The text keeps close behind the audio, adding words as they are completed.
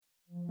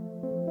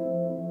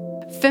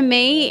For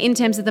me, in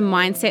terms of the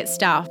mindset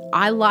stuff,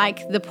 I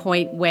like the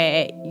point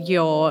where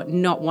you're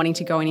not wanting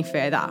to go any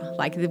further.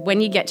 Like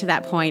when you get to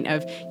that point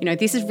of,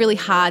 this is really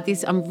hard,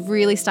 I'm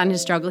really starting to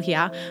struggle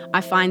here, I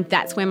find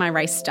that's where my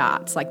race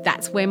starts. Like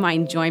that's where my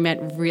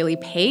enjoyment really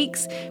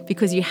peaks,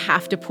 because you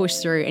have to push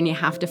through and you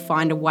have to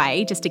find a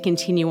way just to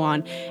continue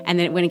on. And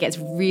then when it gets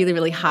really,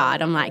 really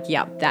hard, I'm like,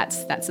 yep,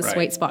 that's a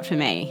sweet spot for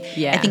me.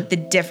 Yeah. I think the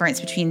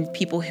difference between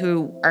people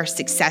who are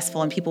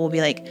successful and people will be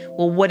like,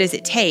 well, what does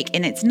it take?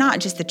 And it's not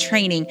just the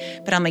training,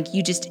 but I'm like,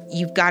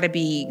 you've got to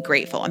be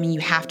grateful. I mean, you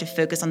have to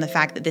focus on the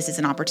fact that this is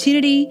an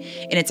opportunity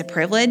and it's a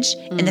privilege,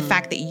 and the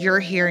fact that you're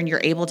here and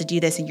you're able to do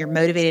this and you're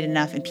motivated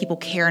enough and people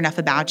care enough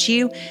about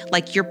you,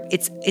 like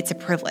it's a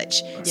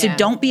privilege. Yeah. So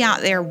don't be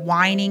out there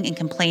whining and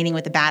complaining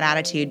with a bad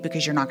attitude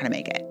because you're not going to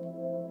make it.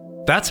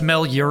 That's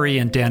Mel Urie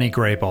and Danny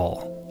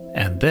Grabol,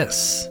 and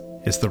this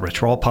is the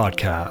Rich Roll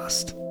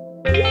Podcast.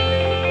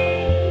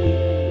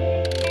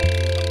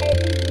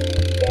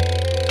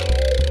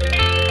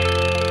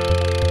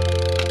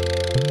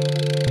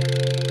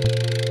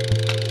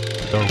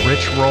 The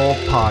Rich Roll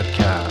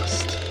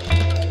Podcast.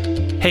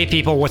 Hey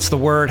people, what's the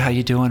word? How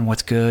you doing?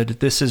 What's good?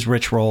 This is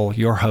Rich Roll,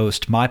 your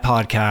host, my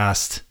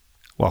podcast.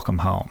 Welcome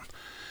home.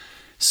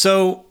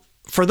 So,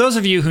 for those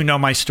of you who know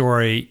my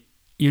story,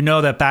 you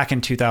know that back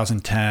in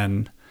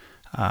 2010,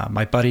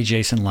 my buddy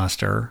Jason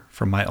Lester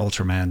from my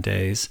Ultraman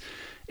days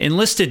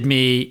enlisted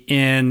me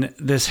in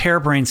this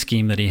harebrained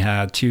scheme that he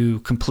had to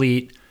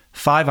complete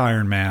 5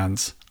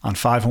 Ironmans on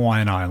 5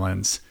 Hawaiian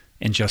islands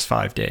in just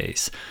 5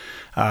 days.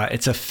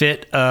 It's a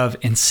fit of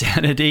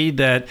insanity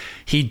that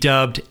he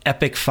dubbed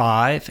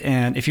EPIC5.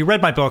 And if you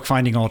read my book,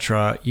 Finding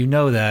Ultra, you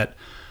know that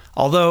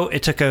although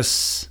it took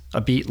us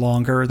a beat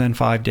longer than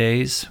 5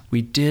 days,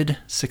 we did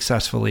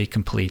successfully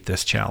complete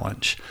this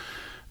challenge.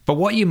 But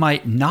what you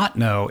might not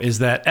know is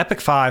that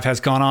EPIC5 has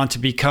gone on to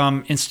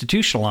become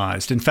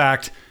institutionalized. In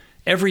fact,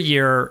 every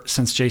year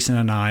since Jason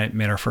and I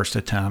made our first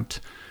attempt,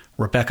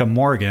 Rebecca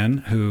Morgan,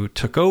 who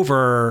took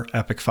over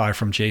EPIC5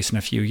 from Jason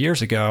a few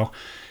years ago,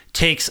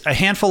 takes a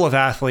handful of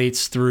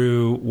athletes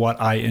through what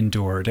I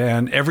endured.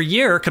 And every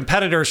year,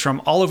 competitors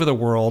from all over the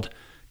world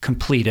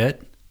complete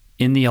it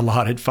in the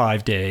allotted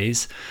 5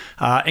 days,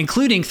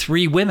 including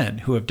 3 women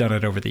who have done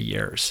it over the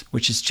years,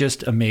 which is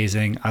just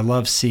amazing. I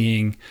love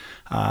seeing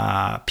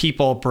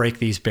people break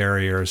these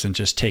barriers and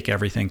just take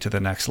everything to the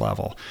next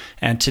level.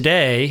 And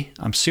today,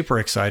 I'm super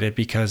excited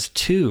because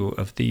 2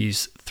 of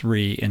these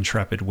 3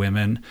 intrepid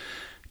women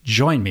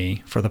join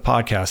me for the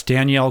podcast.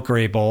 Danielle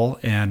Grabol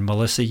and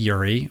Melissa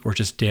Urie, or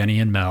just Danny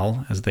and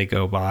Mel as they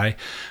go by,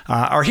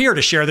 are here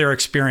to share their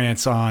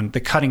experience on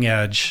the cutting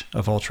edge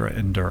of ultra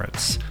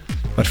endurance.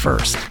 But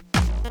first,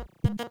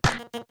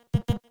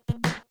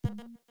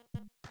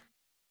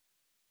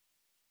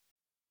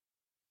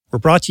 we're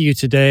brought to you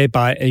today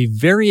by a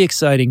very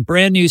exciting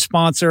brand new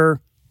sponsor,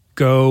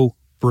 Go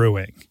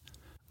Brewing.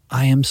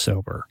 I am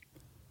sober.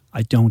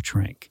 I don't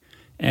drink.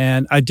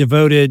 And I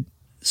devoted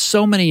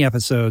so many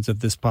episodes of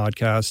this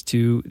podcast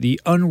to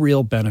the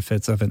unreal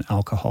benefits of an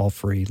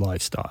alcohol-free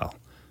lifestyle.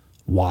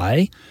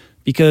 Why?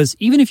 Because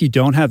even if you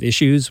don't have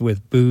issues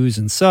with booze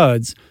and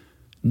suds,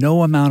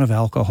 no amount of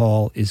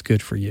alcohol is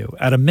good for you.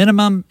 At a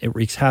minimum, it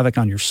wreaks havoc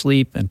on your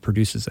sleep and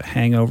produces a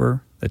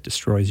hangover that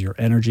destroys your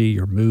energy,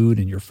 your mood,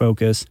 and your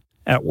focus.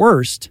 At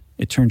worst,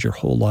 it turns your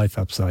whole life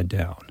upside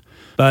down.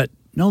 But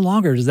no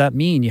longer does that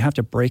mean you have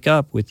to break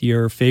up with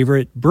your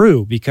favorite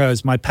brew,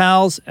 because my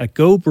pals at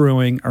Go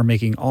Brewing are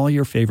making all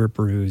your favorite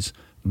brews,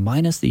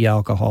 minus the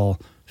alcohol,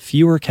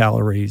 fewer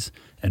calories,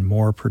 and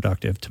more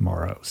productive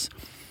tomorrows.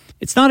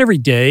 It's not every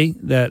day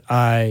that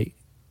I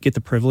get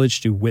the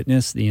privilege to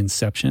witness the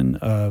inception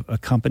of a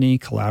company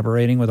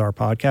collaborating with our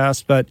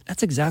podcast, but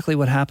that's exactly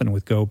what happened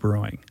with Go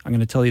Brewing. I'm going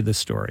to tell you this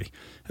story.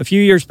 A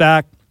few years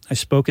back, I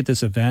spoke at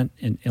this event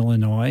in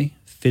Illinois,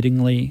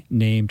 fittingly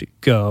named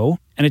Go.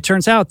 And it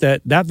turns out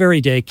that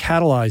very day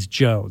catalyzed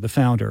Joe, the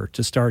founder,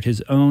 to start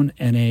his own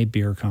NA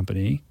beer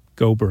company,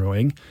 Go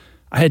Brewing.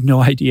 I had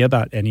no idea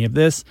about any of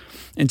this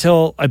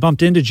until I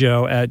bumped into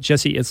Joe at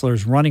Jesse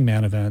Itzler's Running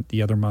Man event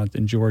the other month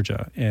in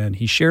Georgia. And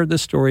he shared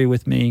this story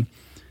with me.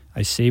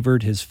 I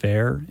savored his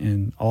fare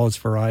in all its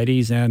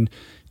varieties and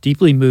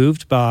deeply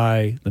moved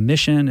by the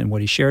mission and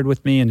what he shared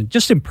with me, and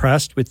just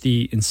impressed with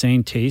the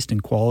insane taste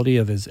and quality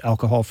of his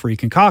alcohol-free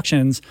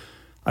concoctions,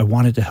 I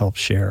wanted to help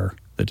share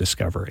the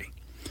discovery.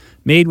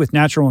 Made with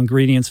natural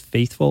ingredients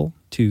faithful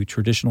to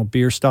traditional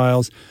beer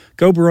styles,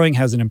 Go Brewing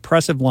has an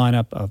impressive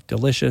lineup of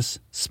delicious,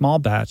 small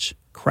batch,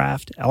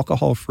 craft,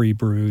 alcohol-free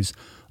brews,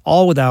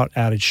 all without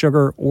added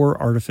sugar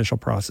or artificial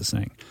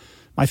processing.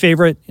 My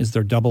favorite is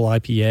their double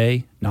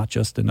IPA, Not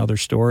Just Another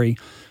Story.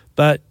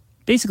 But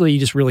basically, you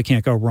just really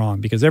can't go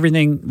wrong because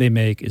everything they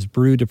make is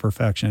brewed to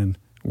perfection,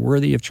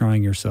 worthy of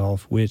trying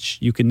yourself, which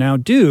you can now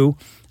do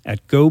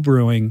at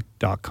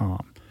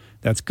gobrewing.com.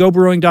 That's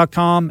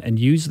gobrewing.com and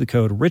use the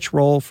code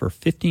RICHROLL for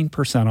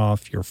 15%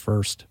 off your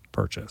first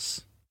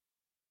purchase.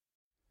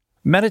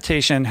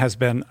 Meditation has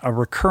been a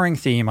recurring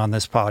theme on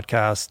this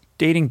podcast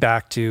dating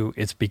back to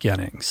its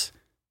beginnings.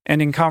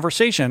 and in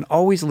conversation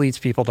always leads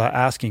people to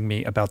asking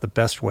me about the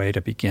best way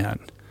to begin.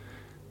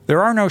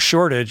 There are no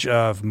shortage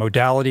of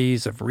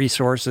modalities, of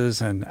resources,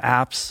 and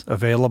apps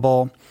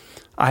available.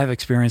 I have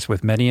experience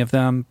with many of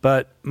them,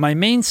 but my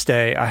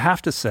mainstay, I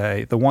have to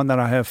say, the one that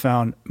I have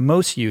found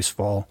most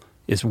useful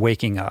is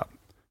Waking Up.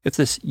 It's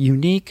this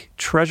unique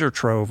treasure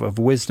trove of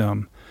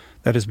wisdom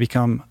that has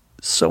become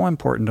so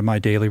important to my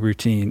daily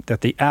routine that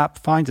the app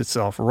finds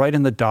itself right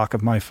in the dock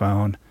of my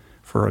phone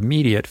for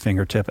immediate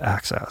fingertip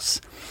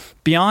access.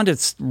 Beyond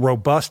its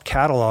robust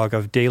catalog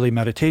of daily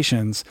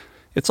meditations,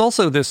 it's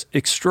also this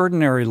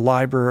extraordinary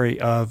library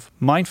of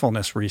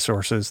mindfulness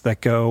resources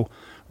that go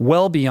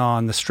well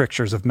beyond the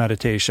strictures of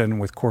meditation,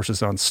 with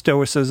courses on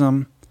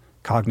stoicism,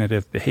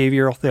 cognitive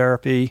behavioral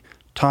therapy,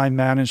 time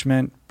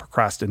management,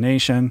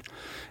 procrastination,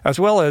 as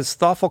well as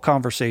thoughtful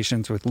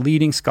conversations with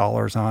leading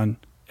scholars on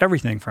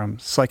everything from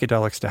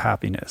psychedelics to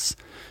happiness.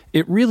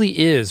 It really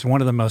is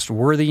one of the most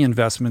worthy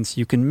investments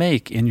you can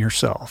make in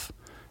yourself.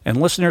 And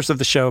listeners of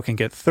the show can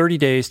get 30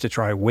 days to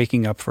try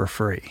Waking Up for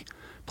free.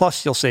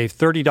 Plus, you'll save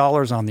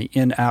 $30 on the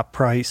in-app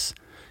price.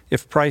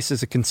 If price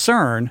is a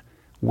concern,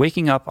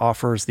 Waking Up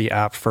offers the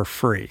app for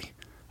free,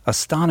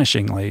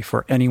 astonishingly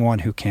for anyone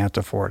who can't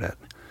afford it.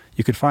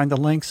 You can find the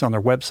links on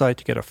their website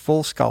to get a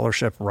full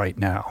scholarship right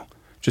now.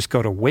 Just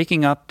go to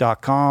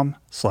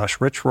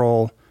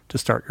wakingup.com/richroll to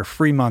start your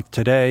free month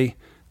today.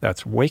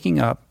 That's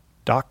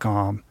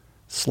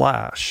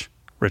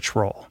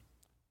wakingup.com/richroll.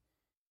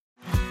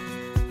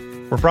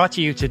 We're brought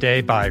to you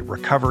today by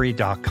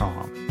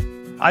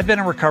recovery.com. I've been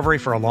in recovery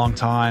for a long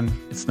time.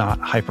 It's not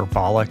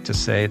hyperbolic to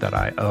say that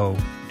I owe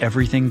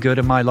everything good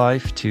in my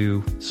life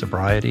to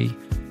sobriety.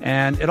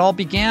 And it all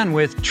began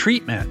with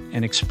treatment,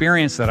 an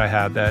experience that I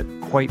had that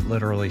quite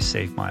literally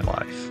saved my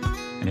life.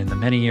 And in the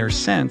many years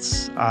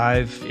since,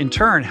 I've in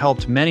turn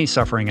helped many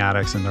suffering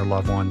addicts and their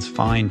loved ones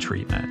find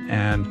treatment.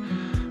 And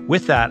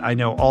with that, I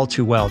know all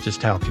too well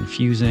just how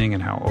confusing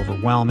and how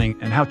overwhelming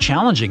and how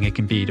challenging it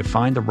can be to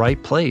find the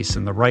right place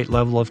and the right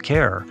level of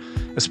care,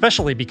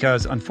 especially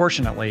because,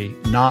 unfortunately,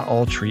 not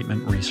all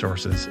treatment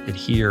resources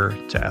adhere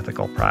to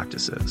ethical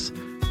practices.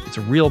 It's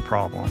a real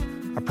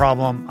problem, a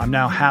problem I'm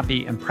now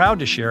happy and proud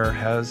to share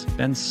has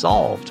been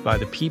solved by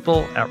the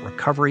people at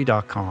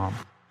recovery.com,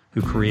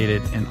 who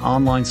created an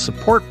online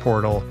support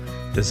portal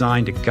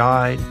designed to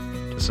guide,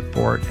 to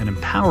support, and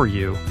empower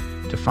you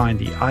to find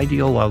the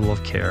ideal level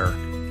of care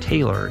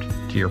tailored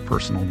to your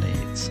personal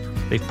needs.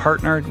 They've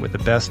partnered with the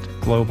best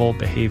global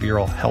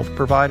behavioral health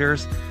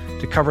providers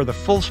to cover the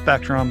full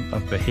spectrum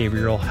of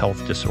behavioral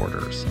health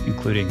disorders,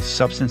 including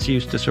substance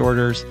use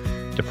disorders,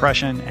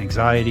 depression,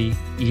 anxiety,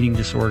 eating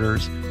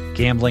disorders,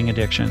 gambling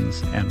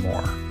addictions, and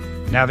more.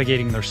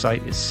 Navigating their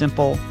site is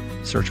simple.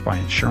 Search by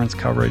insurance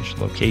coverage,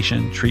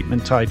 location,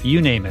 treatment type, you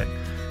name it.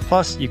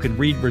 Plus, you can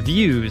read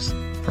reviews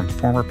from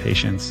former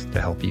patients to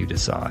help you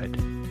decide.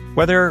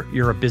 Whether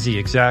you're a busy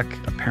exec,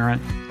 a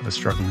parent of a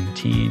struggling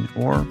teen,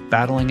 or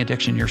battling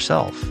addiction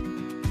yourself,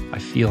 I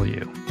feel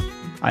you.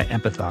 I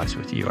empathize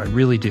with you. I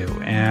really do.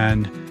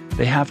 And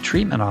they have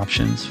treatment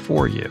options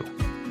for you.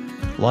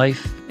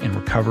 Life in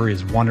recovery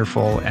is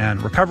wonderful,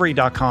 and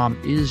recovery.com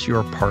is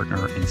your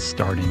partner in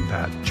starting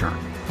that journey.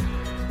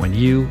 When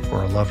you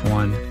or a loved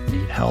one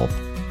need help,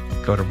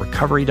 go to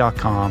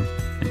recovery.com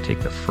and take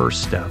the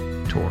first step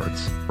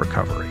towards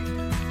recovery.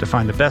 To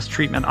find the best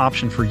treatment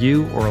option for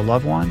you or a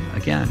loved one,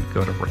 again,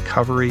 go to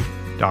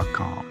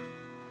recovery.com.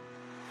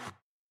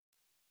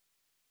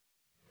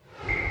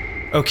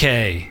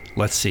 Okay,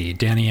 let's see,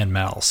 Danny and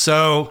Mel.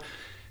 So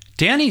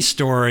Danny's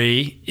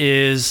story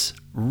is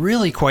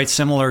really quite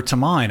similar to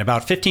mine.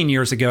 About 15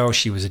 years ago,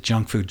 she was a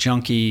junk food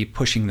junkie,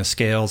 pushing the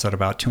scales at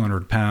about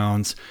 200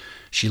 pounds.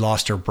 She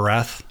lost her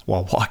breath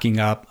while walking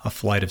up a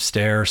flight of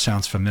stairs.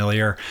 Sounds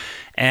familiar.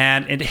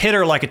 And it hit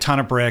her like a ton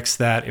of bricks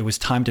that it was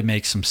time to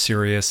make some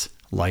serious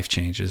life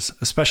changes,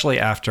 especially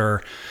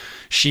after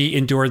she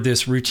endured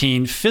this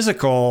routine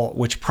physical,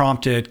 which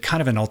prompted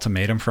kind of an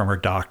ultimatum from her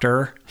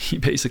doctor. He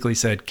basically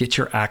said, get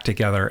your act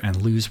together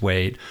and lose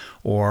weight,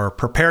 or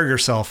prepare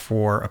yourself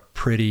for a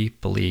pretty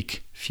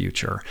bleak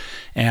future.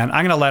 And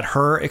I'm going to let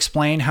her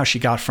explain how she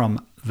got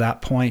from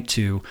that point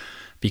to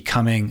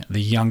becoming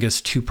the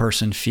youngest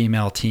two-person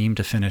female team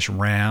to finish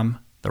RAM,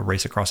 the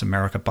Race Across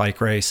America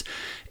bike race,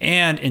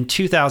 and in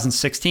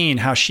 2016,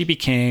 how she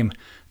became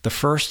the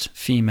first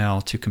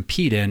female to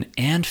compete in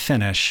and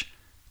finish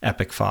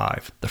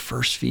EPIC5, the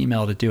first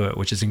female to do it,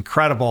 which is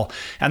incredible.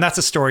 And that's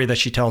a story that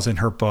she tells in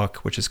her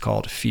book, which is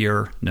called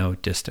Fear No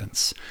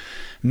Distance.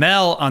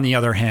 Mel, on the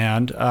other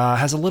hand,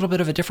 has a little bit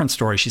of a different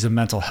story. She's a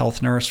mental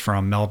health nurse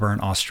from Melbourne,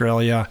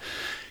 Australia.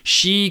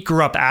 She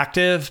grew up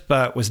active,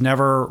 but was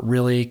never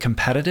really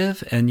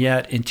competitive. And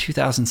yet in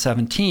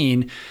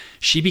 2017,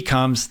 she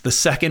becomes the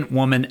second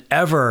woman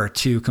ever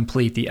to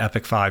complete the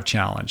EPIC5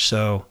 challenge.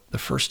 So The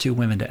first 2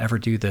 women to ever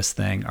do this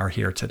thing are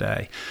here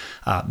today.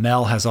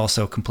 Mel has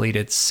also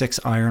completed 6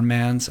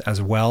 Ironmans,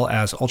 as well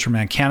as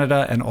Ultraman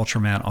Canada and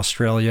Ultraman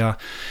Australia.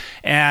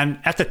 And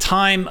at the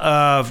time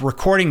of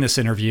recording this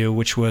interview,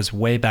 which was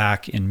way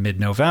back in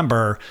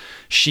mid-November,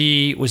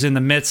 she was in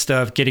the midst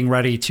of getting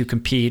ready to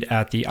compete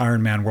at the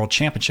Ironman World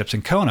Championships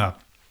in Kona.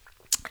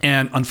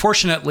 And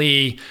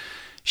unfortunately,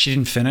 she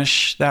didn't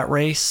finish that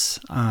race,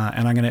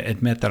 and I'm going to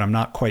admit that I'm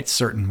not quite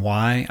certain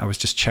why. I was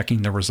just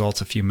checking the results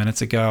a few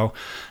minutes ago,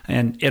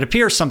 and it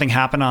appears something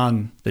happened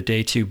on the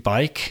day 2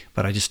 bike,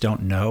 but I just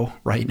don't know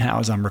right now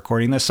as I'm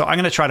recording this. So I'm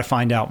going to try to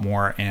find out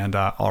more, and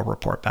I'll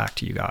report back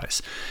to you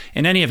guys.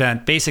 In any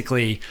event,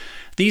 basically,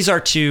 these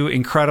are 2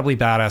 incredibly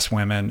badass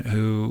women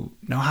who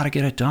know how to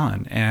get it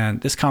done,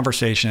 and this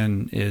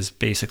conversation is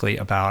basically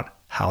about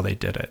how they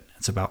did it.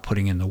 It's about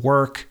putting in the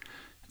work.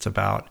 It's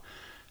about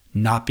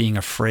not being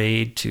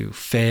afraid to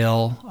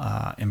fail,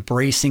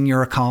 embracing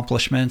your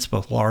accomplishments,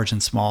 both large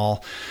and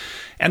small,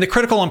 and the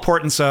critical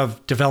importance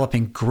of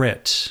developing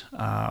grit,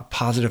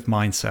 positive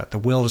mindset, the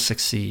will to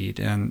succeed,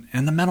 and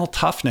the mental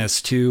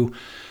toughness to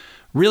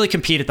really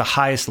compete at the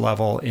highest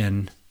level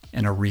in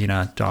an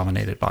arena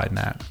dominated by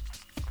men.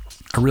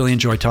 I really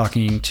enjoyed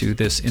talking to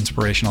this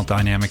inspirational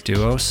dynamic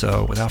duo,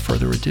 so without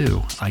further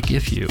ado, I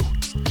give you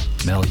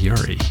Mel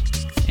Urie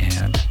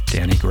and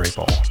Dani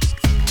Grabol.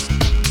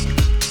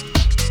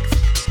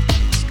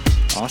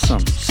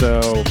 Awesome.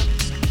 So,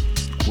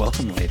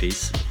 welcome,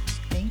 ladies.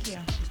 Thank you.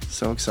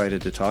 So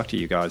excited to talk to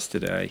you guys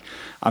today.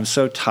 I'm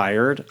so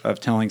tired of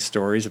telling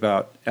stories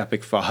about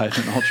EPIC5 and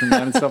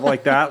Ultraman and stuff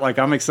like that. Like,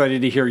 I'm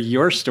excited to hear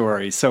your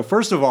stories. So,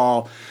 first of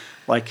all,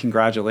 like,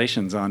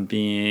 congratulations on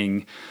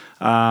being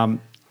you're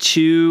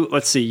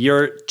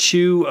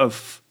 2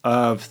 of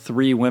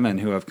 3 women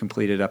who have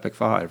completed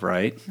EPIC5,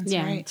 right? That's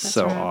right. That's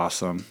so right.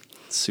 awesome.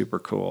 Super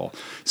cool.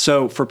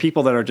 So for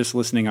people that are just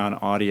listening on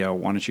audio,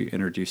 why don't you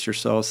introduce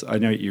yourselves? I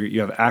know you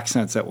have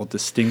accents that will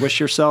distinguish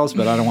yourselves,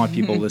 but I don't want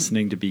people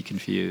listening to be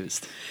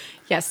confused.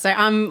 Yes, so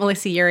I'm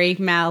Melissa Urie,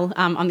 Mel.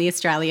 I'm the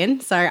Australian,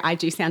 so I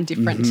do sound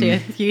different to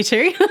you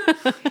 2.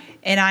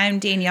 And I'm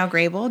Danielle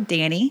Grabol,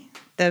 Dani,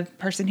 the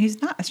person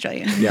who's not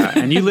Australian. Yeah,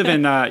 and you live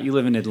in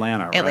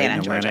Atlanta, right? Atlanta,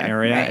 Atlanta Georgia.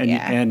 area,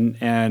 Right,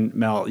 and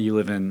Mel, you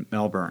live in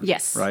Melbourne.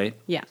 Yes. Right.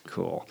 Yeah.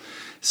 Cool.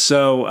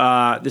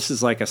 So this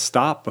is like a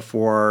stop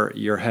before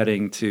you're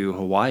heading to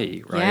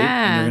Hawaii, right?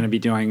 Yeah. And you're going to be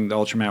doing the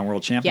Ultraman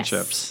World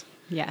Championships.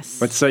 Yes.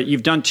 But so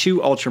you've done 2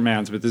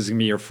 Ultramans, but this is going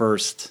to be your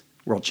first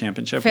World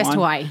Championship First one?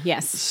 Hawaii,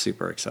 yes.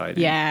 Super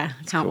exciting. Yeah,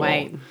 can't Cool.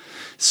 wait.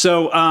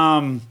 So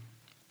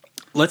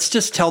let's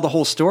just tell the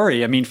whole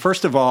story. I mean,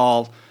 first of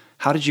all,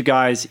 how did you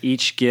guys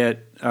each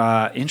get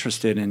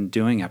interested in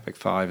doing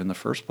EPIC5 in the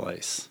first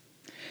place?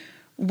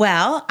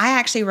 Well, I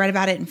actually read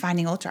about it in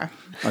Finding Ultra.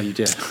 Oh, you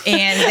did?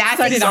 And that's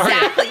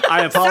exactly.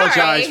 I apologize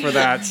Sorry. for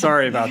that.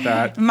 Sorry about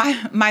that.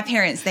 My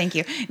parents, thank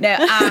you. No,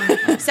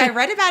 so I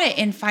read about it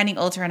in Finding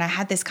Ultra, and I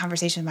had this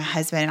conversation with my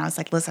husband, and I was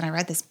like, listen, I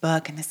read this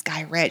book, and this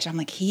guy, Rich, I'm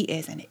like, he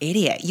is an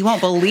idiot. You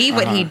won't believe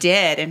what he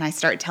did. And I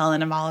start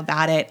telling him all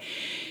about it.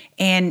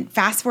 And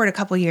fast forward a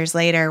couple years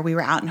later, we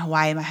were out in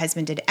Hawaii. My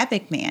husband did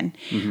Epic Man.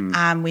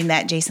 Mm-hmm. We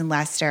met Jason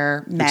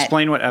Lester.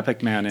 Explain what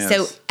Epic Man is.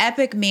 So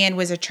Epic Man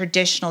was a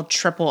traditional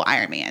triple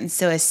Ironman.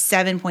 So a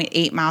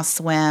 7.8 mile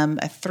swim,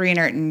 a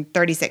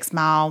 336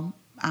 mile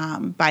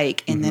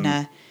bike, and then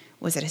a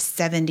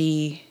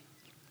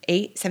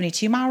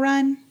 72 mile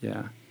run?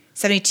 Yeah.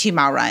 72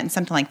 mile run,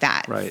 something like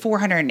that. Right.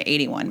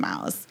 481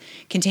 miles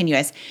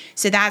continuous.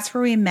 So that's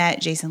where we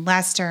met Jason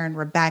Lester and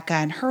Rebecca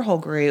and her whole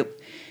group.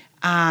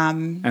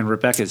 And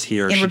Rebecca's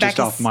here. She's just Rebecca's-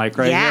 off mic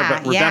right yeah, here.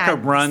 But Rebecca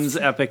yeah. runs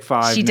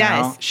EPIC5 She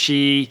now.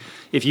 does.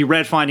 If you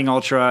read Finding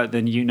Ultra,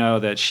 then you know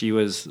that she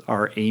was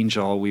our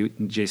angel.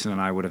 Jason and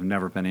I would have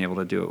never been able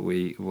to do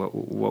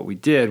what we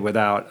did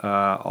without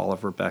all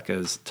of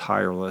Rebecca's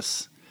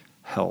tireless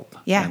help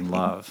and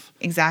love.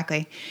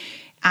 Exactly.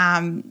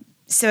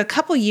 So a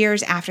couple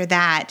years after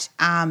that,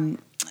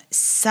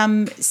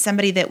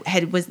 somebody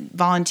that was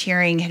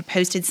volunteering had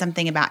posted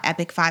something about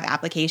EPIC5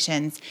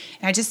 applications,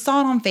 and I just saw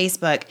it on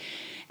Facebook,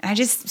 and I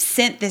just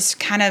sent this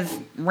kind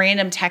of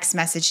random text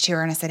message to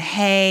her, and I said,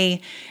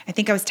 hey, I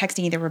think I was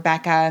texting either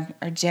Rebecca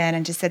or Jen,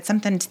 and just said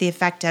something to the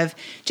effect of,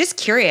 just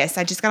curious,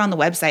 I just got on the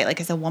website, like,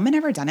 has a woman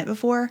ever done it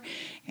before?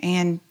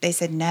 And they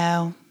said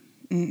no.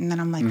 And then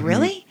I'm like,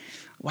 really?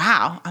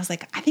 Wow. I was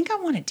like, I think I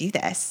want to do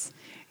this.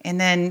 And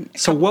then,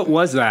 so what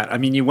was that? I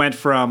mean, you went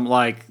from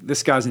like,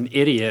 this guy's an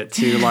idiot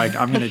to like,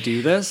 I'm going to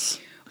do this.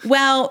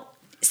 Well,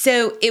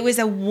 so it was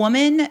a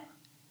woman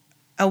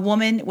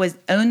was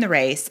owned the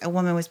race. A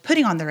woman was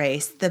putting on the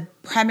race. The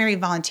primary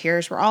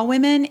volunteers were all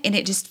women. And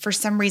it just, for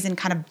some reason,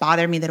 kind of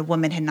bothered me that a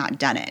woman had not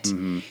done it.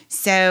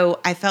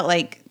 So I felt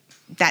like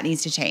that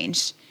needs to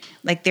change.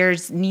 Like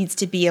needs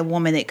to be a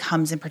woman that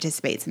comes and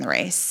participates in the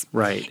race.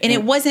 Right. And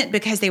it wasn't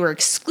because they were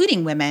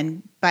excluding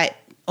women, but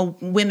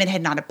women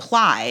had not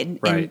applied,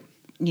 right?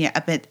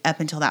 Up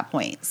until that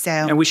point. So,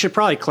 and we should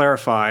probably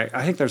clarify.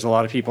 I think there's a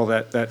lot of people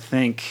that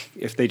think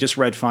if they just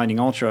read Finding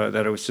Ultra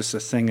that it was just a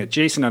thing that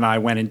Jason and I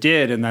went and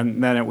did, and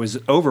then it was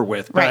over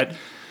with. Right.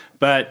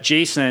 But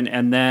Jason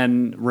and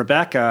then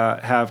Rebecca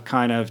have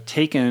kind of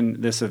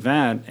taken this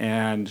event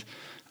and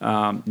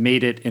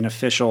made it an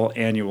official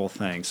annual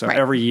thing. So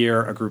every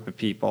year a group of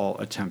people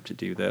attempt to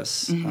do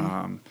this.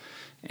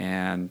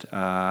 And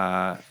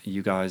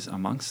you guys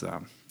amongst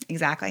them.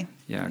 Exactly.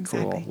 Yeah,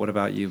 exactly. Cool. What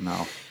about you,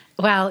 Mel?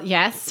 Well,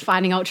 yes,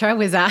 Finding Ultra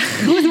was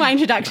my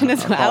introduction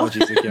as well.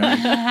 Apologies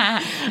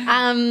again.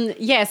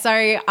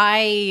 So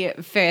I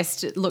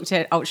first looked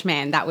at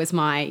Ultraman. That was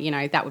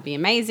my, that would be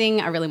amazing.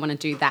 I really want to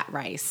do that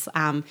race.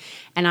 And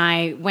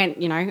I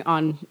went,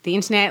 on the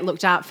internet,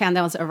 looked up, found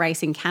there was a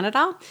race in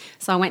Canada.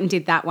 So I went and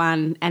did that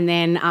one. And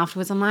then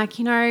afterwards I'm like,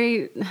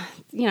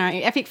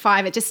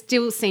 EPIC5, it just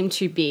still seemed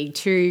too big,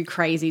 too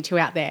crazy, too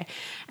out there.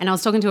 And I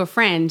was talking to a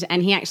friend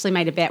and he actually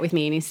made a bet with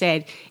me and he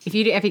said, if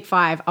you do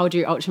EPIC5, I'll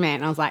do Ultraman.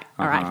 And I was like,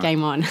 all right,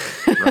 game on.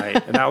 Right.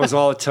 And that was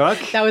all it took?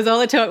 That was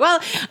all it took. Well,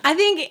 I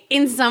think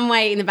in some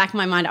way in the back of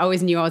my mind, I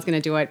always knew I was going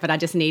to do it, but I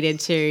just needed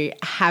to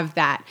have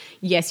that.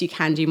 Yes, you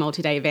can do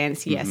multi-day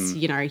events. Yes,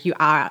 you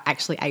are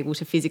actually able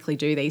to physically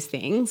do these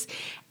things.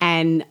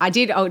 And I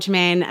did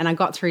Ultraman and I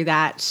got through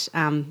that.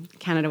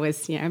 Canada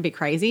was, a bit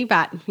crazy,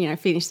 but,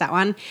 finished that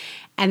one.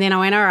 And then I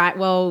went, all right,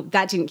 well,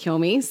 that didn't kill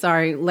me,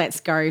 so let's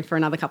go for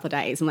another couple of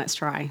days and let's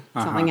try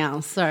something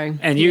else. So,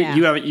 and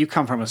you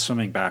come from a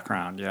swimming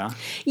background, yeah?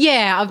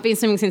 Yeah, I've been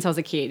swimming since I was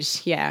a kid,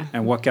 yeah.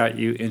 And what got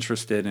you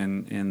interested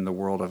in the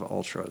world of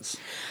ultras?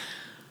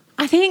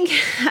 I think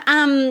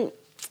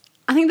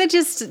they're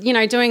just,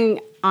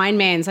 doing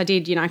Ironmans. I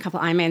did, a couple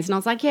of Ironmans and I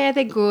was like, yeah,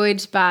 they're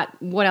good, but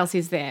what else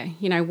is there?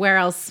 Where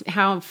else,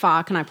 how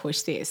far can I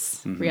push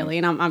this, really?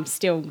 And I'm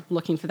still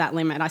looking for that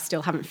limit. I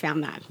still haven't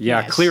found that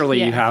yet.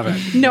 Clearly you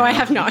haven't. No, I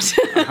have not.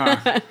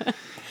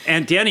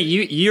 And Danny,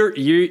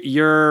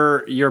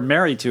 you're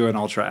married to an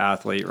ultra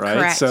athlete, right?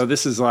 Correct. So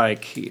this is a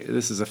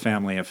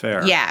family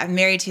affair. Yeah, I'm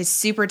married to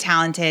super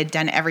talented,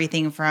 done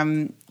everything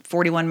from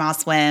 41-mile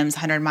swims,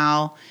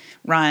 100-mile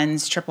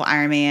runs, triple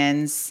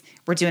Ironmans.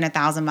 We're doing a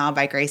 1,000-mile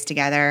bike race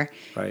together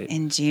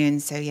in June.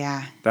 So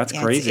yeah, that's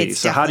crazy. It's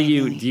so how do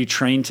you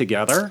train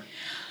together?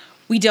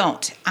 We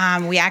don't.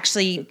 We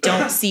actually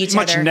don't see each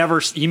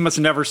other. You must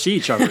never see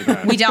each other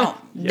then. We don't.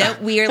 Nope.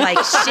 We are like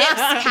ships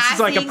passing. This is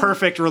like a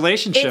perfect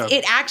relationship.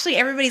 It actually,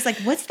 everybody's like,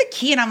 what's the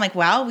key? And I'm like,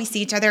 well, we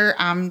see each other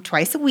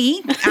twice a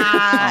week. Oh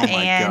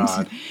my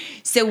God.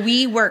 So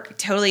we work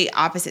totally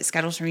opposite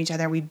schedules from each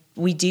other.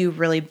 We do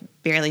really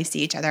barely see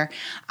each other.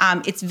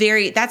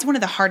 That's one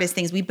of the hardest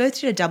things. We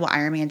both did a double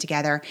Ironman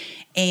together,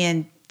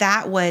 and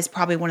that was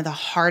probably one of the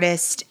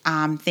hardest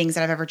things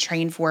that I've ever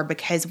trained for,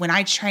 because when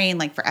I train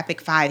like for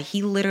EPIC5,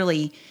 he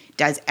literally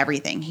does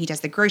everything. He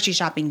does the grocery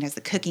shopping, he does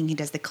the cooking, he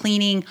does the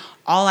cleaning.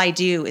 All I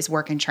do is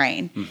work and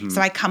train.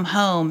 So I come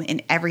home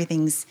and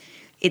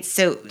it's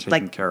so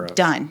taken care of.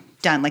 Done.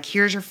 Like,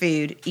 here's your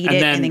food, eat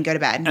it, and then go to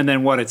bed. And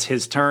then it's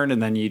his turn,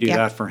 and then you do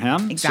that for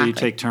him? Exactly. So you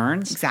take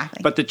turns?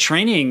 Exactly. But the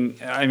training,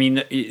 I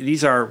mean,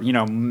 these are,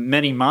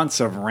 many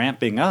months of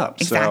ramping up.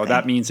 Exactly. So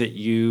that means that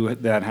you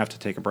then have to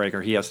take a break,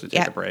 or he has to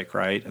take a break,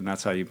 right? And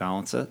that's how you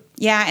balance it?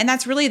 Yeah, and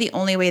that's really the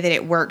only way that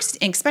it works.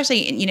 And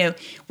especially,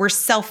 we're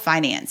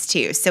self-financed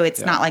too. So it's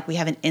not like we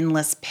have an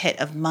endless pit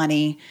of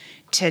money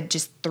to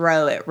just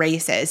throw at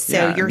races.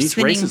 So these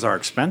races are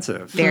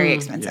expensive. Very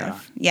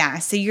expensive. Yeah.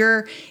 So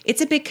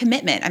it's a big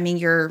commitment. I mean,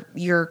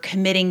 you're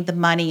committing the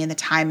money and the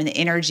time and the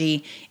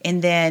energy,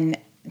 and then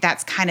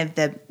that's kind of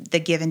the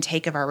give and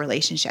take of our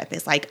relationship.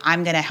 Is like,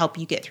 I'm going to help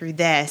you get through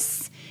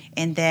this,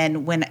 and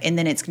then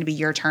it's going to be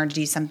your turn to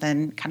do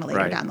something kind of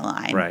later down the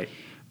line. Right.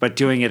 But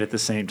doing it at the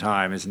same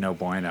time is no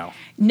bueno.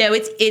 No,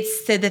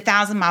 so the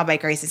 1,000-mile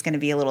bike race is going to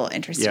be a little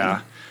interesting.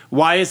 Yeah.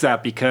 Why is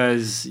that?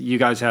 Because you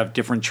guys have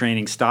different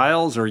training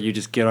styles, or you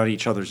just get on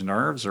each other's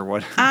nerves, or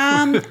what?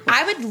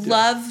 I would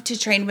love to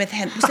train with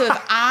him. So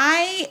if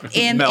I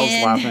am Mel's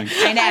laughing.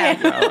 I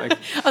know.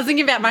 I was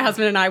thinking about my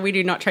husband and I. We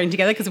do not train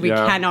together because we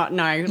cannot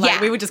know.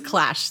 We would just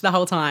clash the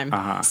whole time.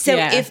 So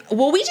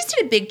we just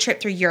did a big trip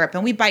through Europe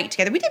and we biked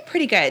together. We did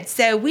pretty good.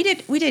 So we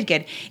did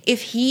good.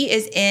 If he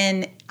is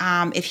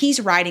if he's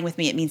riding with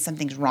me, it means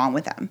something's wrong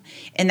with him,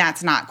 and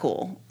that's not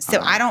cool.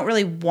 So I don't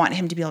really want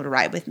him to be able to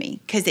ride with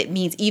me, because it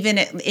means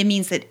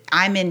that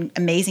I'm in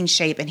amazing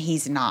shape and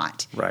he's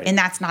not, and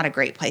that's not a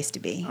great place to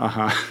be.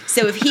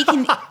 So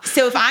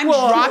if I'm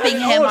dropping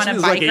him on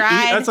a bike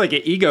ride, that's like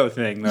an ego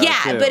thing, though.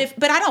 Yeah, too.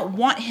 But I don't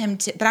want him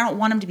to. But I don't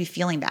want him to be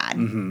feeling bad.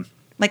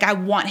 Like, I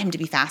want him to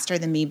be faster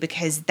than me,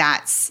 because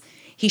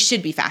he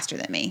should be faster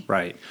than me.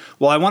 Right.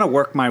 Well, I want to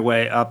work my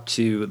way up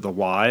to the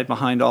why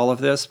behind all of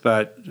this,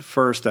 but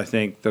first, I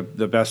think the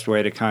best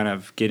way to kind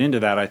of get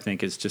into that, I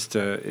think, is just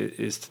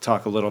to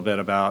talk a little bit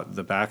about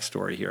the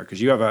backstory here,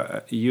 because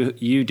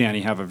you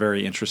Danny, have a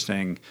very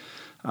interesting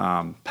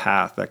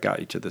path that got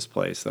you to this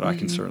place that I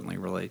can certainly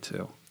relate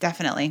to.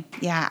 Definitely,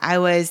 yeah. I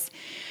was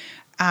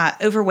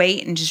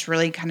overweight and just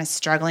really kind of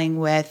struggling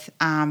with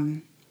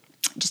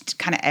just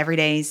kind of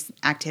everyday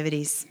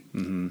activities,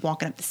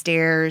 walking up the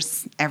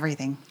stairs,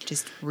 everything.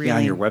 Just really. Yeah,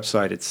 on your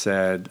website it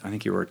said, I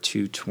think you were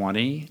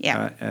 220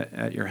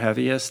 at your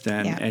heaviest,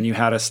 and you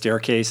had a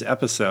staircase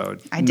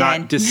episode. I did.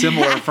 Not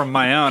dissimilar from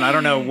my own. I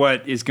don't know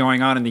what is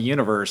going on in the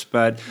universe,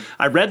 but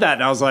I read that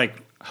and I was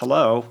like,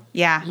 hello.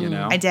 Yeah, you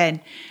know? I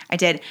did.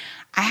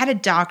 I had a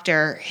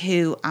doctor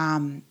who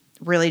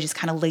really just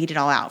kind of laid it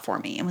all out for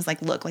me and was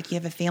like, look, like you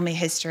have a family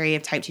history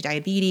of type 2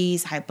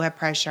 diabetes, high blood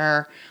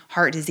pressure,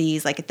 heart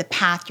disease. Like at the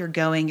path you're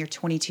going, you're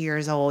 22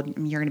 years old,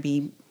 you're going to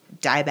be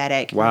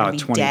diabetic. Wow, you're at be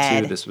 22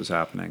 dead. this was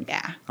happening.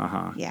 Yeah.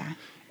 Uh-huh. Yeah.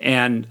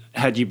 And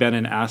had you been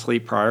an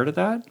athlete prior to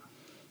that?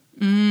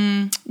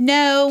 No.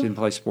 Didn't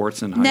play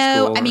sports in high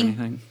school or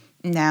anything?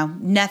 No,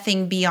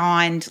 nothing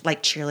beyond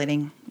like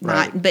cheerleading.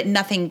 Right. But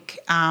nothing,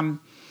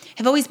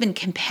 have always been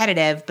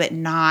competitive, but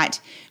not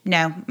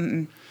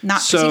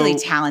particularly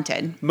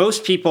talented.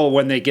 Most people,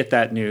 when they get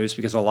that news,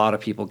 because a lot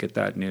of people get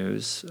that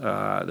news,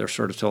 they're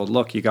sort of told,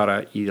 look, you got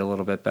to eat a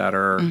little bit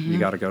better. You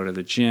got to go to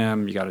the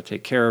gym. You got to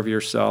take care of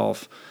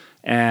yourself.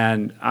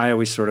 And I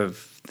always sort of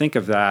think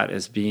of that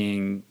as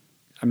being,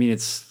 I mean,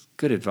 it's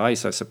good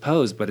advice, I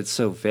suppose, but it's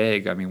so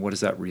vague. I mean, what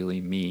does that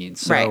really mean?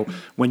 So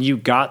when you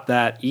got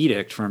that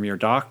edict from your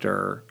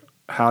doctor,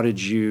 how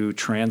did you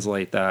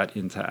translate that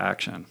into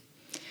action?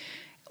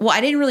 Well,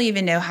 I didn't really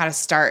even know how to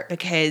start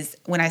because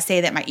when I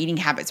say that my eating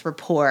habits were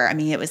poor, I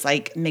mean, it was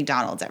like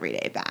McDonald's every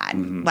day bad,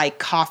 like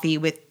coffee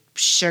with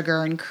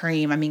sugar and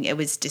cream. I mean, it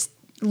was just,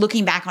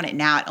 looking back on it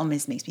now, it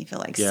almost makes me feel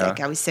like sick.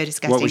 I was so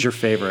disgusting. What was your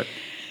favorite?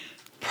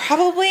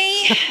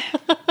 Probably.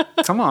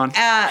 Come on.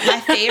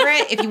 My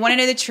favorite, if you want to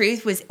know the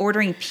truth, was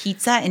ordering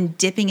pizza and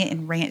dipping it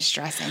in ranch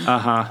dressing.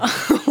 Wow.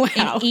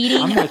 And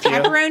eating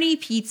pepperoni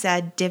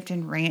pizza dipped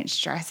in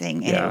ranch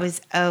dressing. And it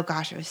was, oh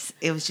gosh,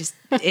 it was just,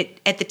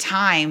 at the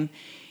time,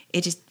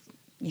 it just,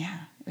 it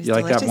was You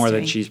like that more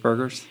than me.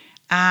 cheeseburgers?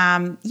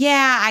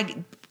 I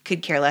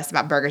could care less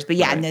about burgers, but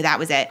no, that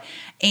was it.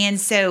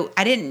 And so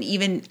I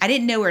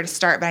didn't know where to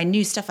start, but I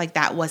knew stuff like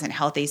that wasn't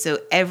healthy. So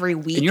every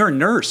week. And you're a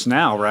nurse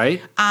now,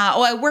 right?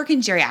 I work in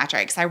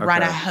geriatrics. I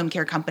run a home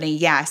care company.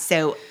 Yeah.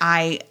 So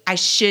that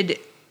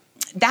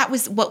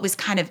was what was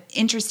kind of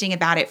interesting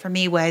about it for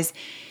me was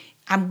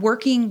I'm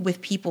working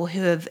with people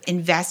who have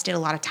invested a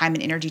lot of time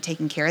and energy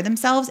taking care of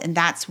themselves. And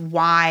that's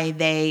why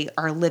they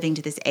are living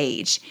to this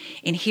age.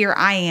 And here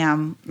I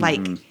am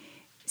like,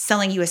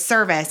 selling you a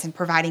service and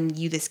providing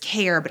you this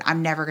care, but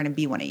I'm never going to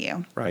be one of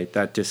you. Right,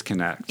 that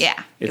disconnect.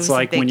 Yeah. It's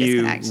like when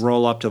you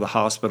roll up to the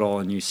hospital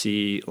and you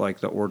see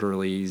like the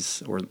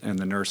orderlies and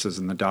the nurses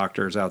and the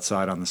doctors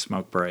outside on the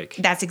smoke break.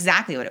 That's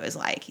exactly what it was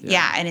like.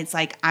 Yeah. And it's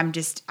like, I'm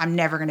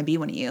never going to be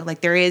one of you.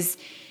 Like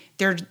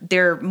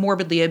they're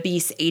morbidly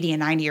obese 80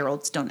 and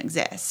 90-year-olds don't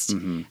exist.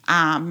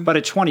 But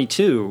at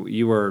 22,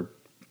 you were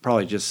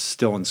probably just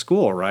still in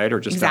school, right? Or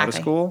just out of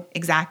school?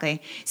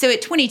 Exactly. So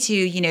at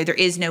 22, there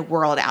is no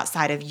world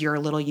outside of your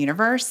little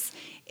universe,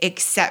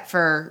 except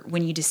for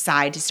when you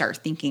decide to start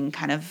thinking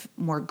kind of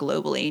more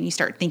globally and you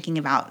start thinking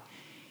about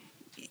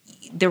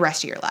the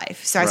rest of your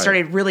life. So I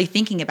started really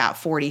thinking about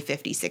 40,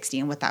 50, 60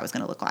 and what that was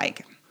going to look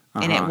like.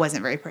 And it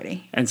wasn't very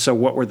pretty. And so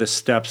what were the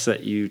steps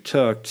that you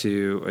took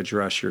to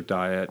address your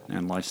diet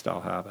and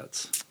lifestyle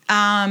habits?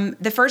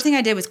 The first thing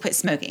I did was quit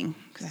smoking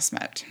because I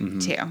smoked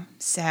too.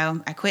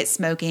 So I quit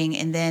smoking,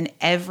 and then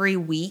every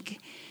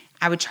week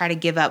I would try to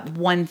give up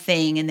one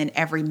thing, and then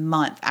every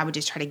month I would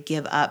just try to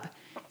give up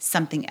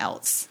something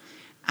else.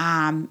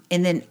 And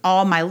then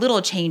all my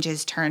little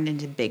changes turned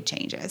into big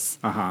changes.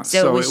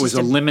 So it was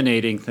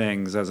eliminating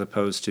things as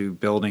opposed to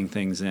building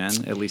things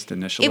in, at least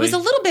initially? It was a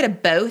little bit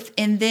of both,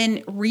 and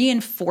then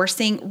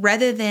reinforcing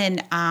rather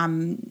than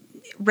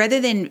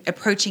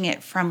approaching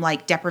it from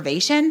like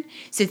deprivation,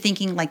 so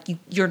thinking like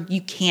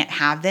you can't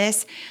have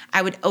this,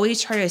 I would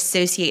always try to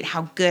associate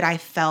how good I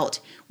felt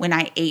when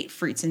I ate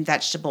fruits and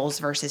vegetables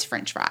versus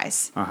French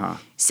fries.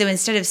 So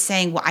instead of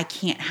saying, well, I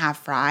can't have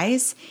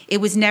fries, it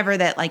was never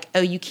that like,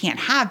 oh, you can't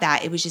have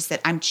that. It was just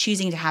that I'm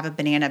choosing to have a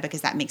banana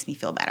because that makes me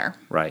feel better.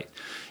 Right.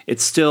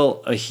 It's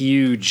still a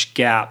huge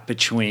gap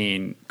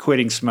between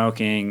quitting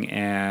smoking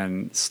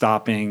and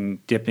stopping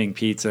dipping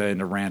pizza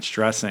into ranch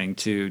dressing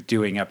to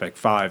doing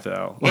EPIC5,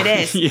 though. It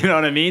is. You know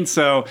what I mean?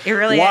 So it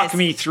really walk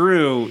me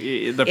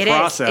through the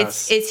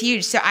process. It's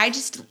huge. So I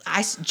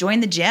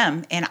joined the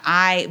gym,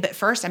 but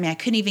first, I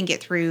couldn't even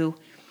get through.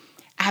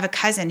 I have a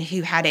cousin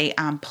who had a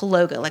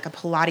Pilates, like a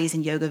Pilates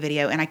and yoga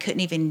video, and I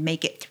couldn't even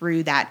make it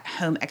through that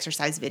home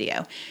exercise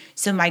video.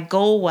 So my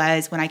goal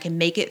was when I can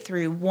make it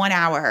through 1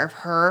 hour of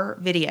her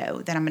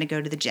video, then I'm going to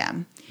go to the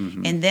gym.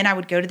 And then I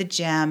would go to the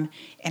gym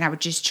and I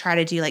would just try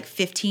to do like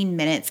 15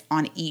 minutes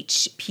on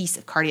each piece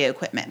of cardio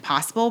equipment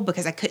possible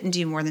because I couldn't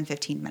do more than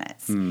 15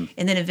 minutes. And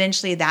then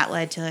eventually that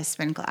led to a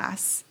spin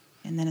class.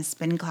 And then a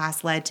spin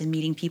class led to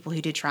meeting people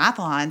who did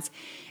triathlons.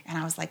 And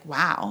I was like,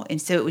 wow.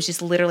 And so it was just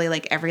literally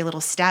like every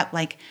little step,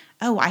 like,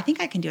 oh, I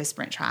think I can do a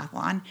sprint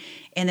triathlon.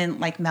 And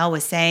then like Mel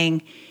was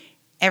saying,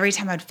 every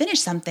time I would finish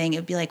something, it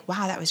would be like,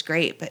 wow, that was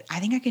great, but I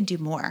think I can do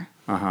more.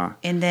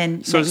 And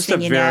then so next it's just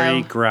thing a you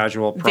very know,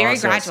 gradual very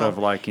process gradual. of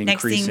like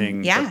Next thing,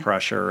 increasing the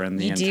pressure and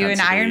the you intensity. do an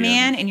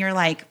Ironman and you're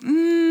like,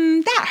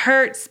 that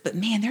hurts, but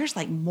man, there's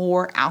like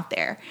more out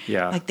there.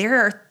 Yeah. Like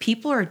there are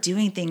people are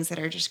doing things that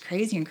are just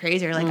crazier and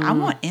crazier. Like I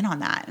want in on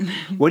that.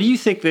 What do you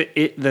think that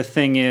the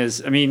thing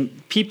is? I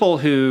mean, people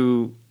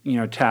who,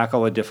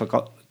 tackle a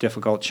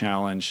difficult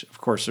challenge,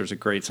 of course, there's a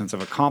great sense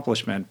of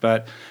accomplishment,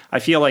 but I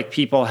feel like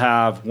people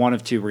have one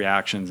of two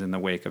reactions in the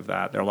wake of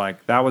that. They're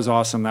like, that was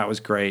awesome. That was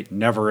great.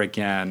 Never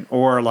again.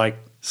 Or like,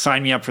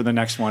 sign me up for the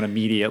next one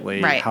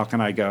immediately. Right. How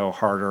can I go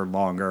harder,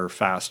 longer,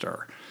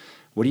 faster?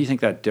 What do you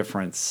think that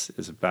difference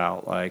is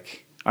about?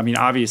 Like, I mean,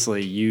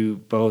 obviously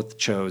you both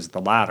chose the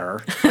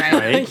latter,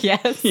 right?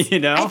 Yes.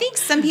 I think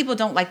some people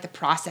don't like the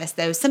process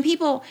though. Some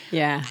people,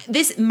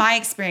 my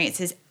experience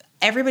is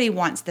everybody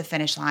wants the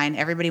finish line.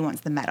 Everybody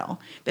wants the medal,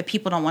 but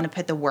people don't want to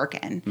put the work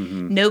in.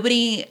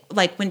 Nobody,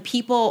 like when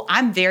people,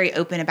 I'm very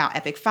open about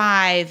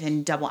EPIC5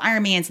 and double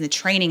Ironmans and the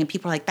training, and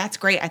people are like, that's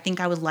great. I think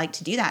I would like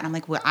to do that. And I'm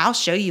like, well, I'll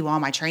show you all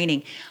my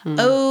training.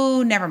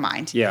 Oh, never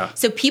mind. Yeah.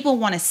 So people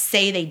want to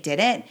say they did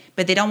it,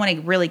 but they don't want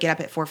to really get up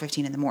at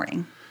 4:15 in the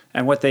morning.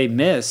 And what they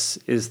miss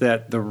is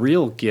that the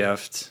real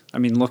gift, I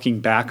mean,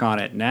 looking back on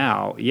it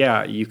now,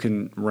 you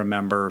can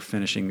remember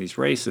finishing these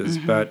races,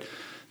 but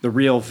the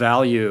real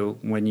value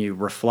when you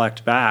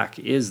reflect back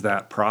is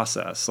that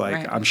process.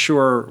 Like, I'm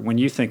sure when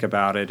you think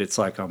about it, it's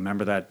like, oh,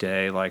 remember that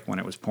day, like when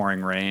it was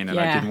pouring rain and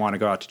I didn't want to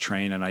go out to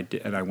train and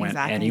I went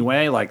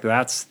anyway. Like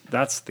that's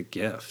the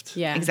gift.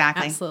 Yeah,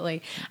 exactly.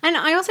 Absolutely. And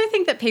I also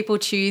think that people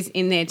choose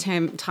in their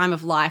time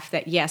of life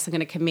that, yes, I'm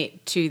going to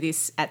commit to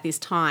this at this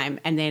time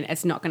and then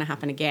it's not going to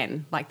happen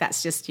again. Like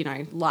that's just,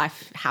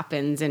 life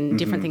happens and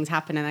different things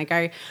happen and I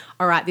go,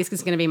 all right, this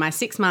is going to be my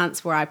 6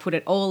 months where I put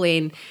it all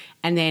in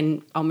and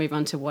then I'll move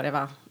on to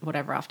whatever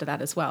after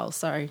that as well.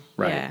 So,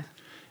 yeah.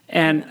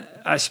 And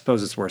I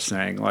suppose it's worth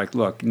saying, like,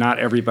 look, not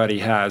everybody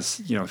has,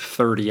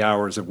 30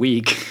 hours a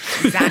week.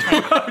 Exactly.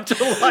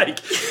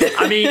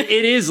 I mean,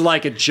 it is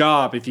like a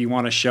job if you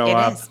want to show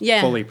up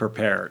fully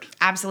prepared.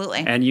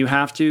 Absolutely. And you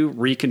have to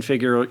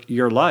reconfigure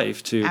your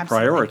life to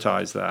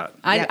prioritize that.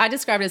 I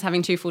describe it as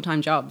having 2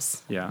 full-time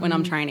jobs when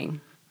I'm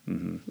training.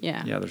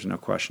 Yeah. Yeah, there's no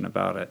question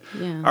about it.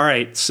 Yeah. All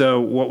right.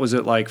 So what was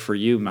it like for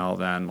you, Mel,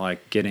 then?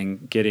 Like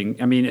getting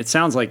I mean, it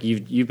sounds like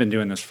you've been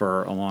doing this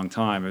for a long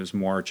time. It was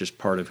more just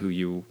part of who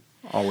you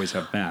always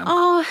have been.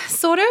 Oh,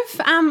 sort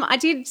of. I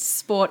did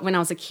sport when I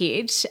was a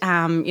kid.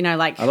 I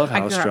love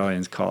how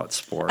Australians call it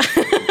sport.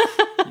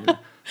 I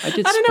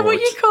don't know what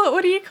you call it.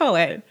 What do you call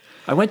it?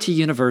 I went to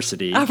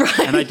university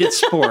and I did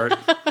sport.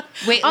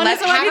 Wait, have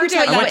her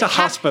tell you. I went to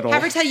hospital.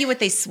 Have her tell you what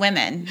they swim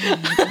in.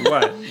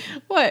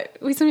 What?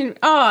 We swim in?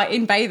 Oh,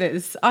 in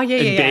bathers. Oh, yeah.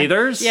 In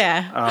bathers?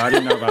 Yeah. Oh, I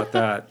didn't know about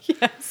that.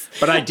 Yes.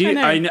 But I do.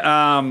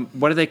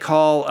 What do they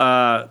call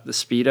the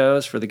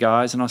Speedos for the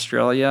guys in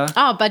Australia?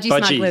 Oh, budgie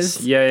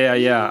smugglers.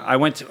 Yeah. I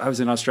was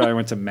in Australia. I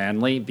went to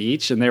Manly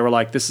Beach, and they were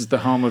like, "This is the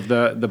home of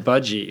the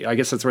budgie." I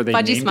guess that's where they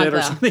budgie named smuggler. It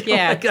or something.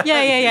 Yeah. Like that.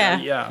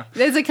 Yeah.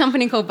 There's a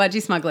company called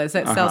Budgie Smugglers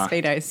that sells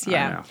Speedos.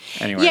 Yeah. I know.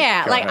 Anyway.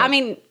 Yeah. Go ahead. I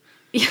mean.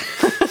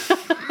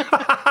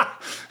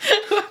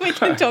 We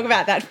can talk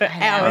about that for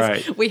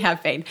hours. Right. We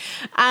have been.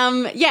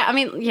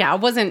 I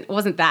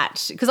wasn't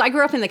that, because I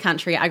grew up in the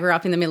country. I grew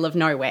up in the middle of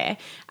nowhere.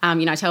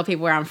 I tell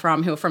people where I'm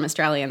from who are from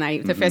Australia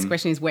and the first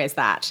question is, where's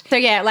that? So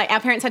our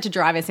parents had to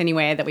drive us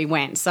anywhere that we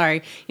went. So,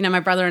 my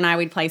brother and I,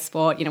 we'd play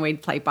sport,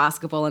 we'd play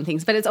basketball and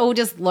things, but it's all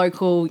just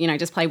local,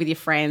 just play with your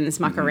friends,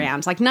 muck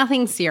around, like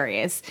nothing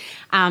serious.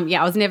 I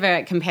was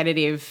never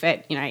competitive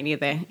at, any of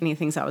the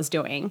things I was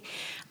doing.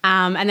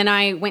 And then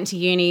I went to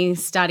uni,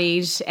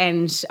 studied,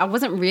 and I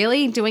wasn't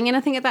really doing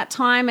anything at that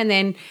time. And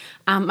then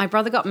my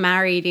brother got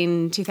married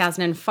in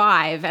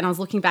 2005, and I was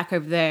looking back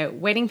over the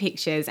wedding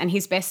pictures, and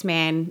his best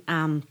man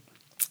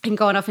had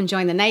gone off and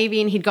joined the Navy,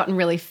 and he'd gotten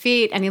really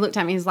fit, and he looked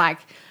at me and he was like,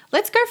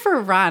 let's go for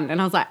a run.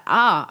 And I was like,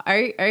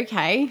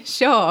 okay,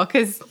 sure.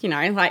 Because,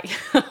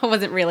 I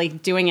wasn't really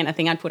doing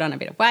anything. I'd put on a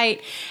bit of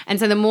weight. And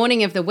so the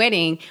morning of the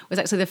wedding was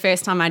actually the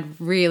first time I'd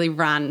really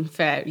run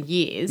for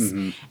years.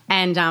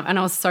 And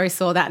I was so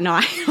sore that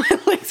night. My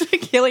legs were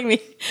killing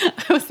me.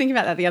 I was thinking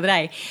about that the other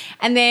day.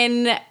 And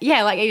then,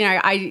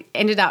 I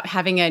ended up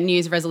having a New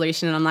Year's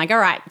resolution, and I'm like, all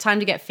right, time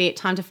to get fit,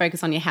 time to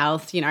focus on your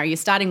health. You're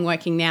starting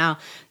working now,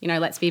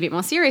 let's be a bit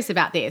more serious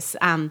about this.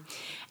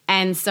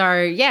 And so,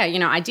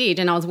 I did.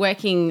 And I was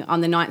working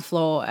on the 9th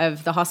floor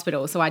of the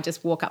hospital. So I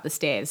just walk up the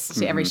stairs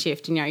to every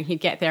shift. You'd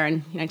get there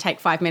and, take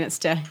 5 minutes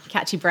to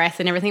catch your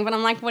breath and everything. But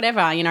I'm like, whatever,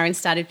 and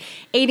started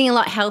eating a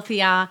lot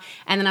healthier.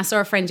 And then I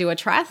saw a friend do a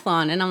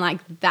triathlon and I'm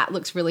like, that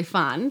looks really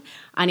fun.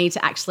 I need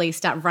to actually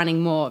start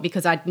running more,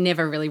 because I'd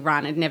never really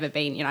run. I'd never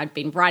been, I'd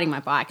been riding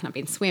my bike and I'd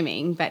been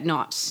swimming, but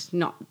not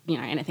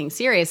anything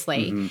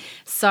seriously.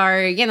 So,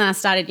 then I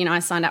started, I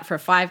signed up for a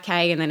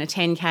 5K and then a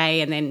 10K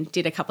and then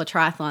did a couple of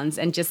triathlons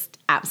and just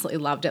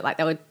absolutely loved it. Like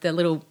they were the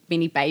little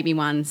mini baby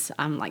ones,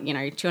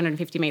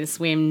 250 meter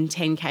swim,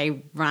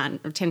 10K run,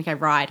 or 10K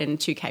ride and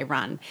 2K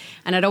run.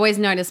 And I'd always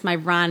noticed my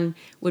run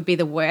would be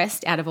the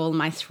worst out of all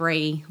my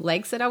 3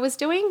 legs that I was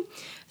doing.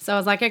 So I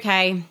was like,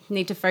 okay,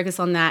 need to focus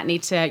on that,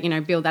 need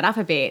to, build that up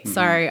a bit.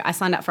 So I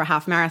signed up for a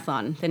half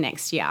marathon the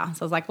next year.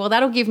 So I was like, well,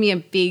 that'll give me a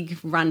big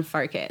run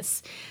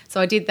focus. So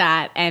I did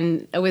that,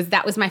 and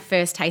that was my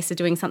first taste of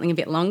doing something a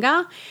bit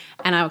longer.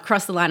 And I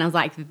crossed the line. I was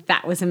like,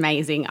 that was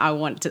amazing. I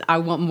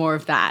want more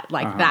of that.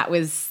 Like that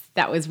was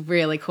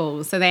really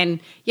cool. So then,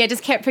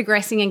 just kept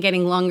progressing and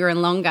getting longer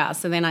and longer.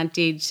 So then I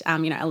did,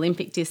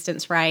 Olympic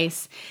distance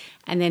race.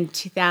 And then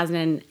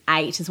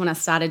 2008 is when I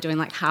started doing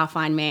like half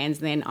Ironmans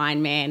and then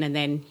Ironman, and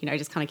then,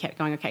 just kind of kept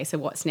going, okay, so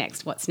what's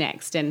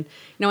next? And,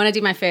 when I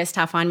did my first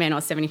half Ironman, I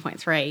was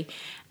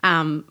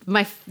 70.3.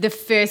 The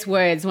first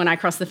words when I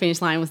crossed the finish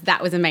line was,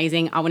 that was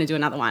amazing. I want to do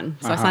another one.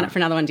 So I signed up for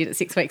another one, did it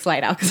 6 weeks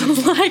later, because I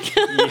was like,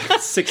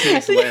 6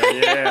 weeks later.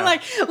 Yeah.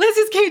 Like, let's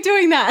just keep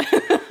doing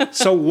that.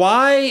 So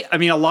why, a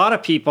lot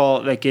of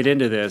people that get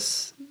into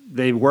this,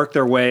 they work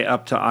their way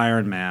up to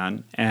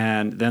Ironman,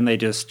 and then they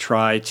just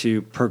try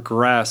to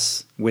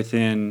progress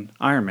within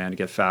Ironman to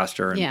get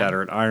faster and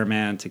better at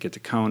Ironman, to get to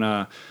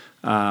Kona.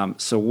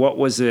 So what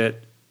was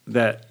it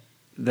that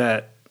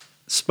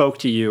spoke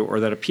to you or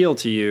that appealed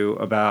to you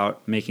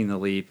about making the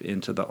leap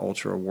into the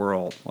ultra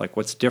world? Like,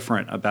 what's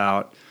different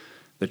about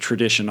the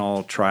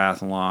traditional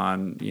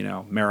triathlon,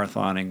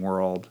 marathoning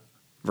world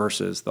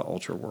versus the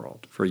ultra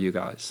world for you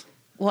guys?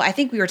 Well, I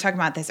think we were talking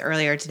about this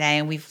earlier today,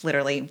 and we've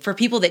literally, for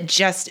people that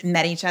just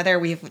met each other,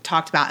 we've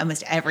talked about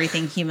almost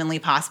everything humanly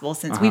possible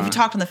since we've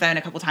talked on the phone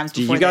a couple times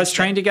before. Do you guys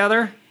train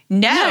together?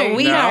 No,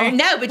 we don't.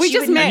 No, but we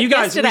just met. And you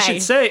guys, yesterday. we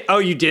should say, oh,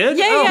 you did?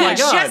 Yeah, oh yeah. my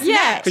God. Just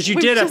met. Because you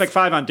did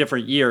EPIC5 on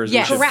different years.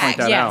 Yes. We should Correct. point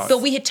that Yes. out. But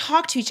we had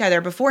talked to each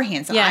other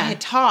beforehand, so I had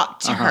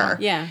talked to her.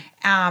 Yeah.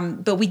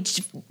 But we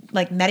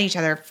met each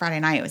other Friday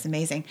night. It was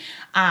amazing.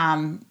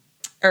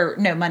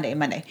 Monday.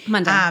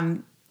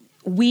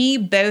 We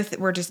both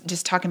were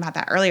just talking about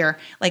that earlier.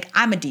 Like,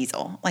 I'm a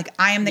diesel. Like,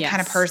 I am the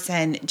kind of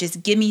person,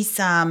 just give me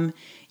some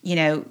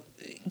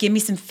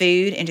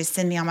food and just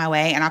send me on my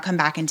way, and I'll come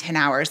back in 10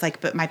 hours.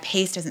 Like, but my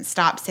pace doesn't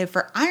stop. So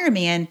for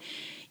Ironman,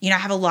 I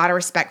have a lot of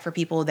respect for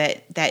people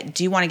that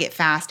do want to get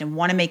fast and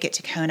want to make it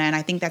to Kona. And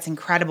I think that's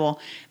incredible.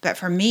 But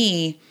for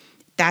me,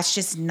 that's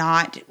just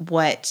not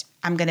what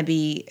I'm going to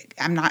be.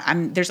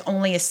 There's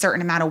only a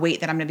certain amount of weight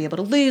that I'm going to be able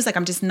to lose. Like,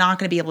 I'm just not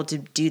going to be able to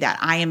do that.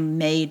 I am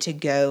made to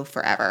go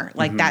forever.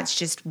 Like, that's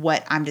just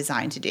what I'm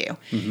designed to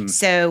do.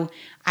 So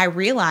I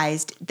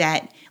realized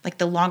that, like,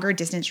 the longer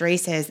distance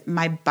races,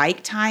 my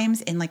bike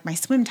times and like my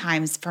swim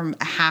times from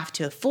a half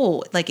to a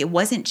full, like, it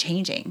wasn't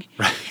changing.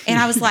 Right. And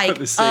I was like,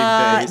 this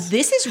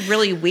is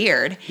really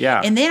weird.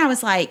 Yeah. And then I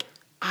was like,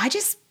 I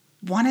just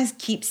want to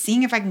keep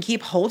seeing if I can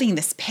keep holding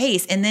this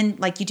pace. And then,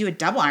 like, you do a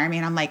double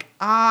Ironman, I'm like,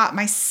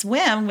 my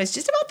swim was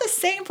just about the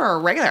same for a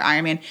regular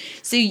Ironman.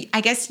 So I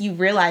guess you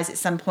realize at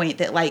some point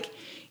that, like,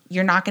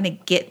 you're not going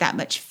to get that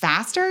much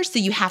faster, so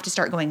you have to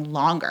start going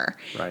longer.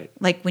 Right.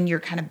 Like, when you're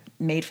kind of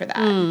made for that.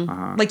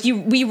 Like,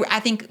 I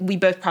think we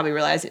both probably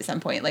realized at some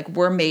point, like,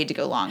 we're made to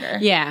go longer.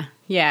 Yeah.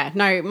 Yeah.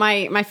 No,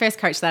 my first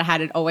coach that I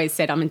had always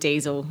said I'm a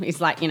diesel. It's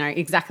like,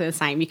 exactly the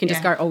same. You can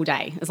just go all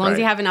day. As long as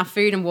you have enough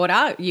food and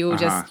water, you will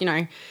just,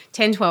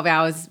 10, 12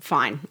 hours,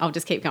 fine. I'll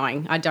just keep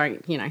going. I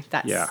don't,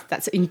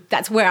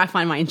 that's where I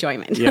find my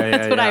enjoyment.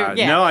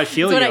 No, I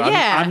feel you.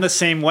 I'm the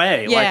same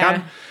way. Yeah. Like,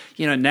 I'm,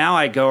 now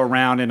I go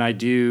around and I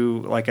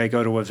do, like, I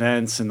go to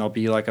events and there'll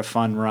be like a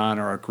fun run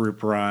or a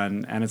group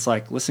run. And it's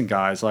like, listen,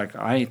 guys, like,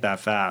 I ain't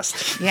that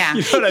fast. Yeah.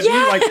 You know what I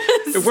mean? Like,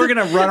 if we're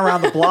going to run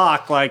around the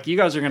block, like, you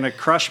guys are going to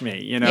crush me.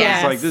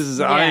 It's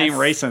like, I ain't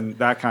racing,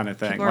 that kind of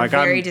thing. People like,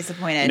 are very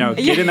disappointed.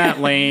 Get in that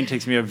lane,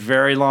 takes me a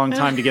very long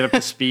time to get up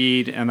to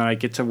speed. And then I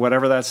get to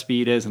whatever that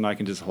speed is and I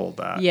can just hold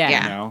that.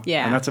 Yeah.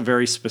 And that's a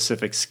very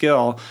specific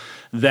skill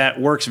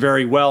that works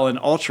very well in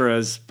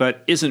ultras,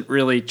 but isn't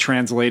really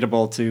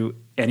translatable to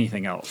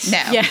anything else. No.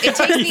 Yeah. It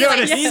takes me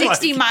like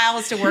 60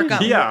 miles to work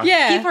up.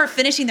 Yeah. People are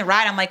finishing the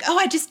ride. I'm like,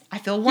 I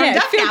feel warmed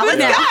up now.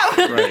 Let's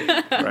go.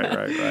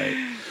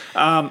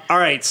 Right. All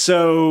right.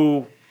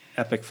 So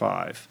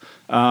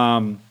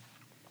EPIC5.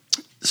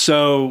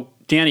 So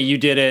Danny, you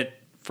did it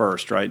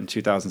first, right, in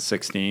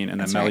 2016,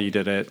 and then Melly, you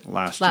did it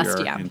last year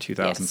in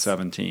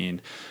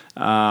 2017.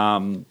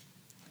 Yes.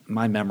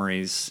 My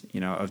memories,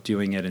 of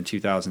doing it in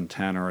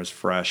 2010 are as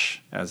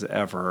fresh as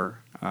ever.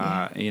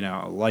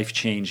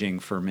 Life-changing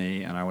for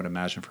me, and I would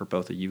imagine for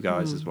both of you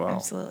guys as well.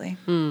 Absolutely.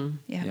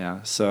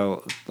 Yeah.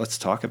 So let's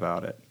talk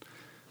about it.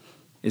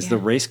 Is the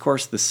race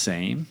course the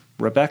same?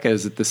 Rebecca,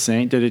 is it the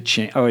same? Did it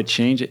change? Oh, it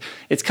changed.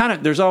 It's kind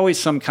of, there's always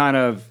some kind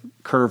of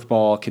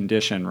curveball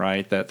condition,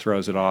 right, that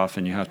throws it off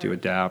and you have to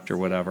adapt or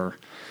whatever.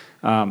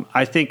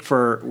 I think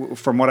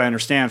from what I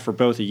understand, for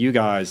both of you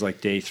guys,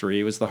 like day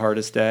 3 was the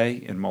hardest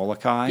day in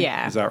Molokai.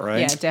 Yeah. Is that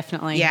right? Yeah,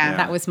 definitely. Yeah.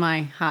 That was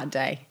my hard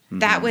day.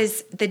 That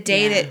was the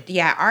day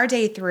our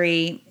day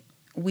 3,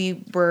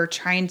 we were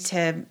trying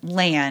to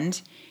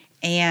land,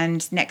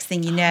 and next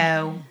thing you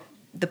know,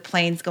 the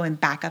plane's going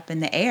back up in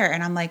the air.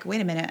 And I'm like,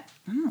 wait a minute,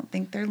 I don't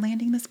think they're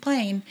landing this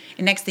plane.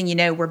 And next thing you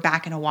know, we're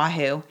back in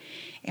Oahu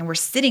and we're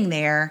sitting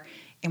there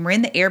and we're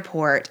in the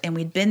airport and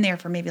we'd been there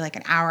for maybe like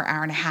an hour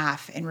and a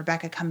half. And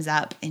Rebecca comes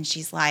up and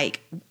she's like,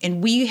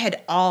 and we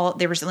had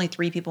there was only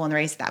 3 people in the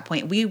race at that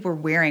point. We were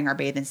wearing our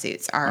bathing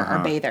suits,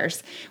 our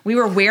bathers. We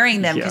were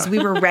wearing them because we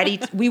were ready.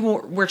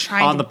 We're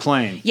trying on the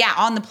plane. Yeah,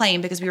 on the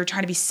plane, because we were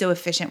trying to be so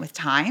efficient with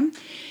time.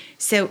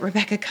 So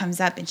Rebecca comes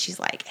up and she's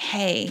like,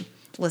 hey,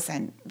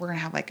 listen, we're going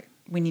to have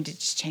we need to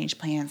just change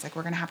plans. Like,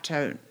 we're going to have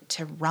to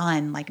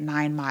run like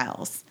 9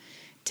 miles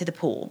to the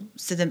pool.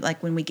 So then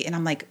when we get, and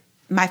I'm like,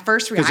 my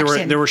first reaction.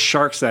 Because there were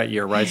sharks that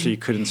year, right? So you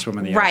couldn't swim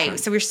in the ocean. Right.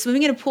 So we were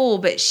swimming in a pool,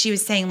 but she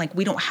was saying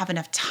we don't have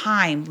enough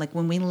time. Like,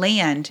 when we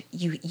land,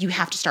 you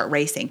have to start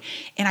racing.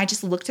 And I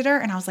just looked at her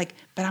and I was like,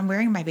 but I'm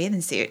wearing my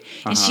bathing suit.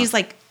 And she's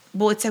like,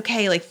 well, it's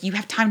okay. Like, you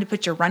have time to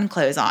put your run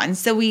clothes on.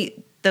 So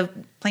the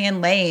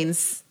plan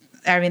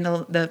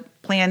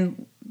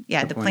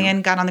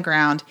got on the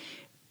ground.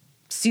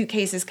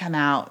 Suitcases come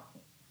out,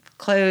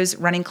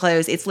 running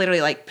clothes. It's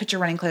literally like, put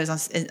your running clothes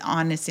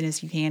on as soon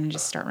as you can and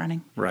just start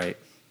running. Right.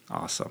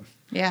 Awesome.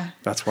 Yeah.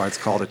 That's why it's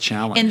called a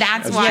challenge. And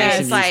that's why Jason it's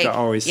used like, to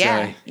always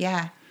say.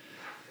 Yeah.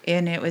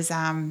 And it was,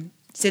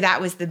 so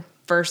that was the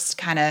first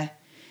kind of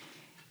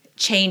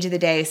change of the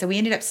day. So we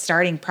ended up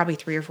starting probably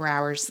 3 or 4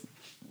 hours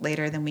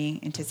later than we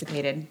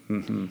anticipated.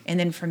 Mm-hmm. And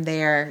then from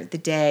there, the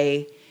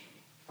day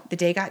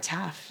got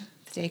tough.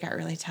 The day got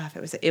really tough.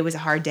 It was a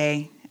hard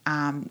day.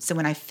 So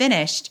when I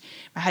finished,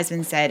 my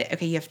husband said,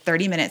 okay, you have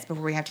 30 minutes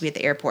before we have to be at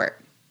the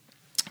airport.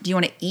 Do you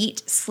want to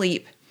eat,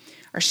 sleep,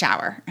 or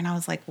shower? And I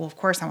was like, well, of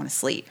course I want to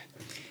sleep.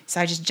 So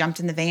I just jumped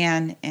in the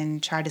van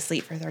and tried to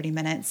sleep for 30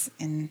 minutes,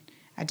 and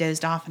I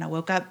dozed off, and I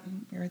woke up.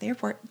 We were at the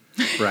airport.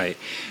 Right.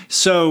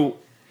 So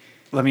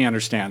let me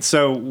understand.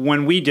 So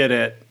when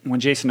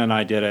Jason and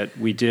I did it,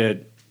 we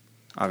did,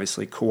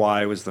 obviously,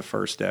 Kauai was the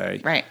first day.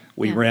 Right.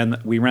 We ran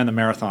the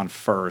marathon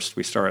first.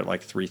 We started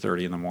at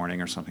 3:30 in the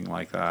morning or something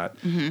like that.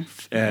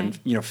 Mm-hmm.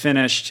 And,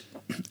 finished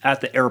at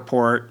the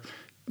airport,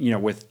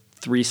 with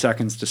 3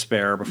 seconds to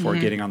spare before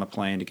getting on the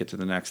plane to get to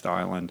the next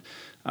island.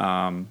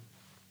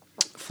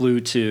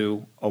 Flew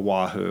to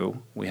Oahu.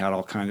 We had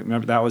all kinds of,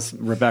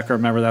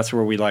 remember that's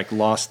where we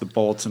lost the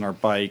bolts in our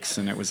bikes,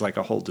 and it was like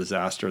a whole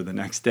disaster the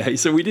next day.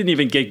 So we didn't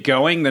even get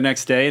going the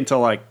next day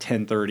until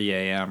 10:30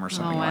 a.m. or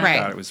something like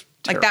that. It was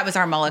terrible. That was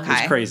our Molokai.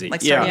 It was crazy.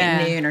 Starting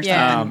at noon or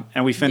something.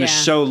 And we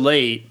finished so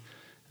late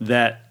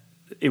that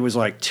it was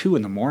 2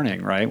 in the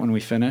morning, right, when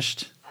we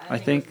finished, I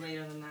think. It was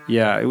later than that.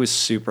 Yeah, it was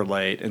super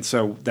late. And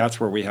so that's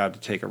where we had to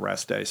take a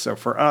rest day. So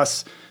for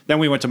us, then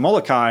we went to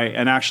Molokai,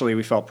 and actually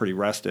we felt pretty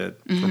rested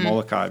for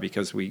Molokai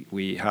because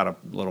we had a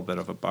little bit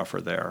of a buffer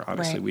there.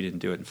 Obviously, we didn't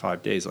do it in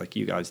 5 days like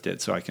you guys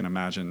did. So I can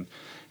imagine,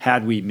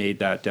 had we made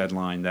that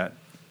deadline, that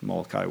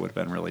Molokai would have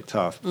been really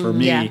tough. For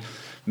me,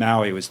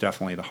 Maui was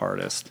definitely the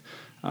hardest.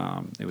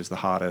 It was the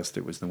hottest.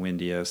 It was the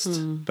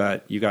windiest.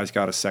 But you guys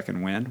got a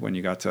second wind when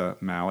you got to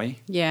Maui.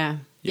 Yeah,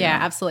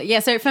 absolutely. Yeah,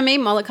 so for me,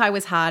 Molokai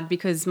was hard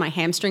because my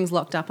hamstrings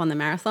locked up on the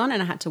marathon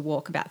and I had to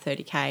walk about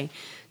 30K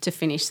to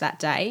finish that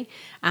day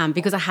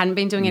because I hadn't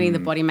been doing any of the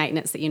body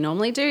maintenance that you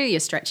normally do.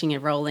 You're stretching,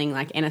 you're rolling,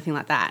 anything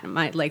like that. And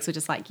my legs were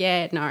just no.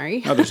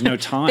 Oh, there's no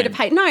time. Bit of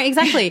pain. No,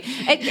 exactly.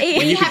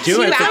 When you could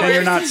do it, but then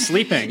you're not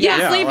sleeping.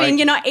 Sleeping,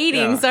 you're not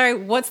eating. Yeah. So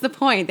what's the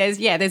point?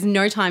 There's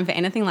no time for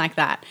anything like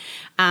that.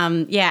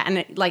 And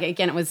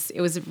again, it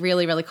was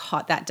really, really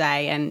hot that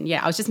day. And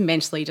I was just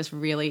mentally just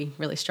really,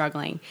 really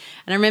struggling.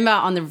 And I remember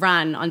on the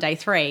run on day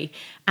 3,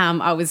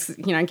 I was,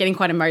 getting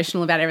quite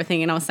emotional about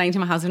everything. And I was saying to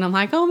my husband, I'm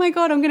like, oh my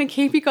God, I'm going to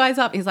keep you guys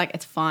up. He's like,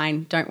 it's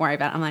fine. Don't worry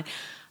about it. I'm like,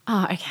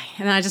 oh, okay.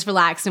 And then I just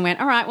relaxed and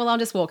went, all right, well, I'll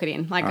just walk it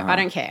in. I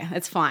don't care.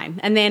 It's fine.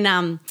 And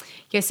then,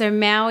 so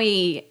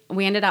Maui,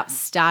 we ended up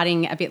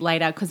starting a bit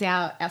later because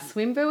our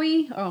swim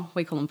buoy,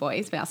 we call them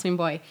buoys, but our swim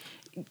buoy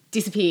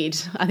disappeared,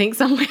 I think,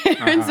 somewhere.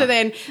 And so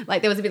then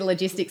there was a bit of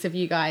logistics of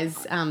you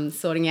guys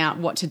sorting out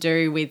what to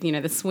do with,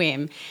 the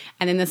swim.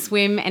 And then the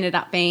swim ended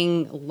up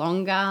being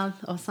longer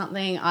or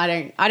something.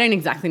 I don't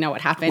exactly know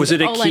what happened. Was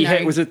it at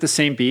Kihei? Was it the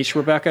same beach,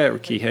 Rebecca, or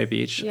Kihei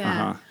Beach?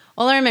 Yeah.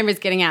 All I remember is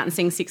getting out and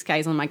seeing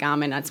 6Ks on my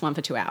Garmin. I'd swum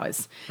for 2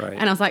 hours. Right.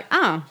 And I was like,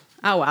 oh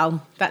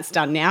well, that's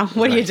done now.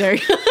 What do you do?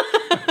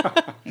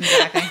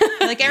 Exactly.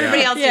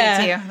 Everybody else did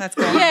it too. That's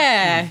cool.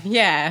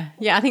 Yeah.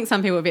 I think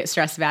some people were a bit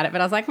stressed about it,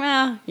 but I was like,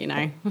 well,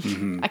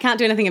 I can't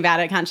do anything about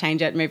it. I can't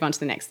change it. Move on to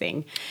the next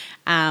thing.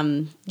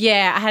 I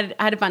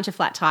had a bunch of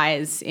flat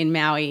tires in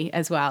Maui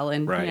as well,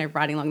 and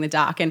riding along the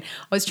dark. And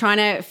I was trying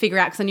to figure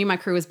out, because I knew my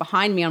crew was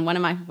behind me on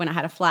when I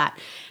had a flat.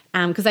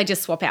 Because they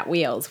just swap out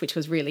wheels, which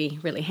was really,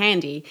 really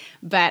handy.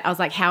 But I was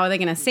like, how are they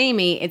going to see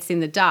me? It's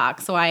in the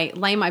dark. So I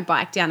lay my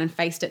bike down and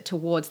faced it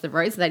towards the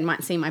road so they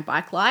might see my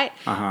bike light.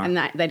 And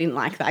they didn't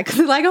like that because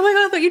they're like, oh my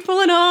God, I thought you'd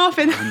fallen off.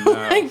 And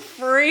they're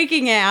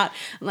freaking out.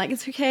 I'm like,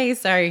 it's okay.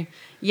 So,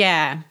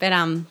 but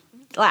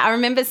like, I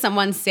remember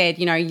someone said,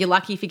 you're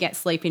lucky if you get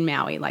sleep in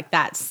Maui. Like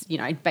that's,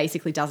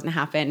 basically doesn't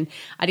happen.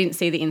 I didn't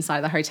see the inside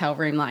of the hotel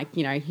room like,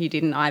 you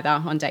didn't either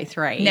on day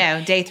 3.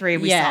 No, day 3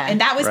 we saw.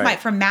 And that was Right.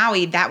 from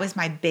Maui, that was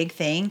my big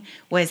thing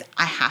was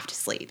I have to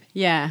sleep.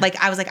 Yeah. Like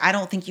I was like, I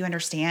don't think you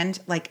understand.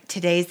 Like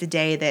today's the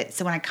day that,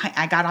 so when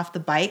I got off the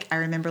bike, I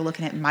remember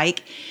looking at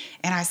Mike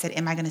and I said,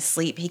 am I going to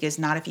sleep? He goes,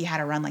 not if you had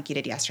a run like you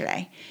did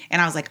yesterday.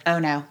 And I was like, oh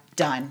no,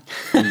 done.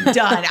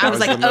 Done. I was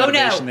like, the oh no.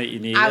 motivation that you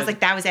needed. I was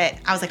like, that was it.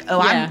 I was like,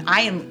 oh, Yeah.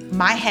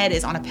 my head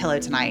is on a pillow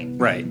tonight.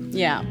 Right.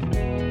 Yeah.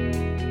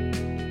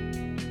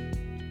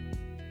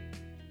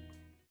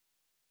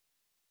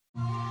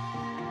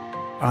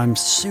 I'm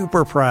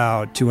super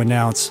proud to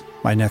announce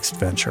my next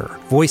venture,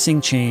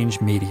 Voicing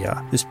Change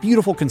Media. This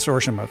beautiful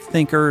consortium of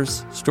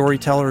thinkers,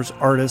 storytellers,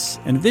 artists,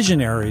 and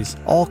visionaries,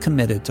 all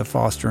committed to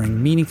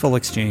fostering meaningful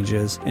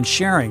exchanges and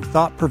sharing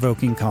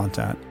thought-provoking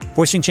content.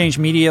 Voicing Change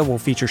Media will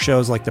feature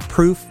shows like The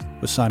Proof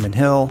with Simon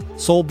Hill,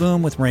 Soul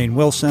Boom with Rainn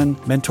Wilson,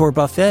 Mentor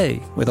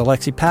Buffet with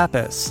Alexi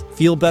Pappas,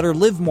 Feel Better,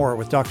 Live More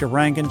with Dr.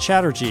 Rangan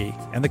Chatterjee,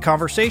 and The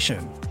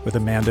Conversation with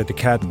Amanda de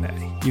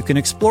Cadenet. You can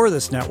explore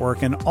this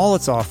network and all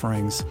its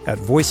offerings at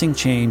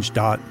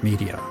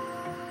voicingchange.media.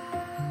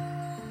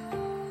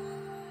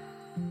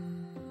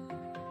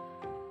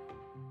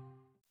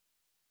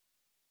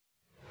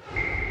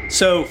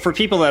 So for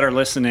people that are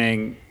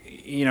listening,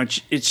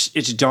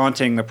 it's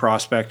daunting, the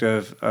prospect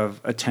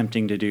of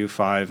attempting to do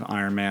 5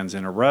 Ironmans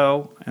in a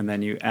row, and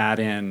then you add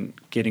in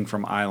getting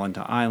from island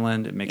to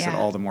island. It makes it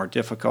all the more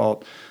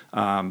difficult.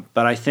 But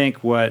I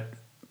think what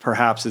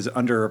perhaps is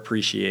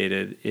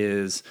underappreciated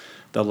is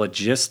the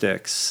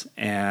logistics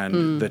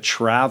and the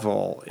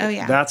travel. Oh,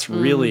 yeah. That's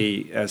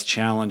really as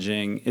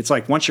challenging. It's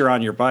like once you're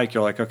on your bike,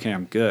 you're like, okay,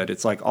 I'm good.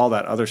 It's like all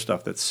that other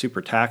stuff that's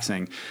super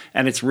taxing.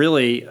 And it's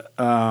really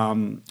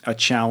a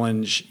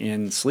challenge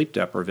in sleep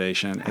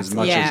deprivation as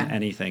much as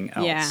anything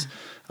else.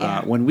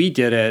 Yeah. When we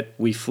did it,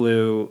 we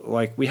flew,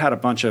 we had a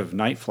bunch of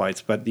night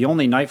flights, but the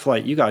only night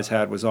flight you guys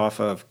had was off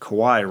of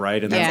Kauai,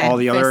 right? And then all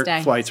the other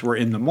flights were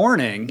in the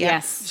morning.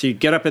 Yes. So you'd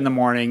get up in the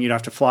morning, you'd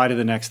have to fly to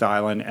the next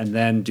island and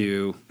then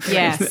do,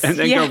 Yes. and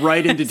then go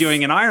right into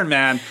doing an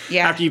Ironman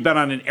Yeah. after you've been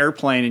on an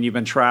airplane and you've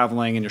been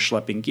traveling and you're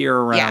schlepping gear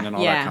around and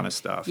all that kind of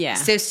stuff. Yeah.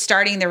 So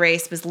starting the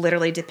race was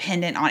literally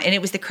dependent on, and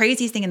it was the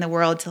craziest thing in the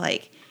world to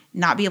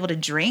not be able to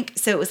drink.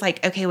 So it was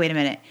like, okay, wait a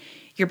minute.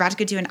 You're about to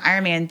go do an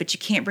Ironman, but you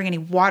can't bring any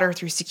water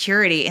through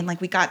security. And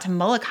we got to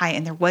Molokai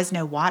and there was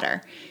no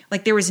water.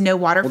 There was no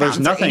water fountains there's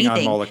nothing or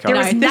anything. on Molokai. There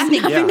was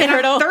nothing. nothing there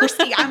at all. I'm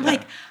thirsty. I'm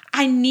like,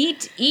 I need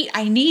to eat.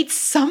 I need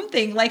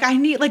something. I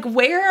need,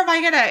 where am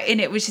I going to?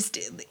 And it was just,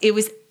 it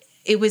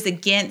was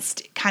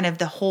against kind of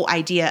the whole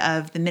idea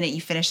of the minute you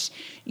finish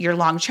your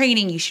long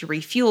training, you should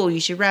refuel, you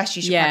should rest,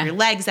 you should prep your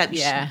legs up, you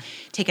should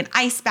take an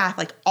ice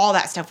bath. All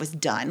that stuff was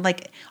done.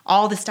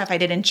 All the stuff I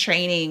did in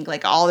training,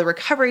 all the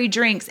recovery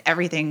drinks,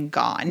 everything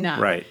gone. No.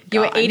 Right. You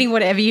were eating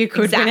whatever you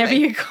could whenever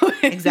you could.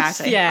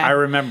 Exactly. Yeah. I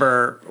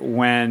remember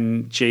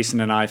when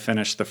Jason and I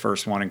finished the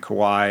first one in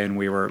Kauai and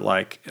we were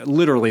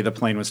literally the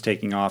plane was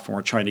taking off and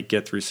we're trying to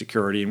get through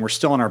security and we're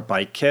still in our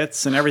bike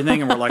kits and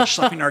everything and we're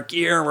schlepping our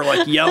gear,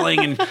 we're yelling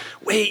and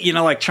wait,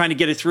 trying to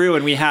get it through.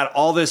 And we had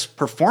all this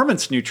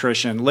performance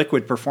nutrition,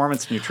 liquid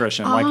performance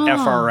nutrition,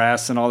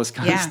 FRS and all this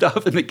kind of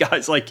stuff. And the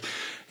guy's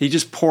he's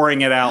just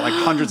pouring it out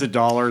hundreds of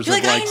dollars of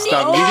stuff.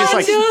 You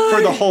just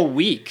for the whole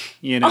week,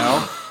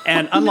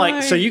 And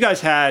unlike, so you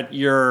guys had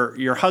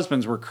your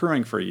husbands were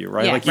crewing for you,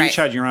 right? Yeah, You each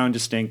had your own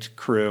distinct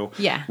crew.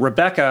 Yeah.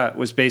 Rebecca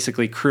was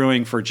basically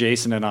crewing for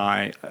Jason and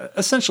I,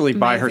 essentially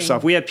by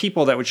herself. We had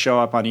people that would show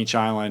up on each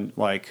island,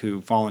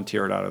 who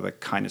volunteered out of the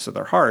kindness of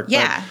their heart.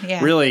 Yeah,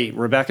 but really,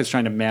 Rebecca's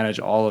trying to manage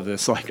all of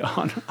this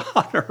on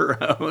her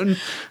own,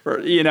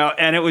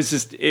 and it was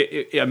just,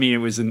 it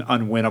was an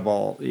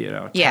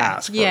unwinnable,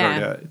 task for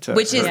her to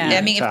which is,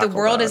 if the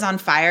world that. is on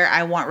fire,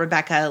 I want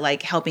Rebecca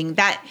helping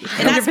that,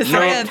 and that's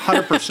part of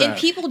 100%. And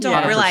people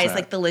don't realize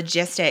the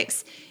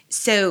logistics.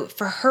 So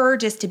for her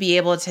just to be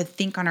able to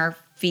think on her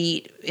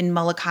feet in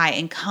Molokai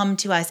and come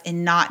to us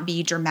and not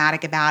be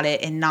dramatic about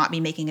it and not be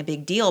making a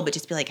big deal, but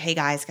just be hey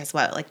guys, guess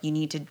what? You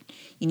need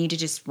to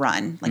just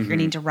run. You're going to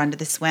need to run to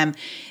the swim.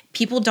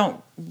 People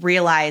don't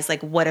realize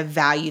what a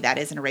value that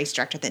is in a race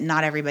director, that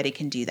not everybody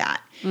can do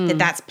that.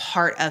 That's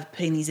part of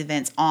putting these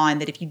events on,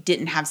 that if you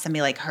didn't have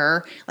somebody like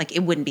her,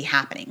 it wouldn't be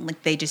happening.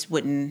 They just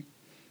wouldn't.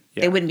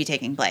 They wouldn't be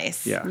taking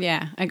place.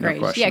 Yeah, agreed.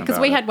 No because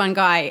we had one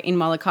guy in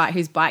Molokai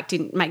whose bike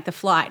didn't make the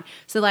flight.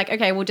 So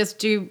okay, we'll just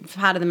do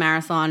part of the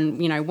marathon,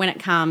 when it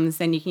comes,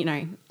 then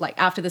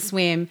after the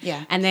swim.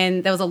 Yeah. And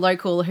then there was a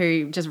local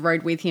who just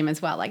rode with him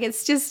as well.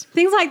 It's just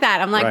things like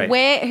that. I'm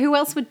who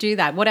else would do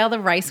that? What other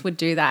race would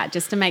do that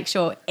just to make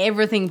sure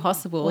everything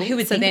possible? Well, who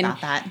would think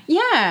about that?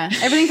 Yeah,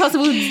 everything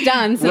possible is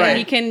done so that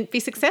you can be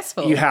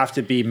successful. You have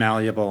to be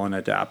malleable and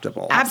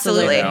adaptable.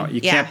 Absolutely.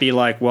 You can't be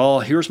well,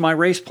 here's my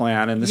race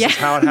plan and this is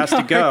how it has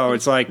to go.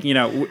 It's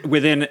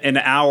within an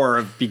hour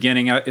of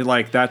beginning,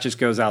 that just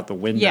goes out the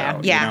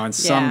window. And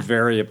some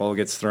variable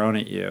gets thrown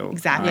at you.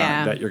 Exactly.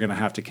 That you're going to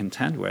have to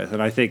contend with.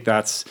 And I think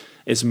that's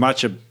as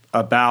much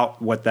about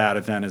what that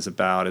event is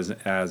about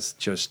as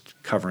just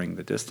covering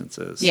the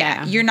distances.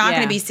 Yeah. You're not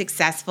going Yeah. to be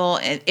successful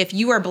if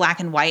you are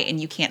black and white and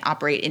you can't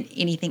operate in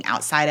anything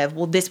outside of,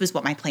 well, this was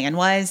what my plan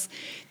was,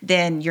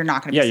 then you're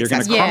not going to be You're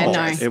going to successful. crumble.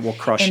 Yeah, no. It will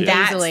crush And you.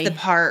 that's Easily. the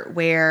part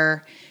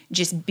where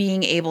just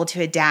being able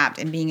to adapt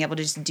and being able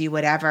to just do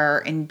whatever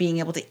and being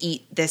able to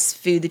eat this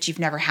food that you've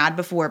never had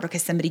before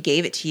because somebody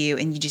gave it to you,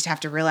 and you just have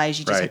to realize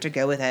you just Right. have to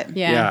go with it.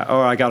 Yeah.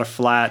 Oh, I got a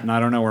flat and I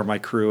don't know where my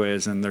crew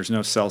is and there's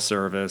no cell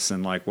service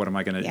and like, what am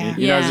I going to Yeah. eat?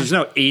 You know, Yeah. there's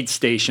no aid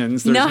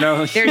stations. There's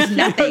No. There's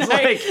nothing.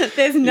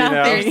 There's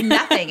nothing. There's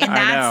nothing. And I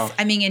that's, know.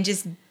 I mean, and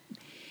just,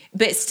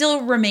 but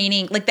still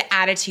remaining, like the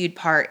attitude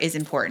part is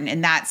important.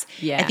 And that's,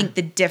 Yeah. I think,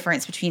 the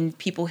difference between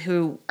people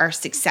who are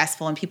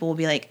successful and people will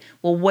be like,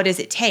 well, what does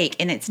it take?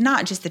 And it's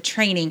not just the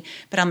training,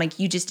 but I'm like,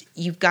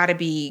 you've got to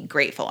be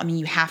grateful. I mean,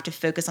 you have to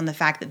focus on the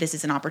fact that this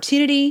is an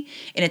opportunity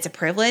and it's a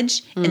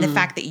privilege. And the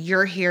fact that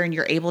you're here and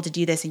you're able to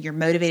do this and you're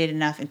motivated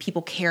enough and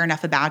people care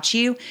enough about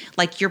you,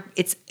 like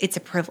it's a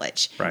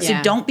privilege. Right. So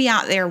Yeah. don't be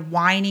out there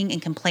whining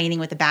and complaining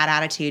with a bad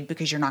attitude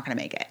because you're not going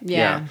to make it.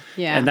 Yeah.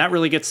 Yeah. And that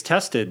really gets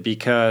tested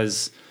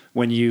because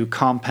when you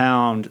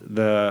compound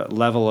the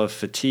level of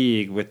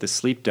fatigue with the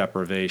sleep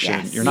deprivation,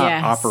 Yes. you're not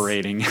Yes.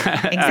 operating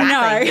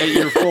Exactly. at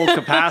your full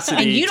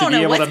capacity And you to don't be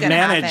know able what's to gonna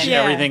manage happen.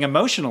 Yeah. everything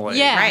emotionally.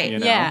 Yeah. Right. You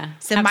know? Yeah.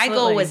 So my goal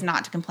Absolutely. was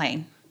not to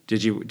complain.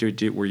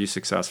 Were you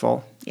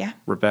successful? Yeah.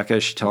 Rebecca,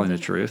 is she telling the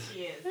truth?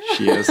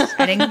 She is.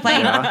 I didn't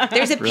complain. Yeah.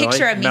 There's a Really?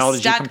 picture of me Mel,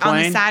 did you stuck on the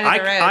complain? side of the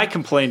road. I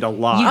complained a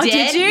lot. You Oh,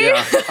 did? did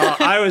you? Yeah.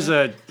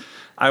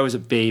 I was a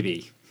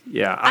baby.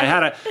 Yeah, I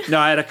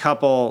had a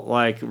couple,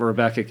 like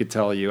Rebecca could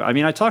tell you. I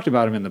mean, I talked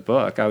about them in the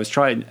book. I was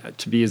trying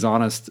to be as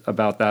honest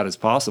about that as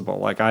possible.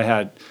 Like I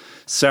had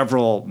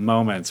several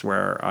moments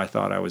where I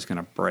thought I was going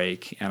to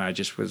break, and I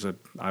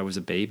was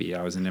a baby.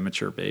 I was an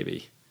immature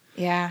baby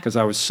Yeah. because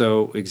I was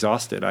so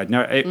exhausted.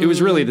 It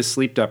was really the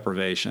sleep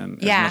deprivation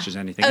as much as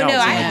anything else. Oh no,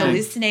 I And had think-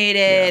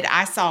 hallucinated.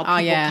 I saw people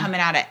yeah.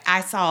 coming out of.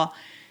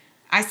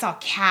 I saw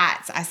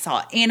cats. I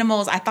saw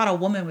animals. I thought a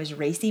woman was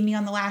racing me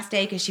on the last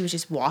day because she was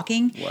just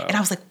walking. Wow. And I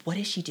was like, what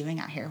is she doing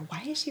out here?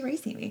 Why is she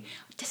racing me?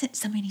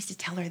 Somebody needs to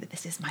tell her that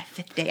this is my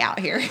 5th day out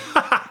here.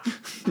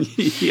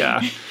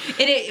 Yeah.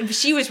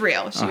 She was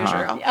real. She was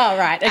Uh-huh. real. Oh,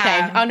 right. Okay.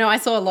 Um, Oh, no, I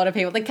saw a lot of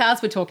people. The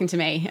cars were talking to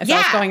me as I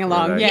was Yeah. going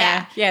along. Were they?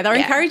 Yeah. Yeah. They were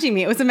Yeah. encouraging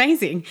me. It was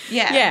amazing.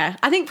 Yeah. Yeah.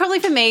 I think probably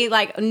for me,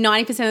 like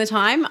 90% of the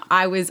time,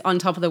 I was on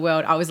top of the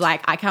world. I was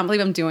like, I can't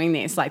believe I'm doing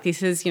this. Like,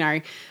 this is,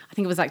 I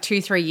think it was like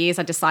 2-3 years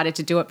I decided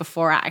to do it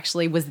before I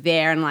actually was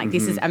there. And like,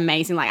 this is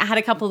amazing. Like I had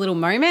a couple of little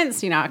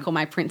moments, I call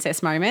my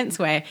princess moments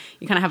where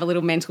you kind of have a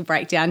little mental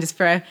breakdown just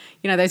for,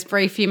 those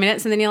brief few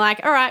minutes. And then you're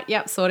like, all right,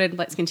 yep, sorted.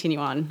 Let's continue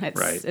on.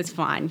 It's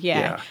fine. Yeah.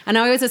 Yeah. And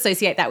I always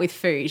associate that with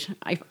food.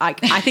 I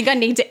think I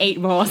need to eat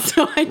more.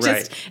 So I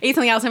just eat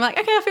something else. And I'm like,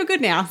 okay, I feel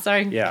good now.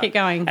 So keep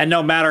going. And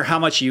no matter how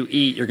much you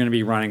eat, you're going to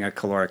be running a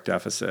caloric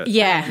deficit.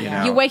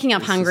 Yeah. You're waking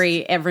up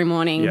hungry every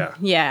morning. Yeah.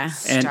 Yeah.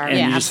 And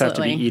Starving. you just have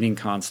to be absolutely. eating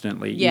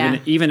constantly. Yeah.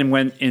 Even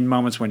in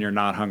moments when you're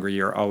not hungry,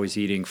 you're always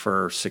eating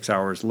for 6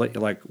 hours.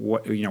 Like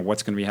what's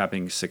going to be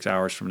happening 6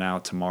 hours from now,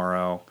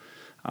 tomorrow.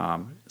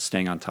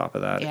 Staying on top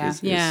of that. Yeah.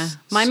 is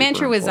My super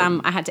mantra was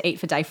important. I had to eat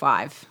for day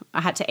 5.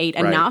 I had to eat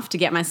Right. enough to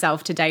get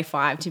myself to day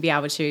 5 to be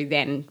able to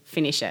then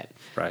finish it.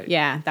 Right.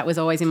 Yeah, that was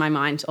always in my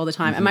mind all the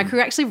time. And my crew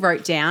actually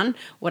wrote down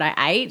what I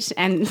ate,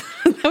 and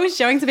I was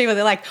showing to people.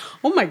 They're like,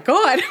 "Oh my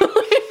god!"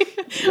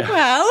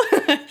 Well,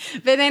 but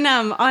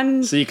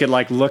then So you could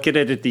like look at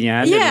it at the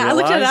end. yeah, and I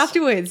looked at it realize-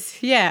 afterwards.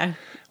 Yeah,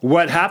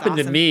 What happened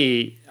to awesome.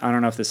 me, I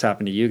don't know if this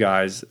happened to you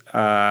guys,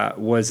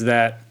 was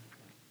that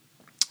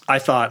I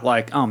thought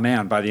like, oh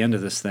man, by the end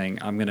of this thing,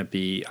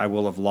 I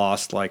will have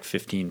lost like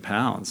 15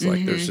 pounds.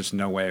 Like there's just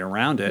no way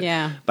around it.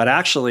 Yeah. But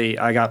actually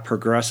I got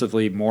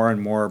progressively more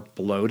and more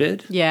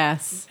bloated.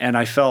 yes, And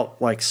I felt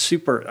like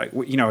super,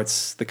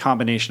 it's the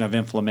combination of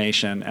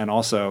inflammation and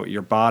also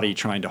your body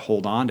trying to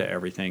hold on to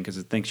everything because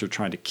it thinks you're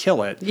trying to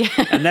kill it. Yeah.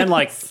 And then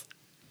like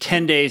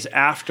 10 days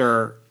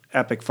after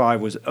EPIC5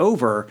 was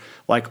over,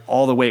 like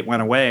all the weight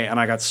went away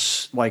and I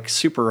got like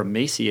super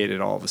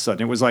emaciated all of a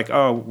sudden. It was like,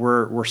 oh,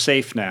 we're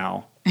safe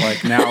now.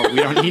 Like now we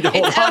don't need to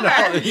hold on to all, the like,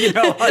 mountain you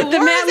know lion what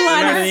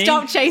I has mean?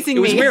 stopped chasing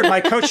It was me. weird.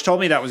 My coach told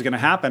me that was going to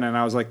happen, and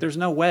I was like, "There's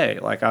no way."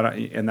 Like I don't,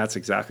 and that's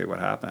exactly what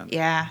happened.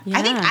 Yeah.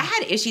 I think Yeah. I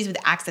had issues with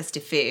access to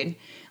food.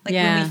 Like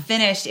Yeah. when we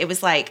finished, it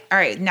was like, all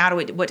right, now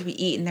what do we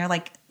eat? And they're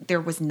like, there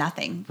was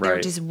nothing. There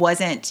Right. just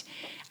wasn't.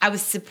 I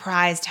was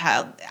surprised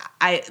how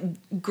I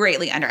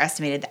greatly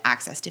underestimated the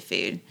access to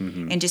food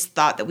and just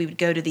thought that we would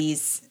go to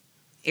these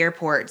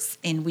airports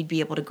and we'd be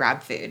able to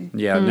grab food.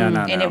 Yeah, no.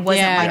 And it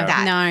wasn't Yeah. like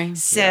that. No.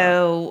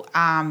 So,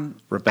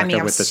 Rebecca I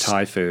with was the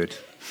Thai food.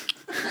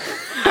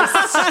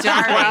 starving.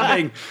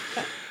 Laughing.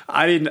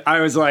 I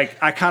was like,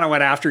 I kind of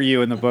went after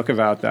you in the book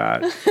about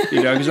that,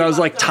 because I was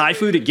like, Thai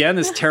food again,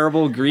 this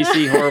terrible,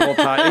 greasy, horrible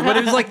Thai. But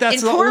it was like,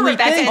 that's the only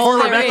thing.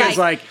 Poor Rebecca's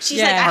like,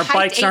 our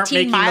bikes aren't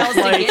making the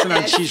flights, and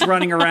then she's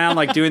running around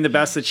like doing the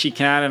best that she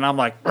can, and I'm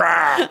like,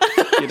 rah!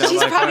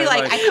 She's probably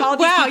like, I called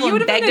these people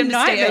and begged them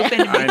to stay open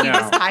to make you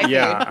this Thai food.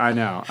 Yeah, I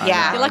know.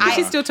 Yeah, you're lucky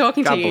she's still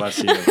talking to you. God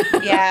bless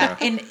you. Yeah,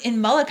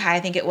 in Molokai, I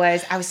think it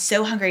was. I was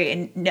so hungry,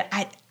 and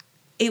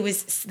it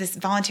was this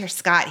volunteer,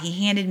 Scott.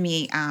 He handed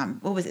me,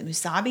 what was it,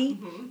 musabi?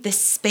 Mm-hmm. The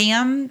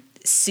spam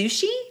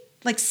sushi,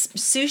 like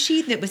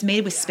sushi that was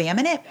made with spam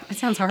in it. That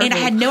sounds horrible. And I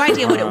had no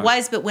idea what it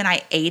was, but when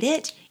I ate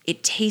it,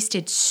 it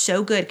tasted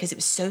so good because it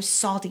was so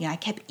salty, and I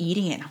kept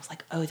eating it. And I was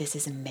like, oh, this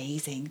is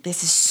amazing.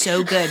 This is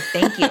so good.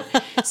 Thank you.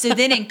 So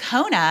then in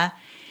Kona,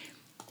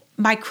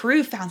 my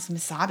crew found some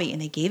wasabi,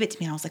 and they gave it to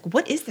me. And I was like,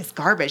 what is this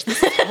garbage?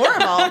 This is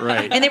horrible.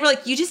 Right. And they were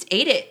like, you just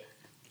ate it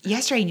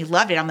yesterday and you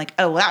loved it. I'm like,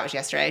 oh, well, that was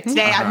yesterday.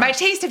 Today, my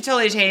taste have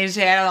totally changed.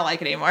 Today, I don't like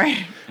it anymore.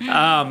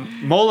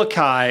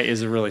 Molokai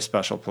is a really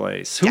special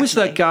place. Who was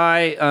that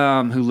guy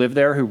who lived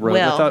there who rode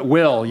with us?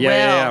 Will.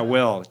 Yeah,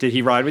 Will. Did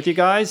he ride with you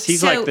guys?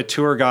 He's like the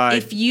tour guide.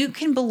 If you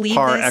can believe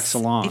par this,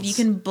 excellence. If you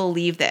can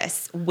believe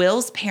this,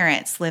 Will's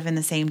parents live in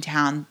the same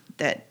town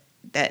that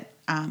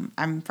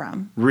I'm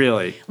from.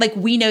 Really? Like,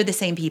 we know the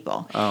same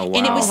people. Oh, wow.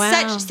 And it was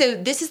so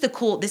this is the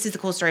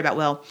cool story about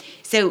Will.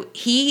 So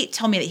he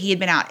told me that he had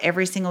been out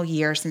every single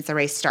year since the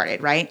race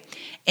started, right?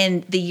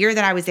 And the year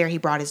that I was there, he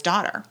brought his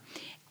daughter.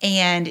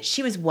 And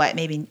she was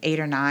maybe 8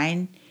 or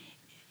 9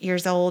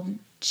 years old.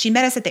 She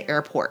met us at the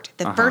airport.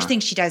 The first thing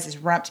she does is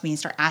run up to me and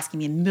start asking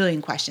me a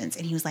million questions.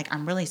 And he was like,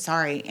 I'm really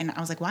sorry. And I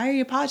was like, why are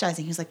you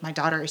apologizing? He was like, my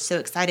daughter is so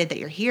excited that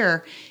you're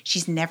here.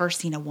 She's never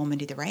seen a woman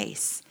do the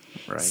race.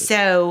 Right.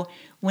 So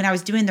when I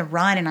was doing the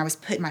run and I was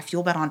putting my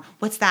fuel belt on,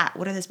 what's that?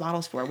 What are those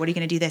bottles for? What are you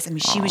going to do this? I mean,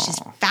 she was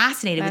just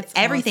fascinated with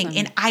everything. Awesome.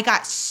 And I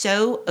got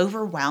so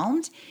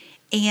overwhelmed.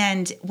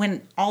 And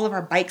when all of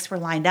our bikes were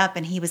lined up,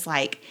 and he was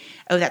like,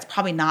 oh, that's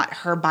probably not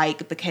her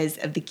bike because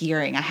of the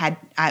gearing. I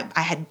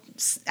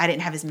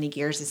didn't have as many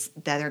gears as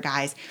the other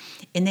guys.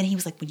 And then he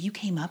was like, when you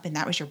came up and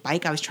that was your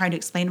bike, I was trying to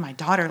explain to my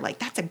daughter, like,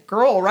 that's a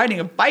girl riding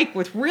a bike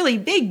with really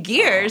big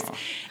gears.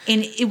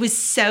 And it was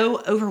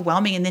so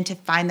overwhelming. And then to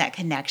find that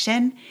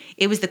connection,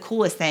 it was the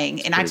coolest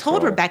thing. And I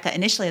told Rebecca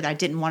initially that I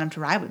didn't want him to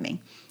ride with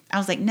me. I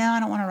was like, no, I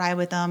don't want to ride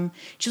with him.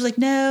 She was like,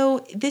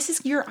 no, this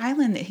is your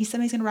island. He said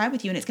he's going to ride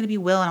with you, and it's going to be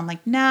Will. And I'm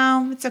like,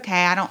 no, it's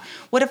okay.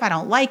 What if I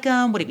don't like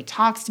him? What if he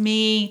talks to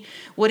me?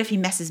 What if he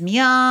messes me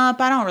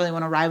up? I don't really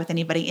want to ride with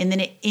anybody. And then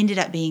it ended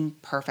up being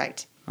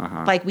perfect.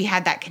 Like, we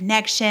had that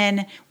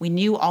connection. We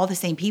knew all the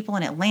same people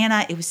in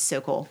Atlanta. It was so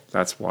cool.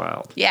 That's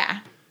wild. Yeah.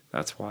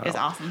 That's wild. It's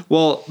awesome.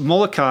 Well,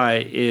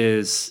 Molokai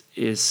is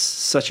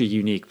such a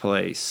unique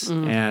place,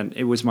 and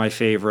it was my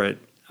favorite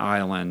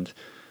island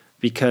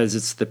because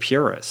it's the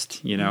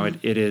purest.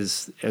 It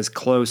is as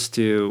close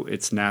to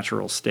its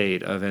natural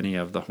state of any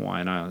of the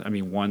Hawaiian Islands. I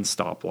mean, one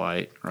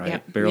stoplight, right?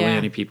 Yep. Barely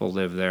any people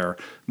live there.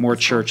 More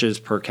churches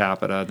per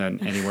capita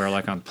than anywhere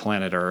like on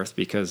planet Earth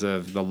because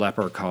of the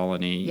leper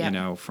colony,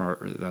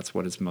 that's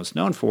what it's most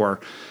known for.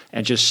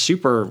 And just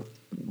super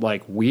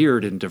like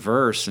weird and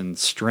diverse and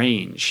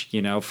strange,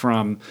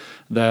 from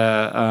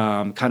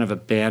the kind of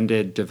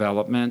abandoned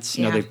developments.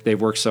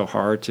 They've worked so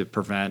hard to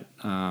prevent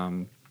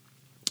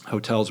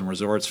hotels and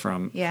resorts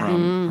from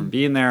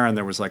being there, and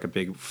there was like a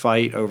big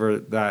fight over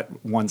that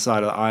one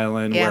side of the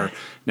island where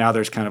now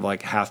there's kind of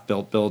like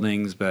half-built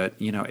buildings, but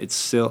it's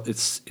still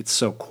it's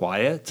so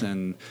quiet,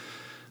 and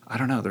I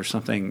don't know, there's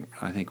something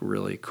I think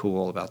really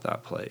cool about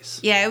that place.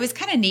 Yeah, it was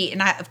kind of neat,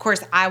 and of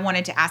course I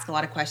wanted to ask a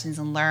lot of questions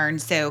and learn.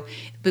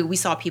 But we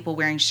saw people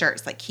wearing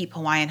shirts like "Keep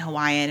Hawaiian,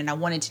 Hawaiian," and I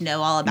wanted to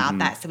know all about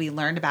that, so we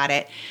learned about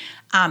it.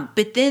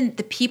 But then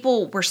the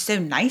people were so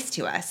nice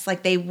to us,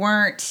 like they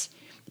weren't.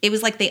 It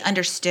was like they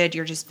understood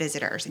you're just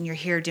visitors and you're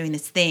here doing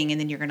this thing,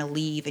 and then you're going to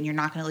leave, and you're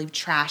not going to leave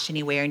trash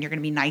anywhere, and you're going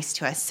to be nice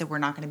to us, so we're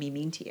not going to be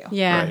mean to you.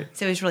 Yeah. Right.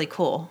 So it was really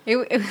cool.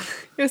 It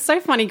was so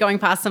funny going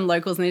past some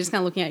locals, and they're just kind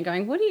of looking at it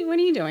going, what are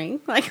you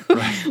doing? Like,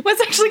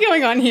 what's actually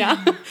going on here?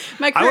 I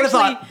would have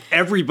thought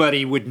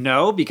everybody would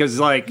know because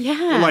like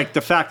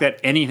the fact that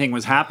anything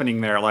was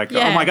happening there, like,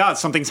 oh my God,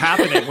 something's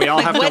happening. We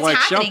all have to like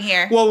show.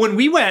 Here? Well, when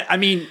we went, I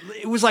mean,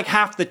 it was like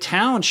half the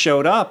town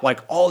showed up. Like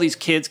all these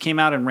kids came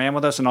out and ran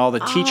with us, and all the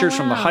teachers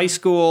from the high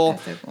school.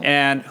 So cool.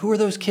 And who are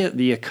those kids?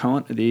 The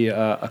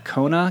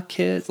Akona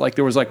kids. Like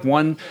there was like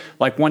one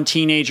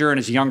teenager and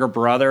his younger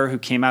brother who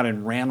came out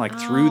and ran like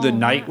through the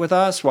night with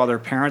us while their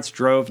parents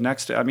drove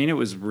next to. I mean, it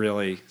was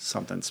really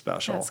something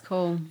special. That's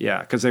cool.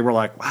 Yeah, because they were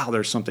like, wow,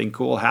 there's something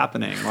cool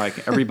happening.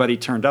 Like everybody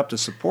turned up to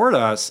support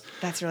us.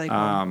 That's really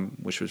cool.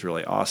 Which was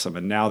really awesome.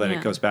 And now that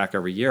it goes back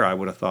every year, I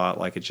would have thought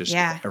like it just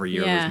every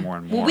year was more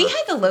and more. Well, we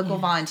had the local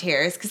local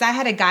volunteers, because I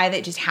had a guy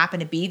that just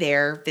happened to be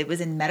there that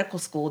was in medical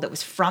school that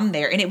was from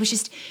there. And it was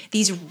just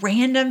these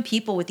random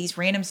people with these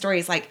random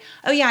stories like,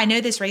 oh yeah, I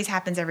know this race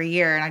happens every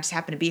year and I just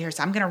happen to be here.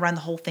 So I'm going to run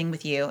the whole thing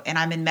with you. And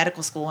I'm in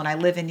medical school and I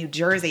live in New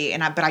Jersey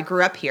but I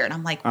grew up here. And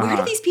I'm like, where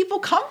do these people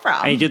come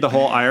from? And he did the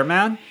whole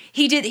Ironman?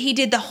 He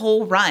did the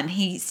whole run.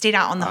 He stayed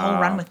out on the whole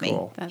run with me.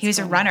 He was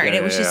a runner. And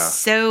it was just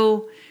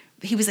so,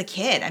 he was a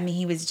kid. I mean,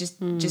 he was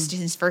just in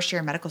his first year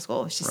of medical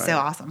school. It was just so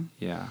awesome.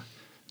 Yeah.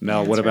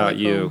 Mel, what about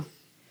you?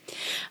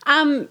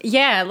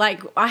 Yeah,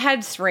 like I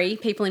had 3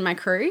 people in my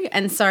crew,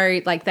 and so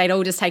like they'd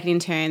all just taken in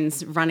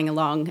turns running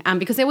along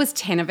because there was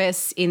 10 of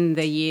us in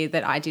the year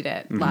that I did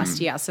it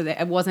last year, so that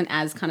it wasn't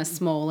as kind of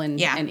small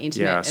and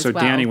intimate as so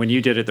well. Danny, when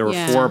you did it, there were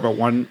 4, but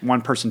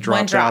one person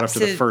dropped out after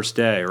the first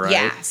day, right?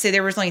 Yeah, so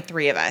there was only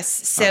 3 of us.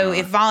 So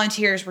if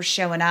volunteers were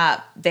showing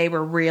up, they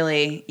were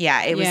really,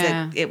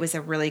 it was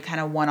a really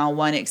kind of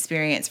one-on-one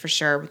experience for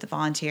sure with the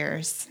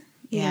volunteers.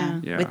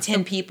 Yeah. With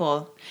 10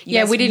 people.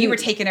 You were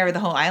taking over the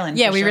whole island.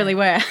 Yeah, we really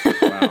were.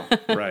 Wow,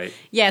 right.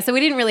 Yeah, so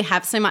we didn't really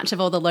have so much of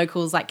all the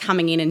locals like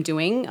coming in and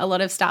doing a lot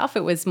of stuff.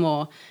 It was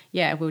more,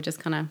 we were just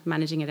kind of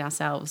managing it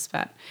ourselves.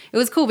 But it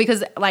was cool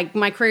because like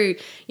my crew,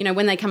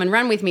 when they come and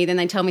run with me, then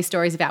they tell me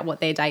stories about what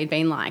their day had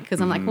been like.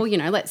 Because I'm like, well,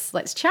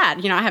 let's chat.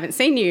 I haven't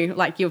seen you,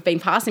 like you've been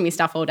passing me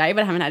stuff all day,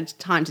 but I haven't had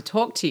time to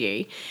talk to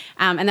you.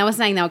 And they were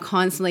saying they were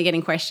constantly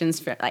getting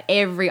questions for like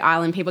every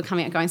island, people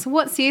coming out going, so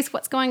what's this?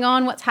 What's going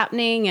on? What's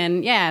happening?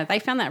 And they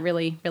found that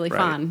really, really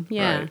fun.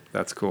 Yeah. Right.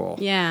 That's cool.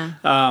 Yeah.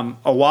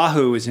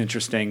 Oahu is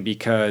interesting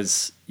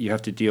because you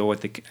have to deal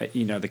with the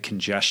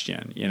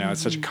congestion.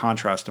 It's such a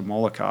contrast to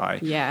Molokai.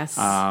 Yes.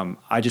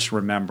 I just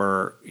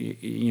remember,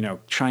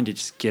 trying to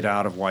just get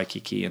out of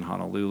Waikiki and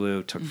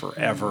Honolulu took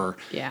forever.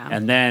 Yeah.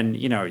 And then,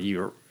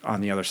 you're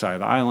on the other side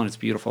of the island. It's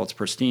beautiful. It's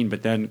pristine.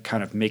 But then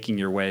kind of making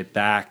your way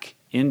back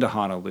into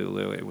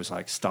Honolulu, it was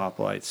like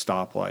stoplight,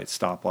 stoplight,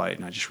 stoplight.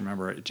 And I just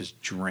remember it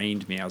just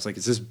drained me. I was like,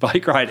 is this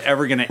bike ride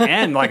ever going to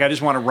end? Like, I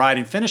just want to ride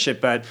and finish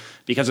it. But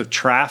because of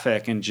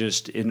traffic and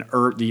just in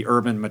the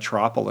urban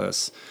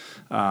metropolis,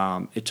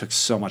 it took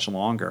so much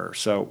longer.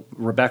 So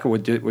Rebecca,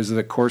 was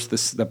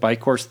the bike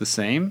course the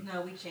same?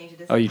 No, we changed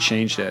it. Oh, you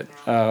changed it.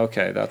 Oh,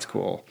 okay. That's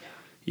cool.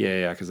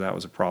 Yeah, because that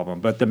was a problem.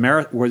 But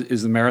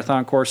is the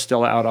marathon course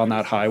still out on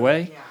that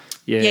highway?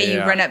 Yeah, you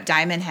run up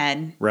Diamond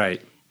Head.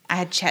 Right. I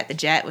had Chet the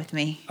Jet with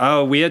me.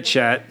 Oh, we had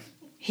Chet.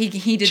 He did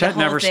the whole thing. Chet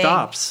never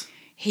stops.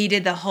 He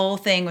did the whole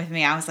thing with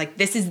me. I was like,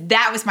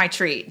 that was my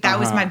treat. That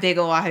was my big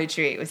Oahu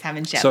treat, was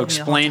having Chet with me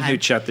the whole time. So explain who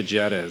Chet the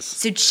Jet is.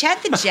 So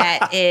Chet the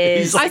Jet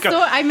is...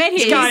 I met him.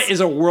 This guy is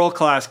a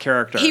world-class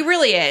character. He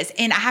really is.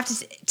 And I have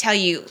to tell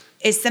you,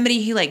 as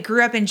somebody who like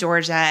grew up in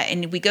Georgia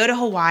and we go to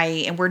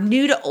Hawaii and we're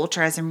new to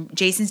ultras and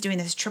Jason's doing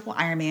this triple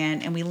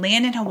Ironman and we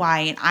land in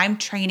Hawaii and I'm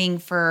training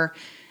for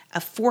a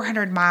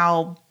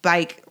 400-mile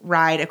bike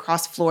ride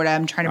across Florida.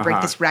 I'm trying to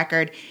break this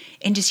record.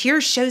 And just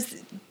here shows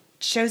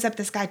up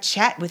this guy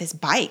Chet with his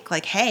bike.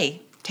 Like,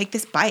 hey, take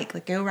this bike.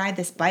 Like, go ride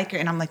this bike.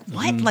 And I'm like,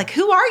 what? Like,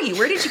 who are you?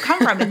 Where did you come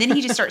from? And then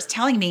he just starts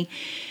telling me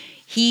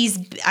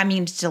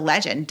just a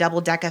legend.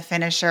 Double-decker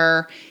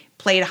finisher.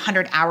 Played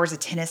 100 hours of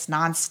tennis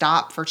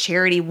nonstop for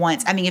charity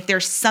once. I mean, if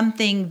there's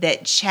something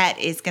that Chet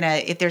is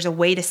if there's a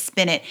way to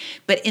spin it,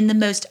 but in the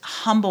most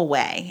humble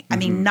way. I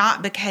mean,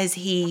 not because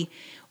he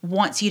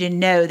wants you to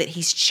know that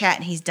he's Chet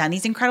and he's done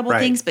these incredible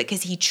things, but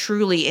because he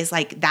truly is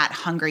like that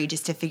hungry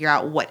just to figure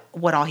out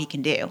what all he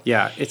can do.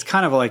 Yeah, it's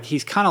kind of like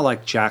he's kind of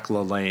like Jack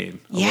LaLanne,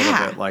 a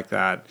little bit like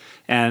that.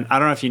 And I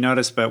don't know if you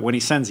noticed, but when he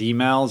sends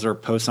emails or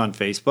posts on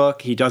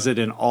Facebook, he does it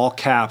in all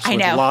caps with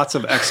lots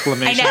of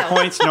exclamation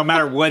points, no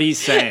matter what he's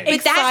saying.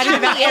 But that's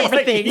how he is.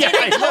 Everything. And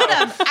I told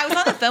him, I was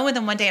on the phone with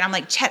him one day, and I'm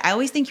like, Chet, I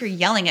always think you're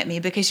yelling at me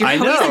because you're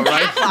always in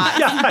cap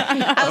locks.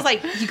 I was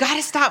like, you got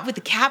to stop with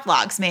the cap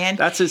locks, man.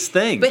 That's his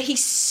thing. But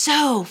he's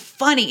so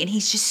funny, and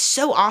he's just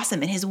so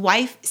awesome. And his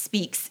wife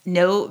speaks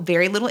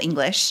very little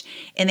English,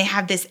 and they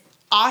have this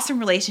awesome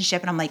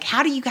relationship. And I'm like,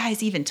 how do you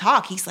guys even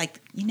talk? He's like,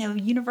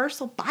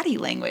 universal body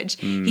language.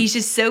 He's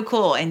just so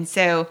cool. And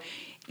so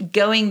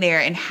going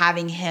there and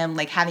having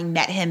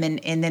met him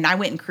and then I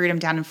went and crewed him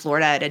down in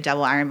Florida at a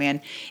double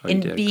Ironman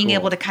and being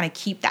able to kind of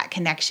keep that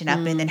connection up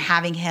and then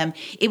having him,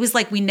 it was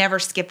like we never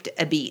skipped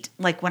a beat.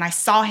 Like when I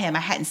saw him, I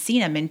hadn't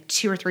seen him in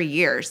 2 or 3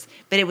 years,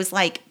 but it was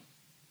like,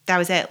 that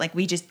was it. Like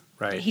we just,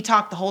 he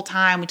talked the whole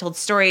time. We told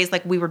stories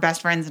like we were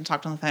best friends and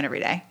talked on the phone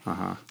every day.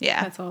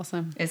 Yeah. That's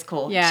awesome. It's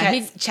cool. Yeah.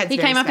 He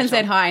came up and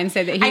said hi and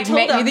said that he'd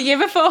met you the year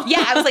before.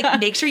 Yeah. I was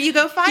like, make sure you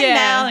go find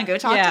Mel and go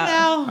talk to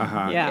Mel.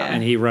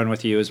 And he run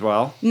with you as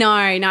well? No,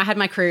 I had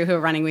my crew who were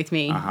running with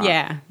me.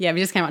 Yeah. We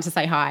just came up to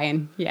say hi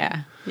and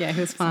it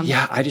was fun.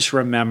 Yeah. I just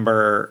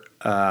remember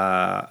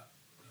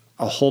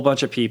a whole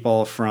bunch of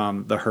people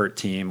from the HURT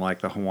team, like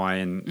the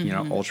Hawaiian,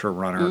 ultra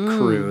runner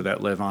crew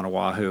that live on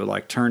Oahu,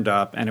 like turned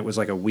up, and it was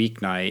like a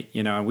weeknight,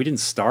 and we didn't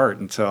start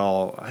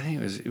until I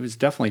think it was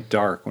definitely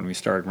dark when we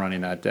started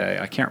running that day.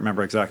 I can't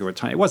remember exactly what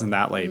time. It wasn't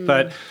that late,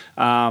 but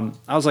I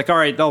was like, all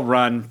right, they'll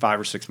run 5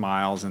 or 6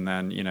 miles, and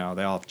then they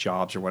all have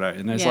jobs or whatever.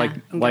 And it's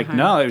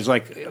no, it was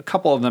like a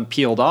couple of them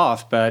peeled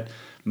off, but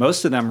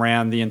most of them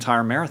ran the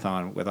entire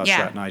marathon with us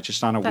that night,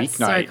 just on a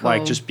weeknight, so cool.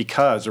 like just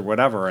because or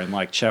whatever. And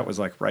like Chet was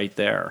like right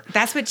there.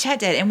 That's what Chet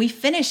did. And we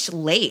finished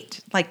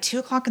late, like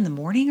 2:00 in the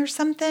morning or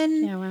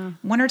something. Yeah, wow.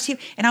 1 or 2.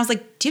 And I was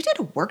like, do you have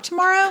to work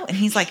tomorrow? And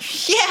he's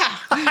like, yeah.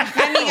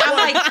 I mean,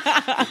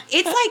 I'm like,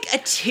 it's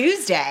like a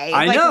Tuesday.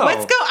 I like,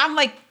 know. I'm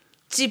like,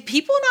 do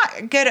people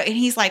not go to, and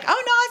he's like,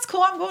 oh no, it's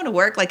cool. I'm going to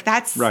work. Like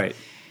that's right.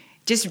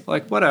 Just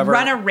like whatever.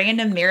 Run a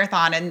random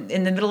marathon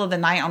in the middle of the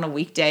night on a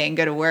weekday and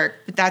go to work.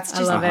 But that's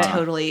just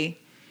totally,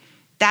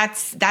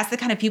 that's the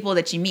kind of people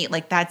that you meet.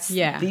 Like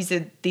these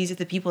are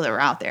the people that were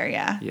out there.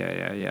 Yeah.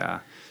 Yeah.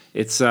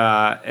 It's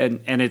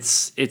and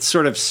it's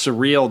sort of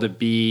surreal to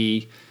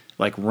be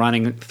like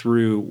running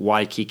through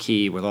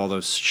Waikiki with all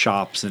those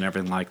shops and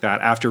everything like that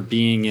after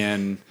being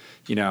in,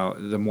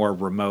 the more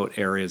remote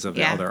areas of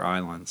the other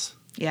islands.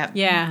 Yep.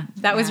 Yeah,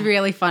 that was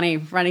really funny,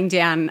 running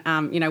down,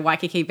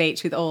 Waikiki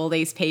Beach with all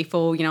these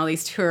people, all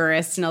these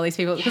tourists and all these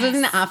people. Because it was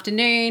in the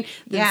afternoon,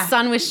 the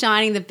sun was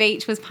shining, the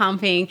beach was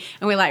pumping,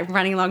 and we're like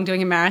running along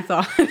doing a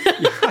marathon.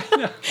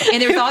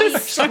 And there was all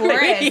these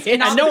tourists. And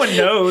no one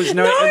knows.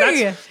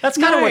 That's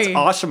kind of what's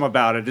awesome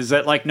about it, is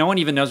that like no one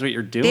even knows what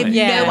you're doing. They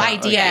have no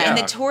idea. And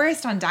the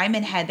tourists on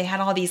Diamond Head, they had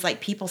all these like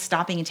people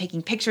stopping and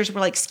taking pictures.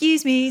 We're like,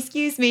 excuse me.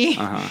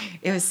 Uh-huh.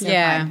 It was so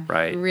fun.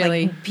 Right.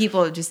 Really. Like,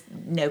 people just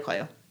no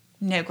clue.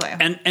 No clue.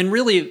 And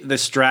really the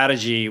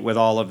strategy with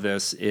all of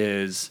this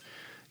is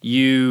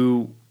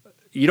you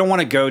don't want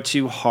to go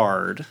too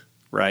hard,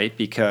 right?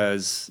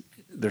 Because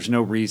there's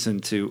no reason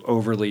to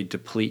overly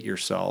deplete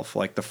yourself.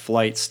 Like the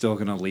flight's still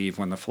going to leave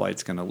when the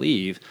flight's going to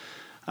leave.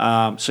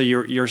 So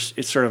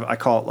it's sort of, I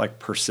call it like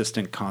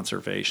persistent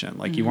conservation.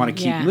 Like you want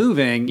to keep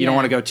moving. You don't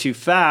want to go too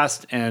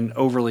fast and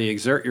overly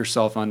exert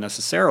yourself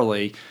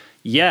unnecessarily.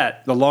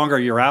 Yet the longer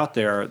you're out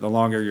there, the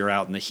longer you're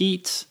out in the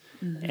heat.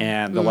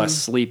 And the less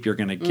sleep you're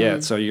going to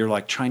get. So you're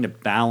like trying to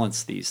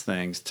balance these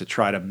things to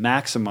try to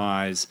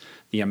maximize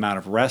the amount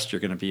of rest you're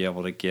going to be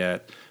able to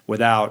get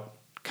without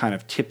kind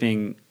of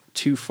tipping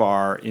too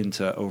far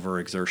into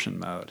overexertion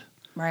mode.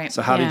 Right.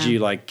 So how did you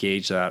like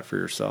gauge that for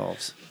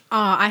yourselves?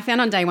 Oh, I found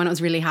on day one it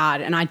was really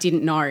hard and I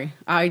didn't know.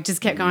 I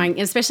just kept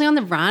going, especially on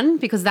the run,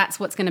 because that's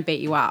what's going to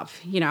beat you up.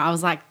 I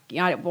was like,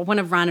 I want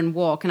to run and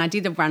walk, and I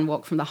did the run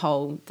walk from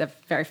the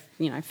very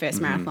first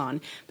marathon.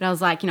 But I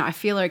was like, I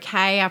feel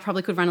okay. I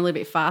probably could run a little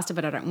bit faster,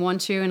 but I don't want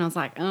to. And I was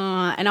like,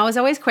 and I was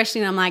always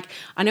questioning. I'm like,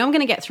 I know I'm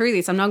going to get through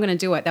this. I'm not going to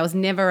do it. There was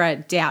never a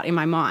doubt in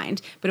my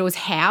mind, but it was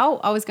how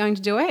I was going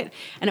to do it.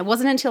 And it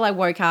wasn't until I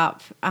woke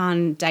up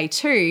on day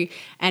 2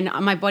 and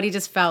my body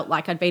just felt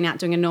like I'd been out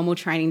doing a normal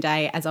training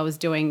day as I was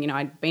doing,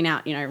 I'd been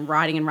out,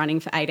 riding and running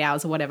for 8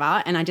 hours or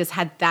whatever. And I just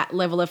had that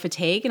level of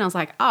fatigue. And I was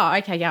like, oh,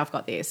 okay, yeah, I've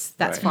got this.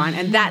 That's fine.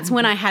 And that's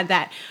when I had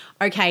that,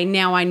 okay,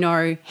 now I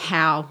know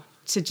how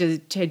to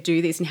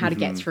do this and how to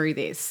get through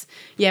this.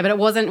 Yeah, but it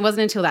wasn't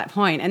until that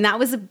point. And that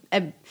was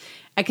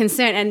a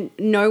concern, and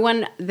no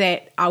one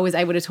that I was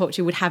able to talk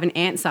to would have an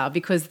answer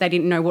because they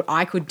didn't know what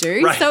I could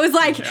do. Right. So it was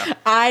like,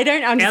 I'm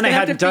just and they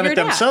hadn't done it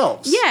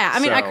themselves. Yeah, I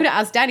mean, I could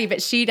have asked Danny,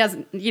 but she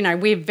doesn't,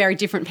 we're very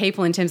different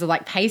people in terms of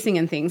like pacing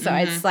and things. So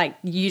it's like,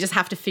 you just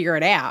have to figure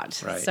it out.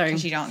 Right. So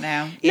because you don't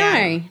know.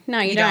 No,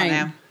 you don't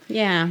know.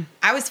 Yeah.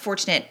 I was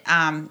fortunate,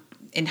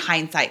 in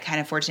hindsight, kind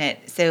of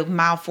fortunate. So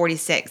mile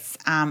 46,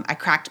 I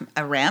cracked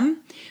a rim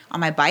on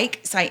my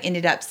bike. So I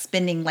ended up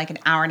spending like an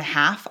hour and a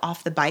half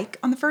off the bike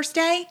on the first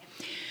day.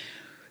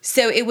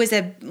 So it was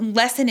a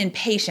lesson in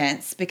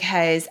patience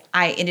because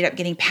I ended up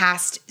getting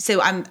past.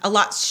 So I'm a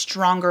lot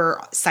stronger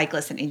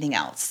cyclist than anything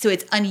else. So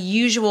it's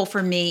unusual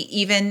for me,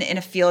 even in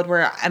a field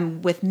where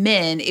I'm with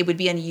men, it would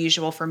be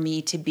unusual for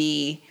me to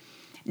be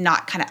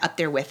not kind of up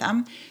there with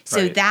them.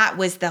 So that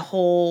was the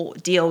whole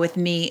deal with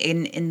me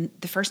in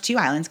the first 2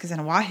 islands, because in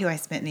Oahu I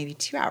spent maybe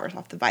 2 hours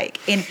off the bike.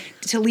 And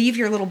to leave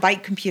your little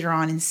bike computer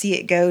on and see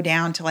it go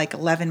down to like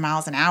 11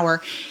 miles an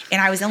hour.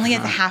 And I was only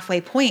at the halfway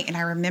point, and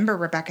I remember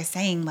Rebecca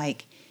saying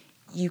like,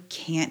 you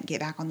can't get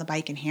back on the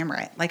bike and hammer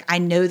it. Like, I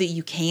know that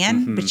you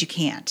can, but you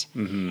can't.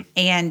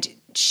 And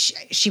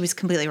she was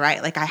completely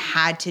right. Like, I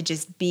had to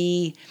just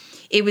be,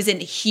 it was a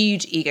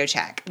huge ego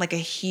check, like a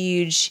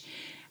huge,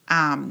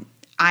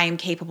 I am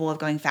capable of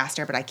going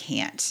faster, but I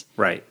can't.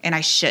 Right. And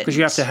I shouldn't. Because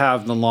you have to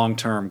have the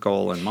long-term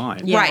goal in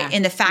mind. Yeah. Right.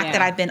 And the fact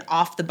that I've been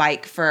off the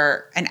bike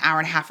for an hour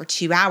and a half or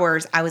 2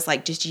 hours, I was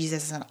like, just use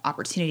this as an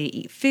opportunity to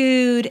eat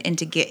food and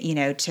to get,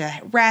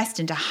 to rest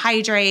and to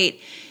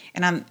hydrate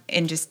and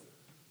just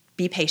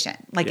be patient.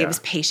 Like it was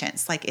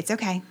patience. Like, it's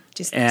okay.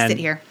 Just sit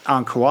here.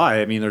 On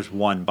Kauai, I mean, there's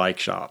one bike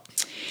shop,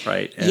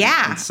 right?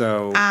 And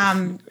so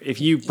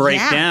if you break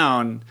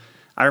down,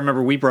 I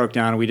remember we broke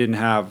down and we didn't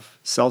have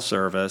cell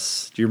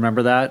service. Do you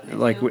remember that?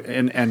 Like,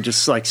 and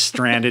just like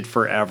stranded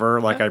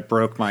forever. Like I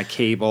broke my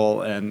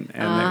cable and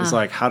it was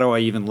like, how do I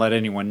even let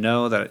anyone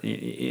know that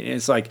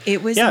it's like,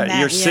 it was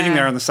you're sitting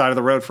there on the side of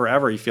the road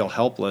forever. You feel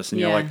helpless and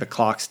you're like, the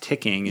clock's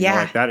ticking and you're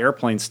like, that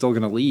airplane's still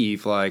going to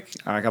leave. Like,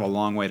 I got a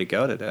long way to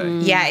go today.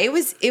 Yeah, it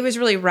was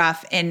really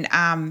rough. And,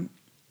 my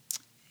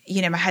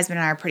husband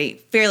and I are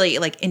fairly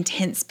like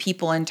intense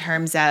people in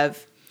terms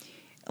of,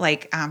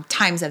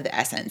 times of the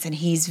essence. And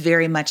he's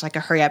very much like a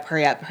hurry up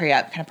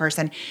kind of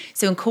person.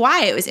 So in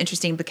Kauai, it was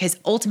interesting because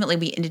ultimately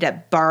we ended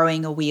up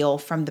borrowing a wheel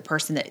from the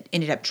person that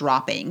ended up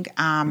dropping,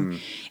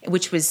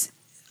 which was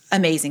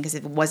amazing because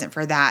if it wasn't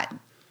for that,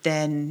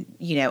 then,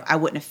 I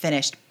wouldn't have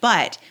finished.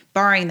 But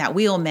borrowing that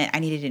wheel meant I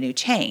needed a new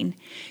chain.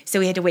 So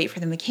we had to wait for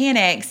the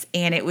mechanics,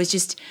 and it was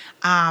just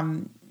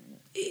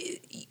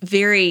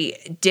very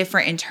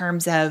different in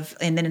terms of,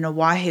 and then in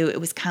Oahu,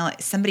 it was kind of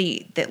like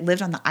somebody that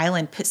lived on the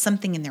island put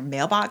something in their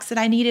mailbox that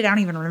I needed. I don't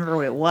even remember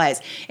what it was.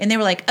 And they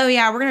were like, oh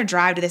yeah, we're going to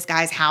drive to this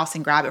guy's house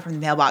and grab it from the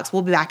mailbox.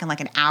 We'll be back in like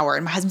an hour.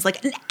 And my husband's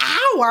like, an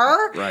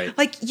hour? Right.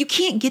 Like you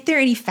can't get there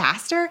any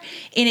faster.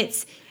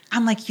 And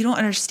I'm like, you don't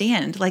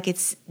understand. Like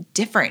it's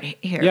different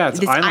here. Yeah,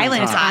 it's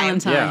island time.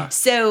 Island time. Yeah.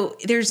 So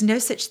there's no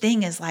such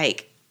thing as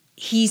like,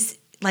 he's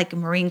like a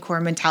Marine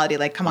Corps mentality,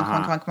 like, come on.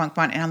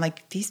 And I'm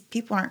like, these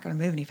people aren't going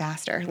to move any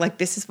faster. Like,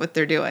 this is what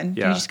they're doing.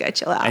 Yeah. You just got to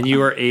chill out. And you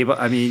were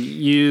able,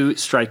 you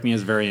strike me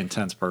as a very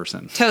intense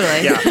person.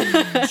 Totally.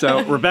 Yeah.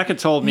 So Rebecca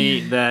told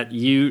me that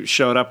you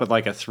showed up with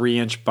like a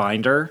 3-inch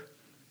binder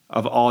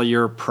of all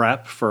your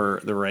prep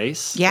for the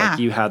race. Yeah. Like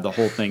you had the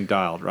whole thing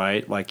dialed,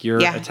 right? Like you're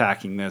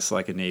attacking this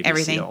like a Navy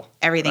SEAL.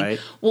 Everything. Right?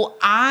 Well,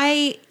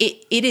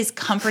 it is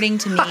comforting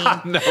to me.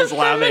 Mel's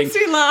laughing. makes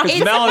me laugh.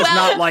 Because Mel is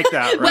not like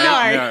that,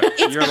 right?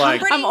 It's You're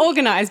like, I'm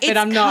organized, but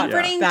I'm not.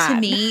 It's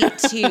comforting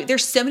to me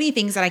there's so many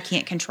things that I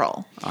can't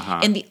control.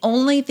 And the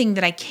only thing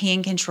that I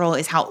can control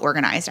is how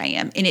organized I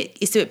am. And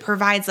it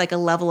provides like a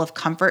level of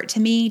comfort to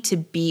me to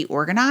be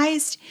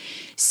organized.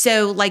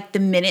 So like the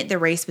minute the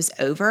race was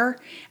over,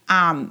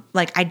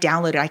 like I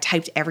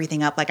typed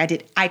everything up. Like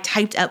I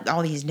typed up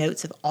all these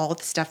notes of all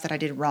the stuff that I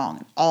did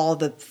wrong, all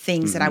the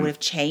things that I would have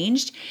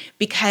changed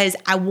because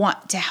I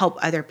want to help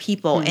other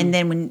people. And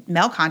then when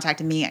Mel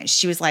contacted me,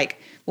 she was like,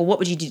 well, what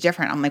would you do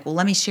different? I'm like, well,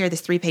 let me share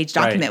this 3-page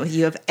document with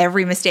you of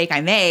every mistake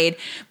I made.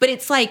 But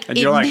it's like, and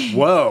you're like,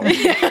 whoa,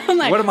 I'm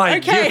like, what am I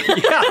doing?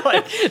 Yeah,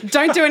 like,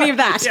 don't do any of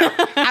that.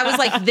 I was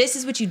like, this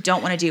is what you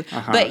don't want to do.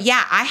 But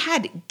yeah, I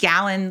had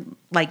gallon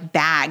like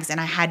bags and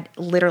I had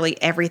literally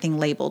everything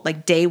labeled,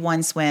 like day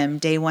 1 swim,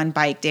 day 1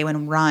 bike, day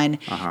 1 run,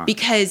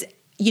 because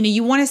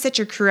you want to set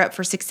your crew up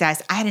for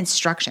success. I had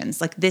instructions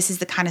like, this is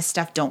the kind of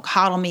stuff. Don't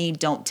coddle me.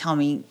 Don't tell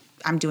me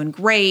I'm doing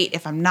great.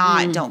 If I'm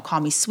not, don't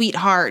call me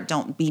sweetheart.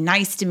 Don't be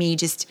nice to me.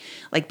 Just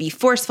like be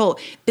forceful,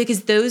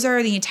 because those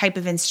are the type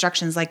of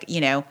instructions. Like,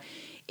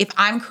 if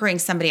I'm crewing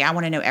somebody, I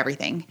want to know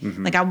everything.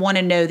 Like I want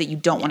to know that you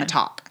don't want to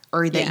talk,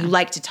 or that you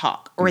like to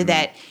talk, or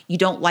that you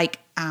don't like,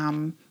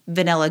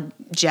 vanilla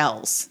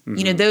gels.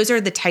 Those are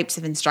the types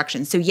of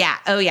instructions. So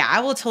I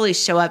will totally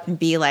show up and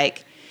be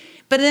like,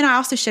 but then I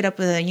also showed up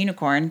with a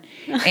unicorn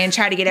and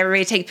try to get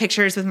everybody to take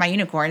pictures with my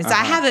unicorn. So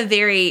I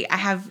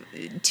have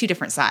 2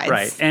 different sides.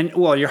 Right. And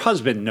well, your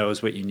husband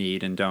knows what you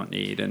need and don't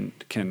need, and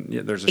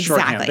there's a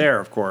shorthand there,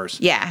 of course.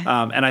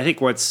 Yeah. And I think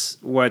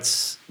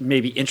what's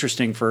maybe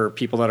interesting for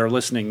people that are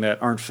listening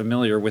that aren't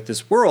familiar with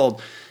this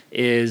world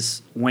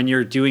is when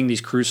you're doing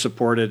these crew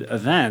supported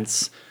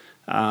events,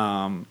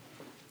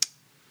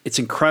 it's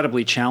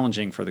incredibly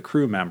challenging for the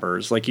crew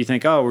members. Like you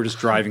think, oh, we're just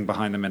driving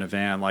behind them in a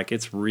van. Like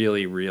it's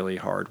really, really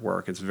hard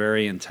work. It's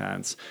very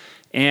intense.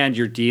 And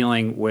you're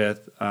dealing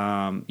with,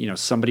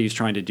 somebody who's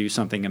trying to do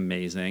something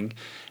amazing,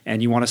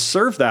 and you want to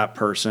serve that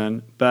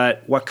person,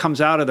 but what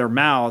comes out of their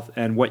mouth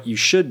and what you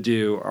should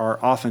do are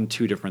often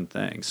 2 different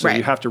things. So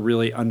you have to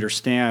really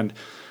understand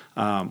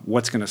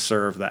what's going to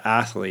serve the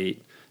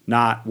athlete,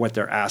 not what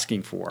they're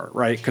asking for,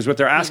 right? Because what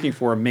they're asking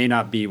for may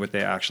not be what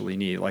they actually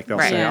need. Like they'll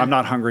say, I'm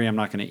not hungry, I'm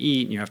not going to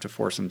eat, and you have to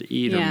force them to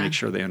eat and make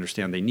sure they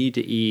understand they need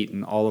to eat,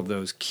 and all of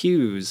those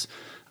cues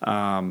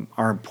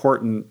are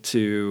important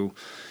to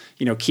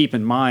keep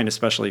in mind,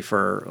 especially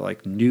for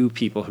like new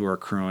people who are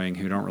crewing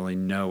who don't really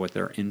know what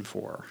they're in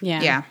for.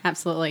 Yeah,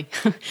 absolutely.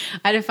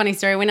 I had a funny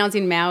story. When I was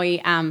in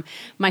Maui,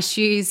 my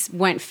shoes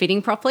weren't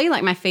fitting properly.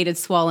 Like my feet had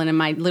swollen and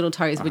my little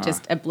toes were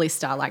just a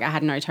blister. Like I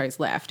had no toes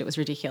left. It was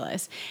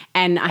ridiculous.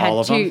 And I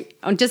had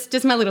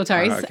just my little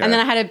toes. Okay. And then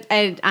I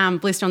had a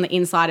blister on the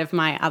inside of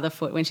my other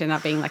foot, which ended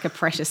up being like a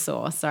pressure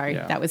sore. So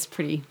that was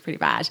pretty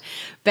bad.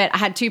 But I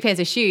had 2 pairs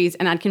of shoes,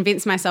 and I'd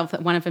convinced myself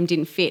that one of them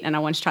didn't fit, and I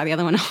wanted to try the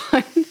other one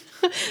on.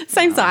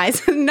 Same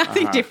size,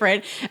 nothing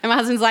different. And my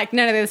husband's like,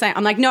 no, they're the same.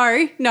 I'm like, no,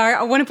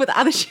 I want to put the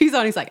other shoes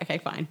on. He's like, okay,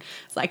 fine.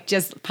 It's like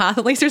just path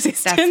of least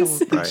resistance.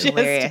 That's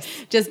hilarious.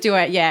 Just do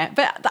it, yeah.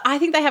 But I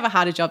think they have a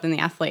harder job than the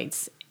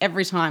athletes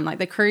every time. Like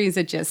the crews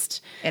are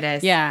just, it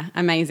is,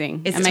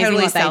 amazing. It's amazing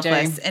totally what they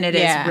selfless, do. and it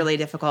is really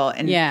difficult.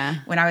 And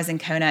when I was in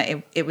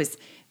Kona,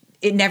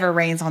 it never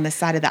rains on this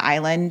side of the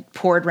island.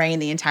 Poured rain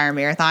the entire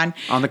marathon.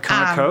 On the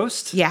Kona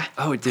coast? Yeah.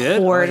 Oh, it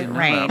did? Poured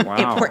rain.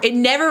 Wow. It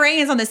never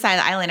rains on this side of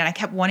the island. And I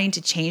kept wanting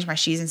to change my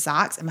shoes and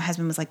socks. And my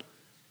husband was like,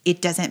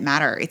 it doesn't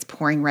matter. It's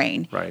pouring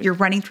rain. Right. You're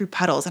running through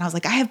puddles. And I was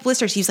like, I have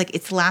blisters. He was like,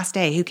 it's the last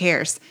day. Who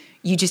cares?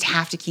 You just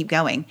have to keep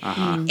going.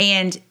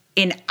 And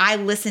I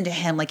listened to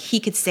him. Like he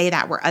could say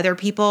that where other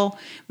people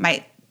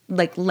might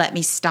like let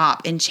me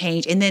stop and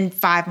change. And then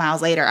 5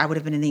 miles later, I would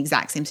have been in the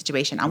exact same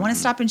situation. I want to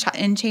stop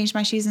and change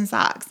my shoes and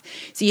socks.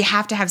 So you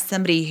have to have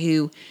somebody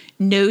who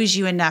knows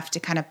you enough to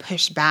kind of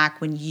push back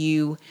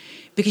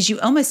because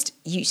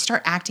you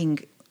start acting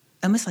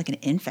almost like an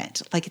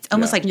infant. Like it's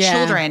almost like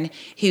children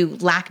who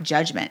lack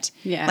judgment.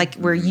 Yeah. Like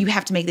where you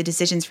have to make the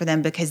decisions for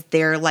them because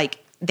they're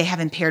like, they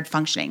have impaired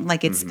functioning.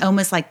 Like it's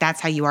almost like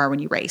that's how you are when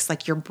you race.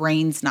 Like your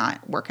brain's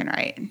not working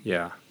right.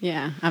 Yeah.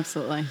 Yeah,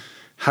 absolutely.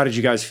 How did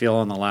you guys feel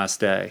on the last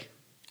day?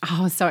 Oh,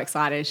 I was so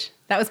excited.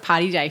 That was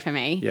party day for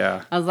me.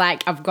 Yeah. I was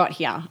like, I've got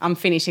here. I'm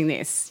finishing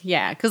this.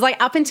 Yeah. Because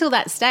like up until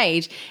that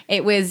stage,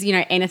 it was,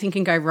 anything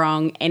can go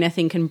wrong,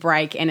 anything can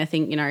break,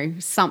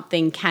 anything,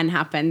 something can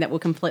happen that will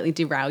completely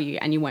derail you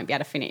and you won't be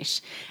able to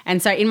finish.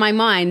 And so in my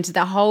mind,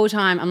 the whole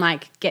time I'm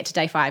like, get to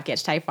day 5,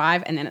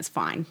 and then it's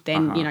fine.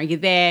 Then, you're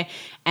there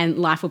and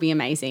life will be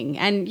amazing.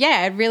 And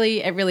yeah, it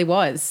really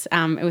was.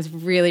 It was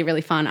really,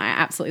 really fun. I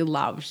absolutely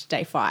loved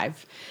day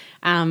 5.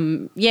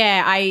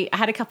 I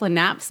had a couple of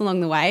naps along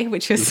the way,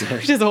 which is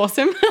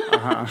awesome.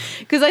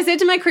 Because I said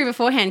to my crew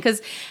beforehand,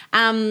 because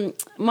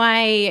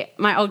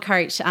my old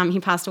coach, he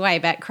passed away,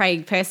 but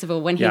Craig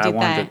Percival, when he did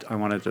that. I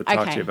wanted to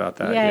talk to you about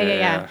that.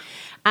 Yeah.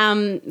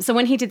 So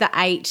when he did the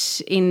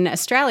 8 in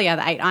Australia,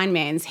 the 8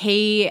 Ironmans,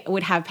 he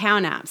would have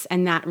power naps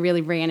and that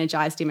really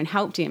re-energized him and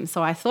helped him.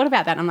 So I thought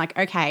about that and I'm like,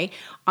 okay,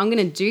 I'm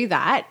going to do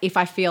that if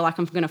I feel like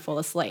I'm going to fall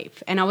asleep.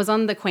 And I was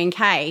on the Queen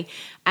K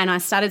and I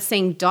started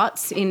seeing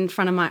dots in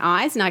front of my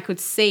eyes and I could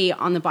see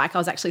on the bike I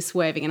was actually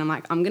swerving and I'm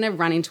like, I'm going to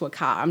run into a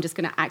car. I'm just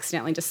going to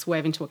accidentally just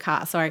swerve into a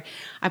car. So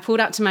I pulled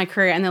up to my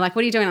crew and they're like,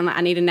 what are you doing? I'm like,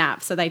 I need a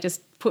nap. So they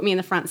just put me in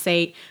the front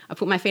seat. I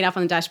put my feet up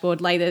on the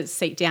dashboard, lay the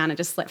seat down and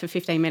just slept for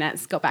 15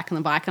 minutes, got back on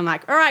the bike. I'm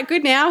like, all right,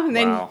 good now. And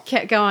then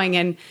kept going.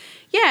 And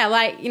yeah,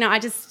 I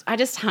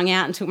just hung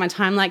out and took my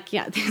time. Like,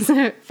 yeah, there's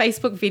a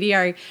Facebook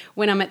video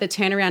when I'm at the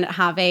turnaround at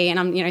Harvey and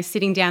I'm,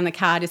 sitting down in the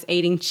car, just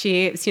eating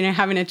chips,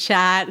 having a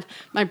chat.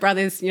 My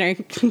brother's,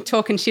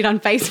 talking shit on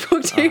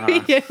Facebook to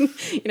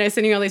me and,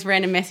 sending all these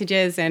random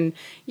messages and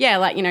yeah,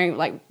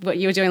 like what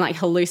you were doing, like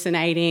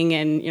hallucinating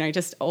and,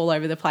 just all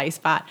over the place.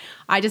 But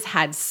I just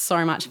had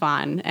so much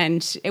fun.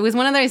 And it was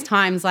one of those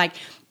times like,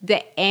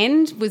 the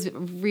end was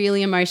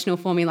really emotional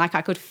for me. Like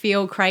I could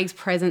feel Craig's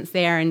presence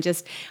there and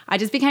I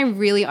just became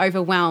really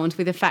overwhelmed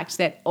with the fact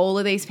that all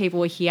of these people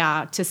were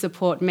here to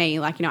support me.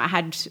 Like, I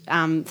had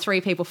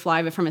 3 people fly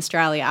over from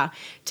Australia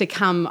to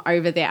come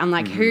over there. I'm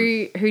like,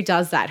 who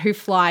does that? Who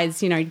flies,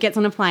 gets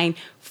on a plane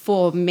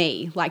for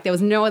me? Like there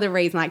was no other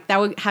reason. Like they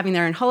were having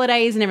their own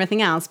holidays and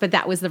everything else, but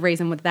that was the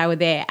reason they were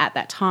there at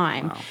that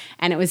time. Wow.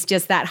 And it was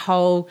just that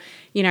whole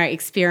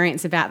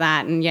experience about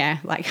that. And yeah,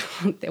 like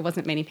there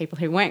wasn't many people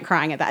who weren't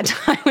crying at that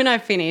time when I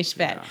finished,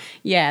 but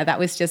yeah, that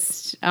was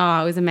just, it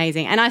was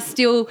amazing. And I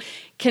still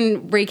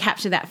can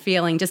recapture that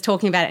feeling just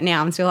talking about it now.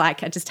 I'm still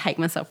like, I just take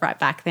myself right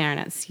back there and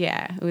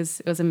it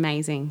was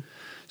amazing.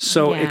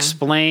 So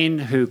explain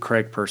who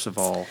Craig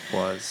Percival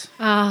was.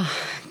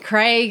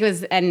 Craig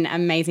was an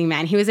amazing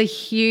man. He was a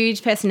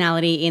huge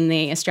personality in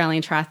the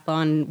Australian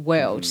triathlon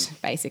world,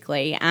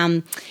 basically.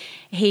 When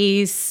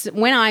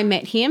I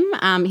met him,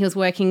 he was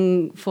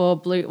working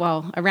for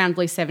around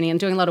Blue 70 and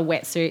doing a lot of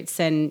wetsuits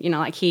and,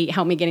 he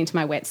helped me get into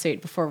my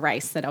wetsuit before a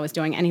race that I was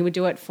doing and he would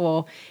do it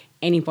for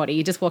anybody.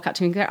 You just walk up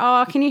to him and go,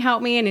 oh, can you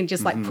help me? And he'd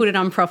just put it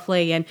on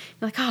properly and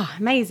you're like, oh,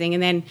 amazing.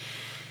 And then,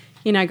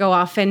 go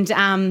off. And,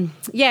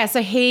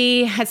 so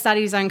he had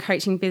started his own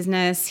coaching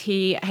business.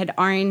 He had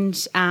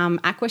owned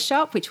Aqua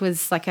Shop, which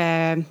was like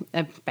a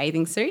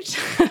bathing suit,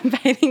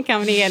 bathing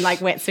company and like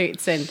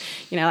wetsuits and,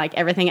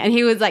 everything. And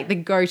he was like the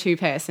go-to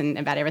person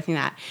about everything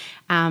that.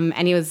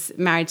 And he was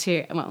married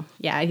to,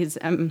 his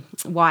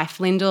wife,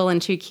 Lyndall, and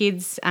 2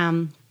 kids,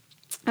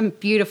 a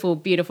beautiful,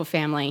 beautiful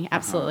family,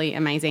 absolutely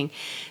amazing.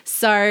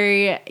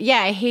 So,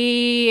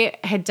 he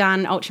had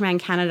done Ultraman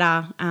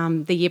Canada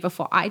the year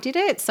before I did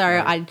it. So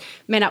I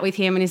met up with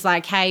him and he's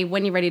like, hey,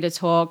 when you're ready to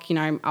talk,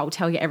 I'll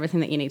tell you everything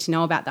that you need to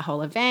know about the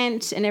whole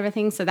event and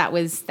everything. So that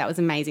was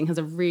amazing. He was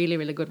a really,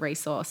 really good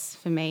resource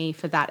for me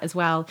for that as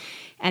well.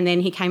 And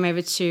then he came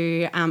over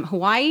to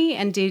Hawaii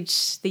and did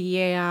the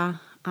year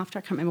after,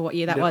 I can't remember what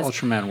year that was.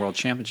 Ultraman World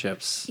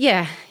Championships.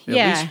 Yeah. At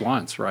least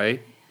once,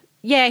 right?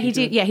 Yeah, he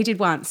did. Yeah, he did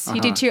once.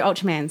 He did 2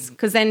 Ultramans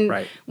because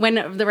then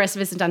when the rest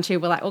of us had done 2,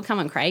 we're like, well, come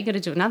on, Craig, got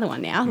to do another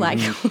one now. Like,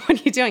 what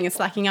are you doing? You're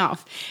slacking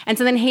off. And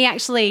so then he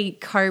actually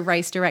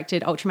co-race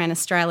directed Ultraman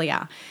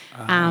Australia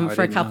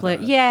for a couple of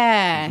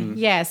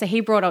So he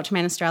brought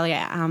Ultraman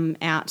Australia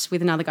out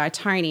with another guy,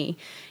 Tony.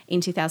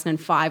 In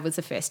 2005 was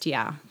the first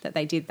year that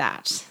they did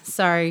that.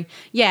 So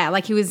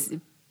he was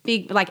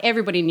big, like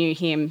everybody knew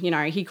him.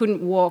 He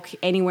couldn't walk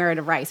anywhere at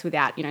a race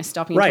without,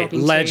 stopping and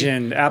talking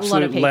legend, to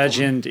absolute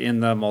legend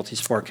in the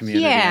multi-sport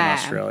community in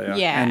Australia.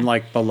 Yeah. And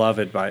like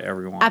beloved by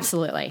everyone.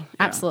 Absolutely.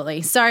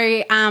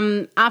 So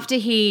after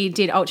he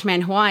did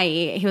Ultraman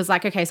Hawaii, he was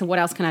like, okay, so what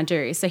else can I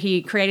do? So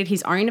he created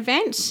his own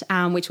event,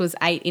 which was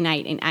 8 in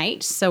 8 in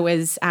 8. So it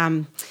was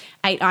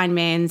 8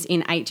 Ironmans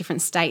in 8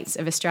 different states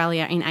of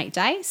Australia in 8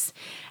 days.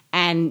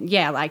 And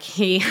yeah, like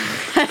he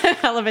had a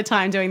hell of a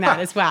time doing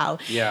that as well.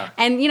 Yeah.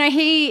 And, you know,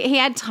 he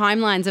had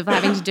timelines of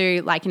having to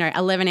do like, you know,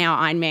 11-hour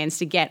Ironmans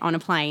to get on a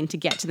plane to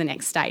get to the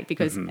next state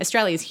because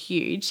Australia is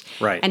huge.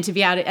 Right. And to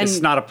be able to... And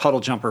it's not a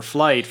puddle jumper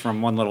flight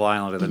from one little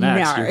island to the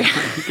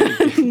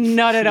next.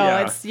 No, not at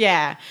all.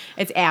 Yeah.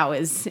 It's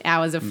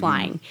hours of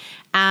flying.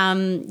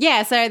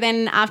 So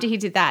then after he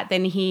did that,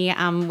 then he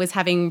was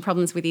having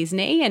problems with his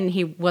knee and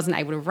he wasn't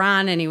able to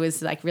run and he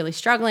was like really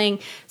struggling.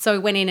 So he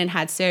went in and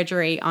had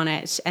surgery on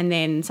it, and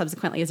then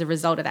subsequently as a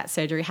result of that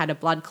surgery had a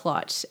blood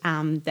clot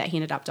that he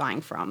ended up dying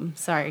from.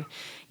 So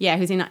yeah,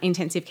 he was in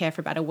intensive care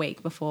for about a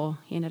week before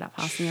he ended up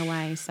passing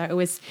away. So it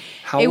was...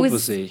 How old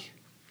was he? He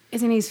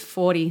was in his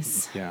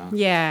 40s. Yeah.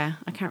 Yeah,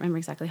 I can't remember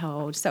exactly how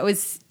old. So it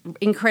was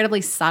incredibly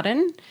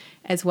sudden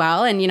as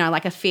well. And, you know,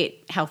 like a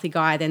fit, healthy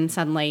guy, then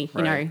suddenly,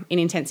 you know, in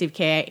intensive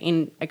care,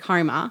 in a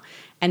coma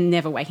and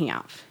never waking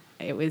up.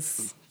 It was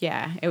just...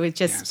 Yeah,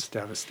 it's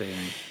devastating.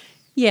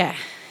 Yeah.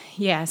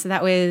 Yeah, so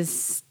that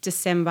was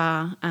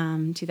December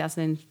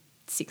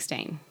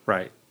 2016.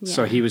 Right. Yeah.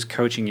 So he was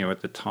coaching you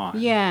at the time.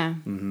 Yeah.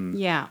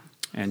 Yeah.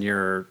 And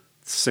you're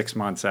 6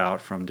 months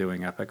out from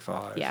doing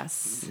EPIC5.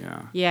 Yes.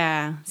 Yeah.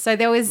 Yeah. So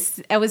there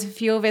was a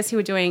few of us who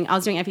were doing, I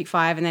was doing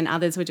EPIC5 and then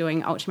others were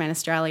doing Ultraman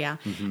Australia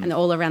and they're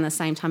all around the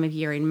same time of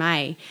year in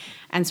May.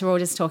 And so we're all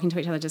just talking to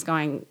each other, just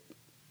going,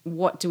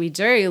 what do we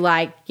do?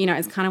 Like, you know,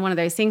 it's kind of one of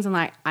those things. I'm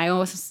like,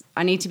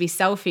 I need to be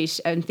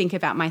selfish and think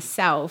about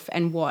myself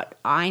and what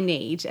I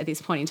need at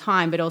this point in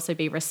time, but also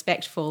be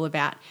respectful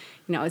about,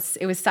 you know,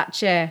 it was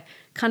such a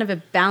kind of a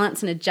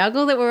balance and a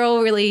juggle that we're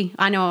all really,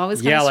 I know I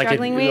was kind of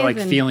struggling with. Like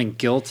feeling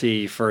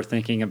guilty for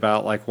thinking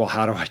about like, well,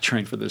 how do I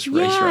train for this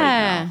race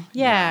right now?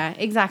 Yeah,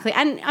 exactly.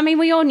 And I mean,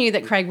 we all knew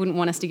that Craig wouldn't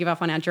want us to give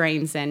up on our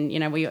dreams and, you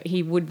know,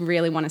 he would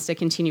really want us to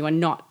continue and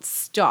not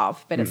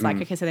stop. But it's like,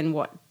 okay, so then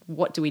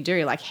what do we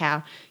do? Like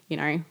how, you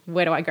know,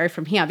 where do I go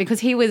from here?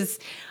 Because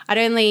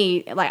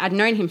I'd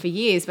known him for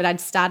years, but I'd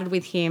started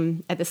with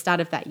him at the start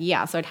of that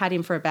year. So I'd had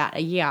him for about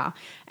a year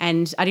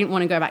and I didn't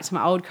want to go back to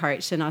my old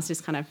coach and I was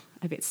just kind of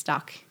a bit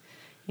stuck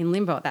in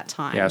limbo at that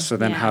time. Yeah, so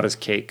then how does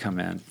Kate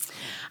come in?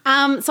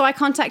 So I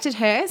contacted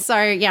her.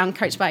 So yeah, I'm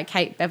coached by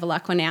Kate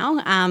Bevilacqua now,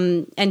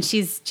 and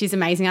she's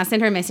amazing. I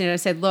sent her a message and I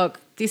said, look,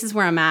 this is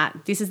where I'm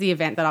at. This is the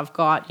event that I've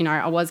got. You know,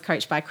 I was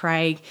coached by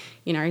Craig.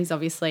 You know, he's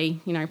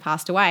obviously, you know,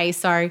 passed away.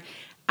 So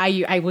are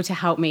you able to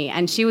help me?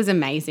 And she was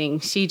amazing.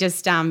 She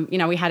just, you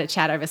know, we had a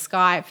chat over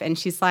Skype and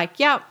she's like,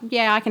 yeah,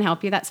 I can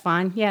help you. That's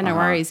fine. Yeah, no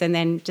worries. And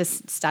then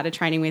just started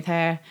training with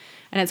her.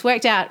 And it's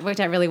worked out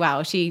really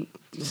well. She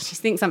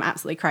thinks I'm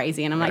absolutely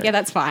crazy, and I'm like, yeah,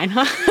 that's fine.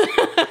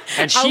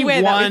 And she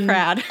won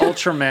proud.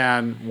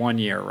 Ultraman 1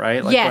 year,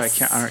 right? Like,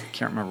 yes. I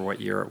can't remember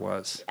what year it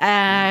was.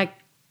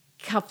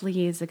 Couple of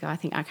years ago, I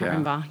think. I can't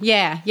remember.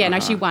 Yeah, no,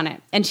 she won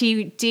it. And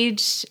she did,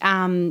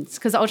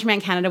 because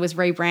Ultraman Canada was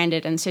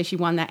rebranded, and so she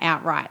won that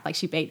outright. Like,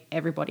 she beat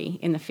everybody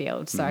in the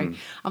field. So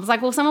I was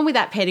like, well, someone with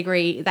that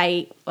pedigree,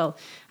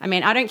 I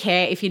mean, I don't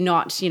care if you're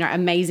not, you know,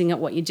 amazing at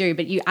what you do,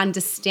 but you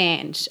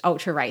understand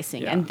ultra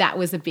racing. Yeah. And that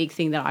was a big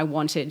thing that I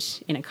wanted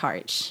in a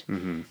coach.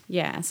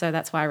 Yeah, so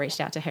that's why I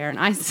reached out to her. And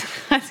I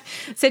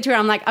said to her,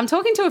 I'm like, I'm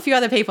talking to a few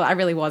other people. I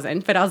really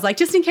wasn't. But I was like,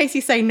 just in case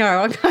you say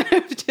no, I kind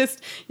of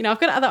just, you know, I've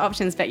got other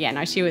options. But yeah,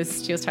 no, she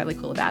was totally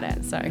cool about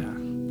it. So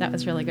that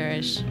was really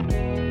good.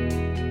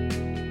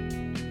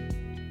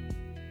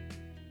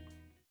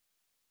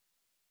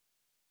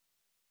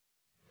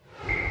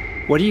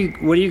 What do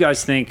you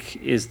guys think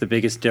is the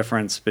biggest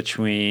difference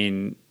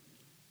between,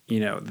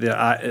 you know,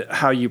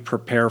 how you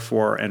prepare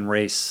for and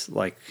race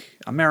like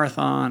a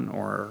marathon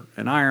or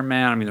an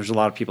Ironman? I mean, there's a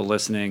lot of people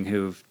listening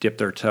who've dipped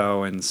their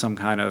toe in some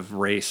kind of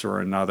race or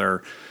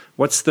another.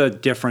 What's the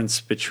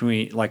difference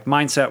between, like,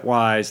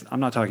 mindset-wise?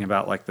 I'm not talking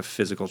about like the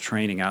physical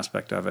training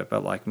aspect of it,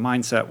 but like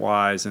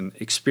mindset-wise and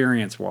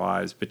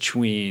experience-wise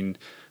between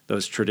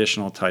those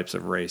traditional types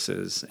of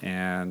races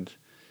and,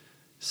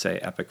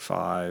 say,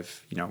 EPIC5,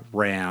 you know,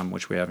 RAM,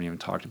 which we haven't even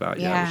talked about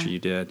yet, which you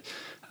did,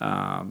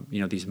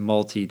 you know, these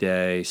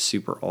multi-day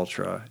super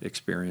ultra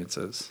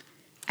experiences.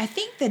 I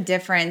think the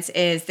difference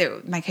is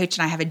that my coach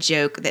and I have a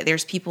joke that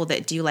there's people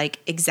that do like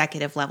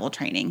executive level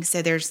training.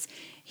 So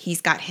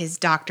he's got his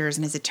doctors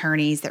and his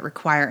attorneys that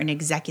require an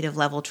executive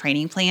level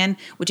training plan,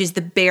 which is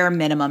the bare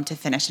minimum to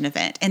finish an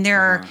event. And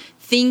there are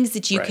things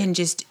that you can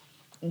just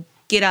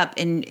get up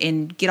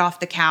and get off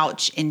the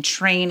couch and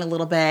train a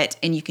little bit,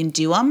 and you can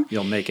do them.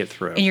 You'll make it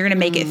through. And you're going to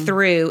make it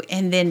through.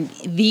 And then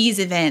these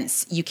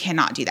events, you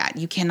cannot do that.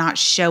 You cannot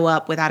show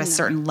up without a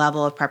certain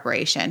level of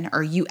preparation,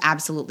 or you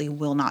absolutely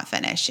will not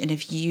finish. And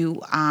if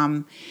you,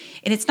 and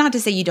it's not to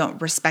say you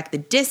don't respect the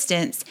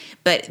distance,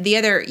 but the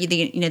other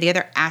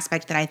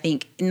aspect that I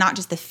think, not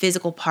just the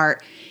physical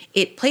part,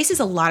 it places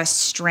a lot of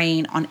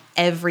strain on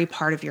every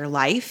part of your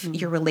life,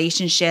 your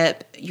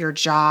relationship, your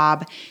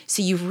job.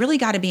 So you've really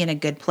got to be in a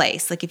good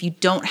place. Like if you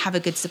don't have a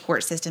good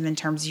support system in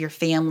terms of your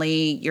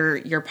family,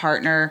 your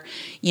partner,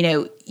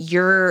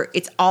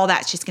 it's all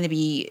that's just going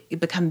to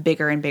become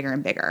bigger and bigger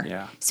and bigger.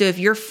 Yeah. So if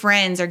your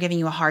friends are giving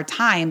you a hard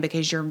time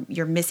because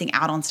you're missing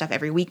out on stuff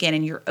every weekend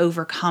and you're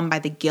overcome by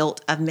the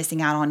guilt of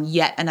missing out on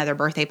yet another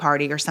birthday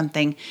party or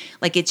something,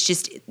 like it's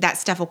just that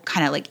stuff will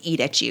kind of like eat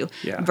at you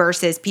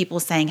versus people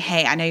saying,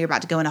 hey, I know you're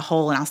about to go in a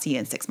hole and I'll see you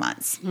in 6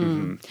 months.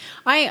 Mm-hmm.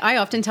 I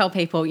often tell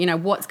people,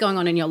 what's going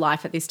on in your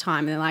life at this time?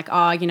 And they're like,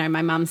 oh,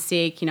 my mum's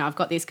sick, I've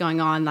got this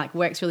going on, like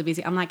work's really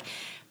busy. I'm like,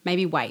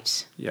 maybe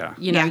wait. Yeah.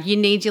 You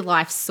need your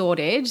life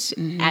sorted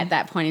at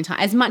that point in time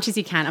as much as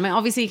you can. I mean,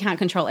 obviously you can't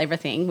control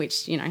everything,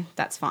 which,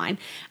 that's fine.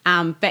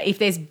 But if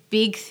there's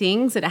big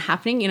things that are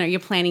happening, you're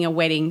planning a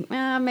wedding,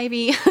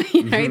 maybe,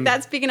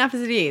 that's big enough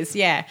as it is.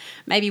 Yeah.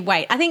 Maybe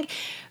wait. I think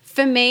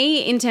for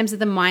me, in terms of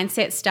the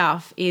mindset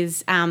stuff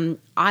is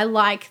I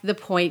like the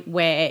point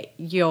where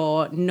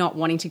you're not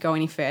wanting to go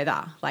any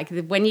further. Like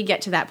when you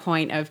get to that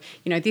point of,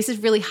 this is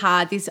really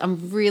hard.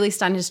 I'm really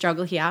starting to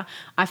struggle here.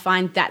 I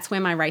find that's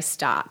where my race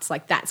starts.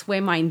 Like that's where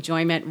my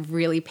enjoyment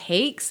really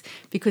peaks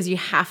because you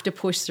have to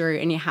push through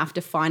and you have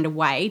to find a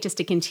way just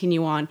to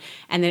continue on.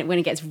 And then when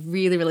it gets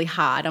really, really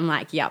hard, I'm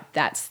like, yep,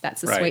 that's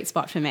the sweet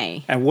spot for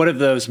me. And what have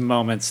those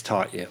moments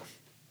taught you?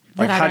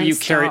 Like how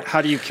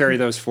do you carry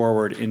those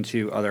forward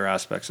into other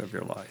aspects of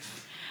your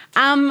life?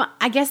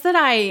 I guess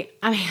that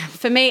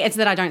for me, it's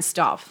that I don't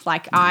stop.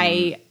 Like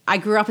I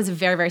grew up as a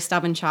very, very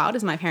stubborn child,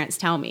 as my parents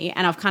tell me,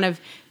 and I've kind of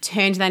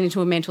turned that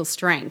into a mental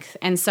strength.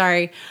 And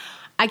so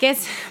I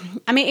guess,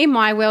 in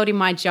my world, in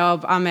my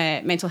job, I'm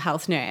a mental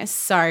health nurse.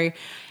 So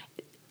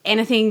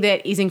anything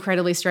that is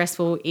incredibly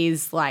stressful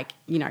is like,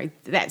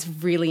 that's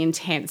really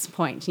intense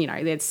point.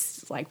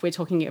 That's like we're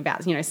talking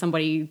about,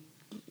 somebody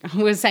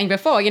we were saying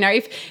before,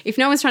 if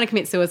no one's trying to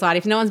commit suicide,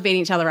 if no one's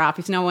beating each other up,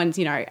 if no one's,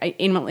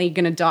 imminently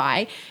going to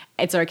die,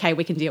 it's okay,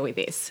 we can deal with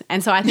this.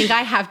 And so I think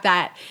I have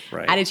that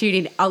attitude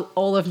in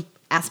all of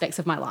aspects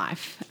of my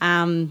life. So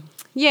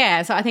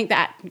I think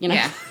that,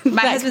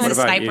 My husband's a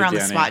sniper on the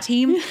Danny? SWAT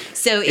team.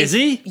 So is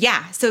he?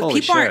 Yeah. So Holy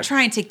if people aren't shit.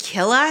 trying to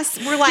kill us,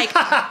 we're like...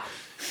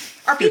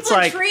 Are people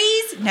in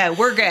trees? No,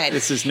 we're good.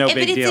 This is no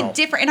big deal. But it's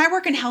a different, and I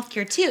work in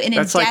healthcare too. And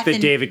that's like the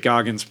David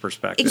Goggins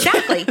perspective.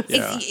 Exactly,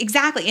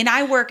 exactly. And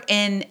I work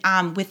in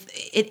with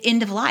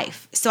end of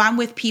life, so I'm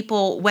with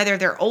people whether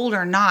they're old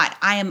or not.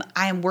 I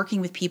am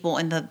working with people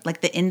in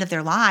the end of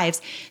their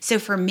lives. So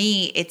for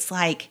me, it's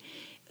like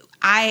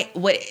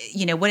what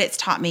it's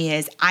taught me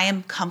is I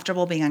am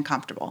comfortable being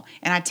uncomfortable,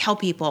 and I tell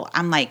people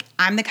I'm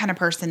the kind of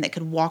person that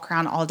could walk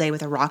around all day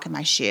with a rock in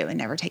my shoe and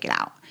never take it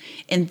out,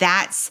 and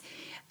that's.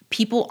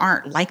 People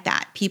aren't like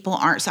that. People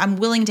aren't. So I'm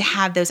willing to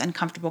have those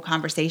uncomfortable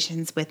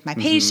conversations with my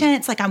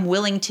patients. Like I'm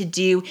willing to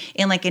do,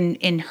 and like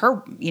in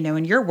her,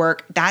 in your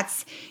work,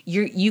 that's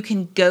you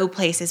can go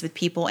places with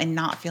people and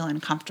not feel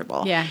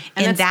uncomfortable. Yeah.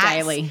 And that's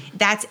daily.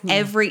 That's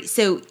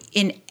so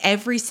in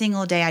every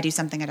single day I do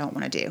something I don't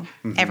want to do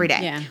every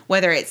day. Yeah.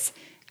 Whether it's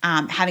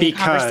having a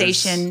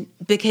conversation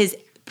because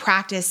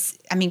practice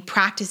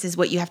is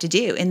what you have to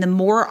do. And the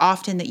more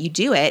often that you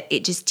do it,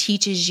 it just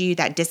teaches you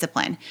that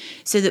discipline.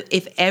 So that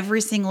if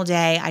every single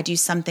day I do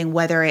something,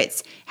 whether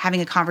it's having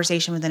a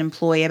conversation with an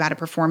employee about a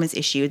performance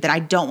issue that I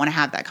don't want to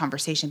have that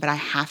conversation, but I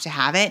have to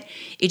have it,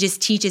 it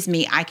just teaches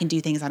me I can do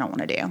things I don't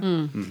want to do.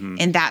 Mm-hmm.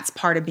 And that's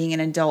part of being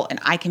an adult, and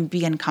I can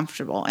be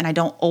uncomfortable, and I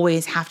don't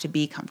always have to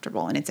be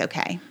comfortable, and it's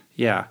okay.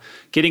 Yeah.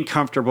 Getting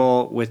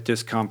comfortable with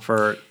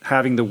discomfort,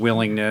 having the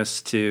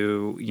willingness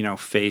to,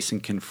 face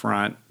and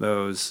confront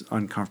those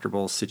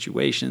uncomfortable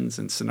situations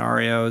and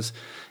scenarios.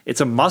 It's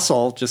a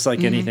muscle just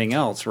like anything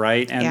else,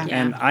 right?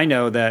 And I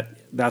know that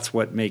that's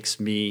what makes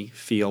me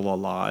feel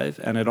alive.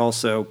 And it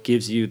also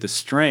gives you the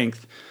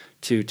strength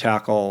to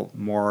tackle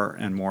more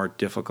and more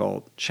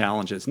difficult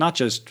challenges, not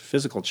just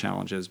physical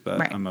challenges,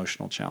 but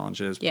emotional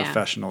challenges,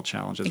 professional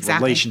challenges,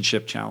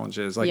 relationship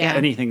challenges,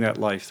 anything that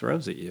life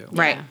throws at you.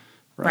 Right.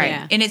 Right.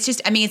 Yeah. And it's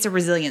just, it's a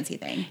resiliency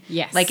thing.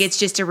 Yes. Like it's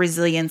just a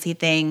resiliency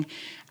thing.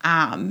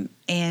 There's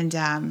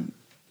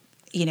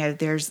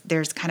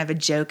kind of a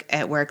joke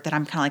at work that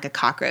I'm kind of like a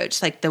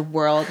cockroach. Like the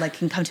world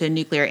can come to a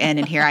nuclear end,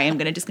 and here I am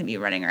going to be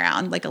running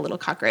around like a little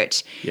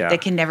cockroach that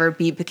can never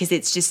be, because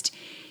it's just,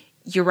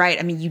 you're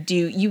right.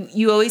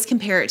 You always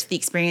compare it to the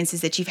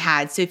experiences that you've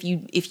had. So if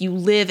you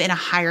live in a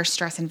higher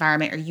stress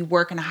environment, or you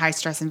work in a high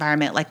stress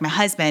environment, like my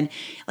husband,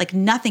 like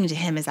nothing to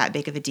him is that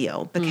big of a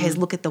deal, because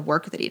look at the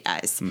work that he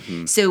does.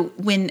 Mm-hmm. So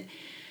when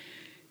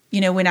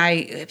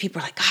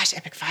people are like, gosh,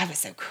 EPIC5 was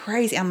so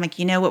crazy. I'm like,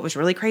 what was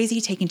really crazy?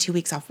 Taking 2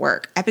 weeks off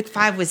work.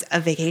 EPIC5 was a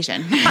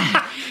vacation.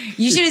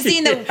 You should have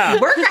seen the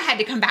work I had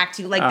to come back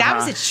to. Like that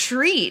was a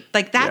treat.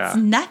 Like that's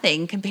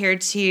nothing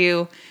compared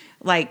to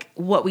like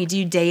what we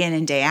do day in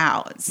and day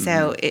out.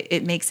 So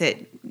it makes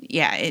it,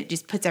 it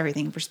just puts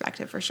everything in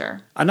perspective for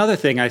sure. Another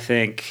thing I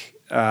think,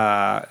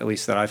 at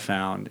least that I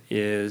found,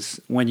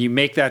 is when you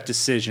make that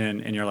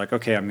decision and you're like,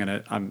 okay, I'm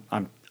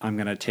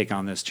gonna take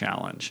on this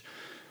challenge.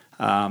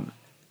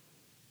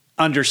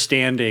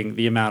 understanding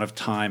the amount of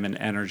time and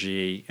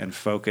energy and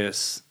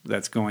focus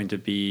that's going to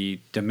be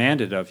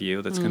demanded of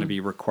you, that's going to be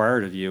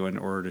required of you in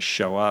order to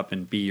show up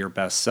and be your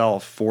best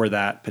self for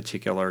that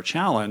particular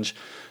challenge,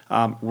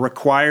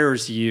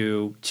 requires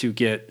you to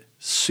get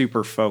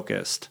super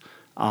focused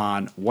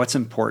on what's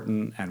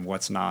important and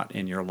what's not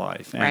in your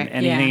life. And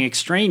anything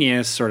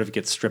extraneous sort of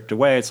gets stripped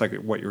away. It's like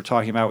what you were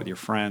talking about with your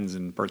friends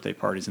and birthday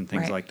parties and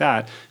things like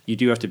that. You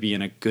do have to be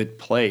in a good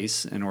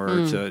place in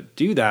order to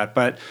do that.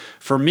 But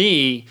for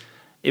me,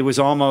 it was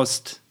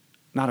almost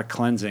not a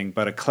cleansing,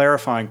 but a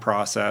clarifying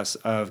process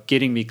of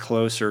getting me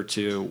closer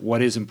to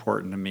what is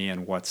important to me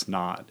and what's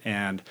not.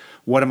 And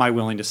what am I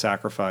willing to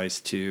sacrifice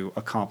to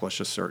accomplish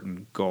a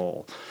certain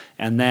goal?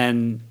 And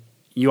then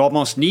you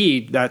almost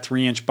need that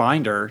 3-inch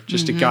binder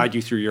just to guide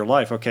you through your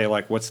life. Okay,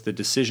 like what's the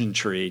decision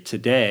tree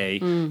today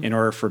in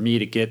order for me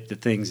to get the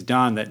things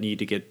done that need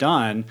to get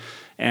done?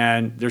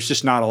 And there's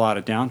just not a lot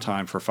of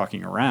downtime for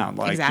fucking around.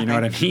 Like, you know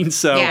what I mean?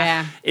 So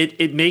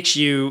it makes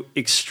you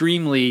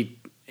extremely,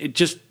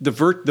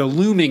 the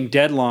looming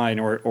deadline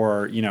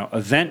or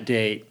event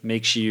date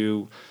makes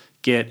you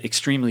get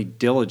extremely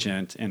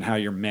diligent in how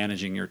you're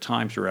managing your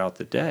time throughout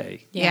the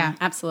day. Yeah,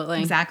 absolutely.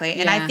 Exactly.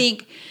 And I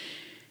think,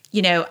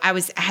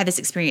 I had this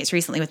experience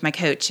recently with my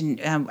coach, and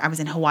I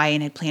was in Hawaii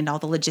and had planned all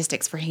the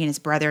logistics for he and his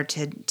brother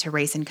to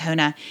race in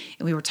Kona.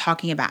 And we were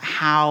talking about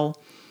how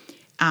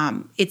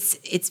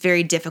it's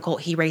very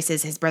difficult. He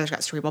races, his brother's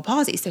got cerebral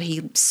palsy, so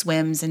he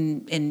swims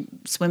and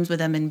swims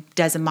with him and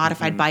does a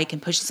modified bike and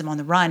pushes him on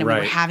the run. And we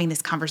were having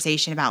this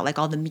conversation about like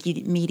all the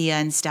media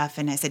and stuff.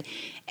 And I said,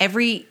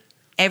 every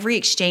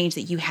exchange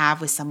that you have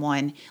with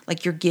someone,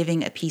 like you're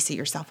giving a piece of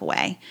yourself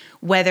away,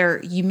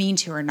 whether you mean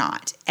to or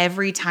not,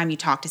 every time you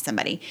talk to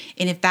somebody.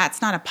 And if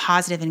that's not a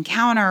positive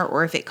encounter,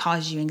 or if it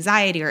causes you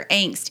anxiety or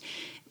angst,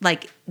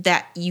 like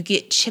that, you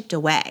get chipped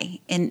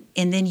away and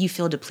then you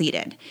feel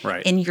depleted.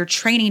 Right. And your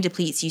training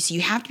depletes you. So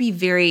you have to be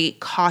very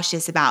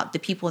cautious about the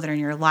people that are in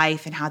your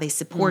life and how they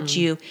support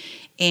you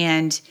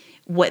and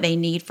what they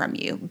need from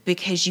you,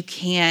 because you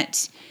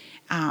can't,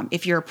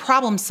 if you're a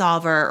problem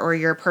solver or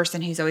you're a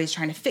person who's always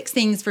trying to fix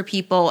things for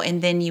people,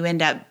 and then you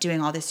end up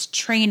doing all this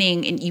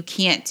training and you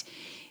can't,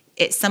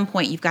 at some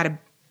point you've got to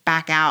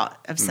back out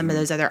of some of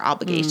those other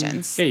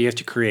obligations. Yeah, you have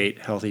to create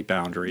healthy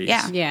boundaries.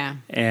 Yeah.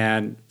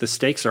 And the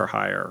stakes are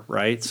higher,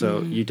 right?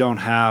 So you don't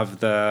have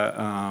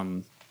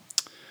the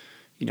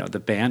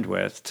the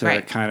bandwidth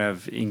to kind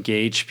of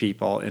engage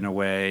people in a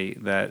way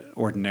that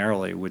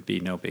ordinarily would be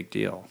no big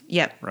deal.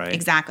 Yep. Right.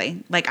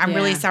 Exactly. Like, I'm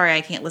really sorry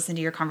I can't listen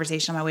to your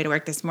conversation on my way to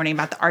work this morning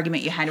about the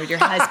argument you had with your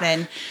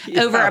husband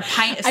over a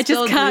pint of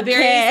spilled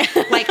blueberries.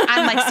 Like,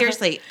 I'm like,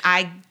 seriously,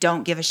 I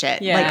don't give a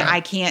shit. Yeah. Like,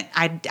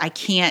 I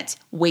can't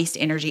waste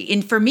energy.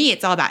 And for me,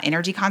 it's all about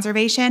energy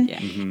conservation. Yeah.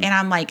 And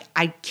I'm like,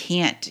 I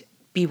can't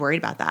be worried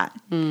about that.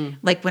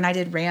 Like when I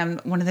did Ram,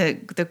 one of the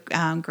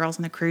girls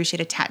on the crew, she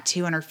had a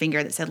tattoo on her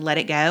finger that said, "Let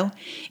it go."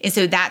 And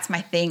so that's my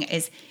thing,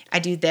 is I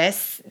do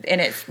this and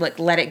it's like,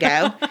 let it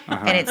go.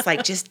 And it's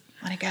like, just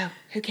let it go.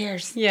 Who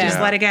cares? Just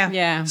let it go.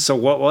 Yeah. So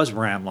what was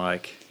Ram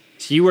like?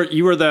 So you were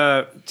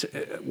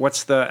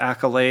what's the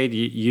accolade?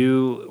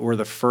 You were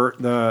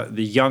the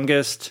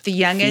youngest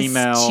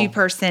female,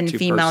 two-person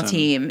female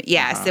team.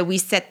 Yeah. So we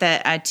set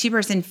the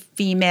 2-person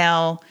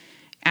female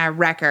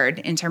record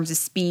in terms of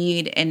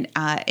speed and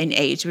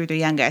age. We were the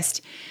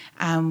youngest.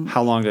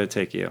 How long did it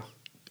take you?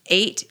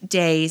 8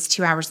 days,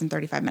 2 hours and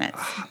 35 minutes.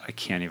 I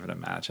can't even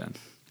imagine.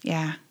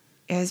 Yeah,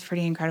 it was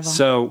pretty incredible.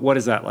 So what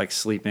is that, like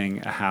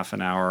sleeping a half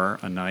an hour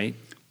a night?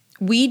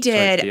 We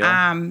did,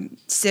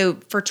 so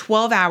for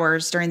 12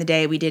 hours during the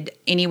day, we did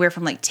anywhere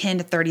from like 10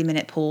 to 30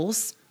 minute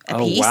pools a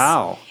piece. Oh,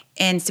 wow.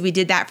 And so we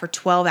did that for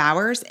 12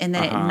 hours. And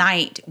then at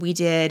night we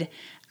did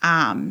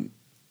a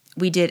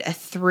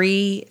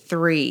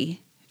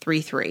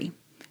 3-3.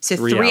 So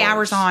 3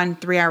 hours on,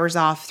 3 hours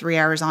off, 3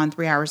 hours on,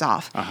 3 hours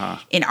off.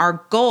 And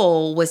our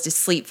goal was to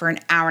sleep for an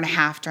hour and a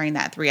half during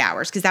that 3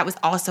 hours, because that was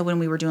also when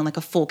we were doing like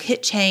a full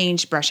kit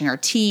change, brushing our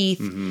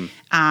teeth.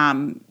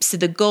 So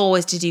the goal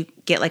was to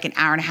get like an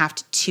hour and a half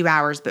to 2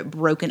 hours, but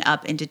broken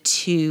up into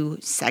 2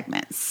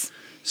 segments.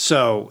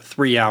 So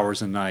 3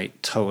 hours a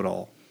night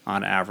total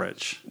on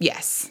average.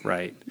 Yes.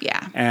 Right.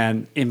 Yeah.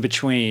 And in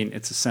between,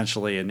 it's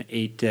essentially an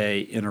 8-day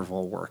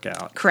interval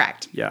workout.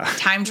 Correct. Yeah.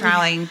 Time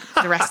trialing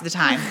the rest of the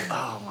time.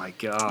 Oh my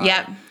God.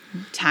 Yep.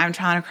 Time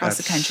trialing across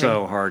the country.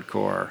 So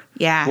hardcore.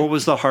 Yeah. What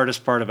was the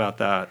hardest part about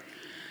that?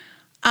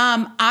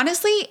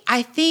 Honestly,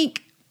 I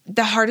think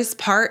the hardest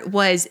part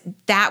was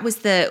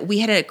we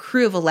had a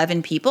crew of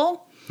 11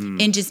 people.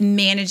 And just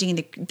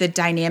managing the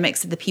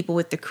dynamics of the people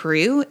with the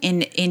crew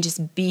and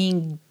just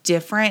being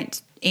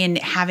different and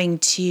having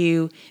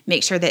to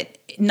make sure that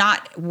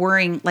not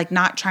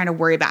trying to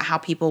worry about how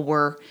people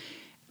were.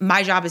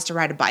 My job is to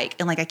ride a bike,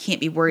 and like I can't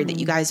be worried that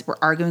you guys were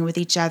arguing with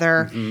each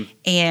other.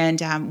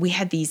 And we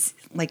had these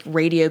like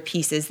radio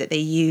pieces that they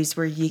use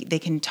where they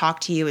can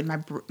talk to you.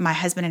 And my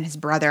husband and his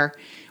brother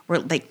were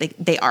like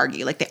they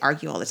argue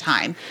all the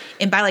time.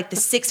 And by like the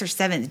 6th or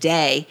 7th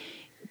day,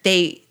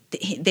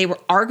 they were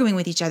arguing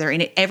with each other,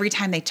 and every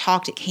time they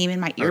talked, it came in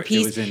my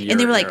earpiece, and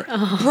they were like,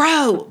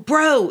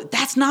 bro,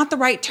 that's not the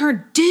right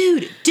turn.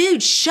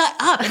 Dude, shut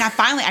up. And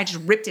I just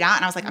ripped it out,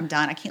 and I was like, I'm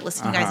done. I can't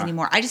listen to you guys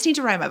anymore. I just need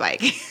to ride my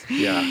bike.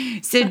 Yeah.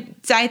 So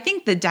I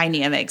think the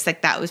dynamics,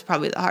 like that was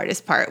probably the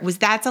hardest part,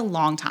 that's a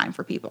long time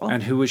for people.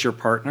 And who was your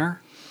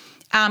partner?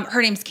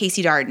 Her name's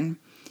Casey Darden.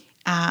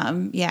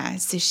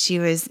 So she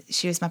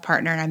was my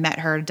partner, and I met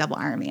her at Double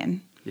Ironman.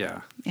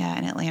 Yeah,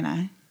 in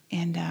Atlanta.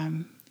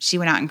 And she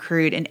went out and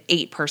crewed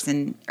she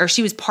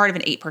was part of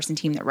an 8-person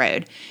team that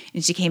rode.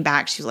 And she came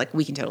back, she was like,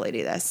 we can totally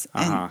do this.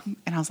 And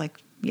I was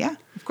like, yeah,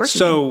 of course.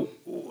 So,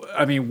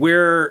 I mean,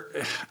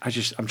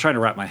 I'm trying to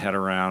wrap my head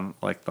around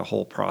like the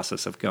whole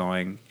process of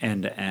going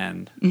end to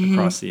end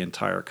across the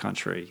entire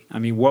country. I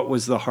mean, what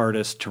was the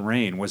hardest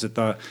terrain? Was it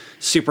the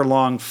super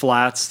long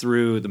flats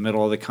through the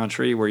middle of the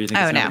country where you think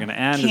it's never going to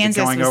end? Kansas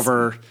Is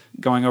it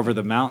going over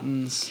the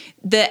mountains?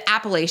 The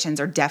Appalachians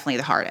are definitely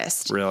the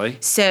hardest. Really?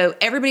 So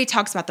everybody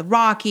talks about the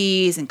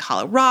Rockies and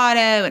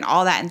Colorado and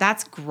all that, and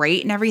that's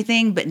great and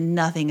everything, but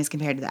nothing is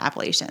compared to the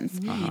Appalachians.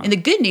 And the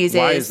good news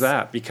Why is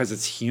that? Because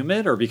it's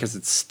humid, or because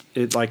it's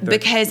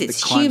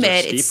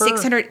humid. It's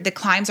 600. The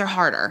climbs are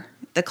harder.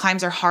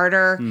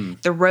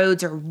 The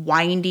roads are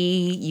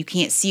windy. You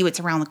can't see what's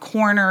around the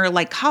corner.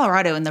 Like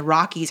Colorado and the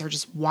Rockies are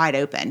just wide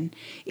open.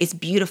 It's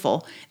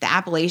beautiful. The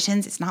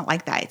Appalachians, it's not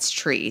like that. It's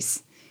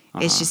trees.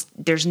 It's just,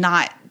 there's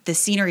not the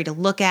scenery to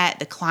look at.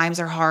 The climbs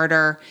are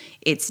harder.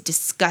 It's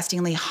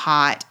disgustingly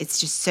hot. It's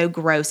just so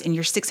gross. And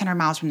you're 600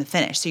 miles from the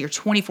finish. So you're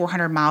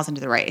 2,400 miles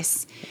into the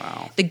race.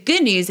 Wow. The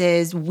good news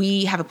is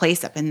we have a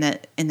place up in the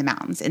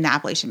mountains, in the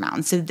Appalachian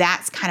Mountains. So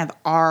that's kind of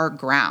our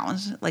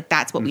ground. Like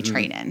that's what we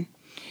train in.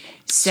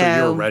 So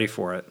you were ready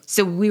for it.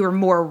 So we were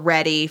more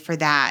ready for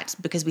that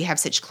because we have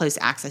such close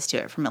access to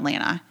it from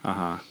Atlanta.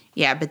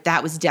 Yeah, but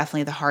that was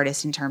definitely the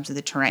hardest in terms of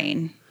the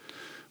terrain.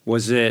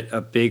 Was it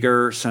a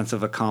bigger sense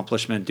of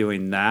accomplishment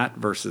doing that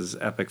versus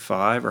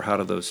EPIC5, or how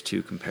do those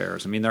two compare?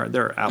 I mean,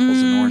 they're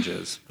apples and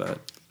oranges, but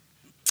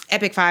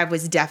EPIC5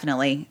 was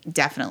definitely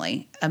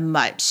a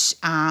much,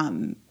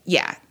 RAM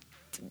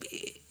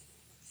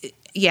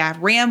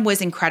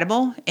was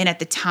incredible, and at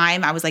the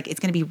time I was like, it's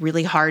going to be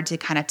really hard to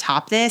kind of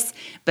top this,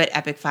 but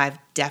EPIC5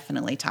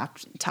 definitely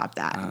topped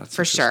that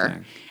for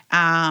sure.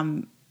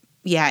 And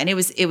it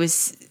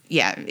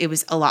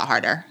was a lot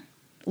harder.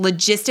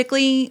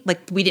 Logistically, like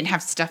we didn't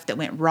have stuff that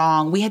went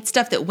wrong. We had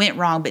stuff that went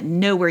wrong, but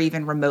nowhere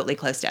even remotely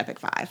close to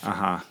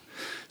EPIC5.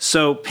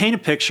 So paint a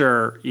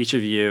picture, each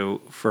of you,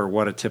 for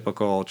what a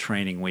typical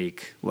training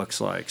week looks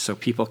like, so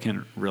people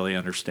can really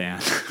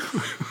understand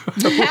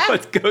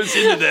what goes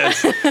into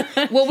this.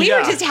 Well, we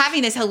were just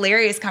having this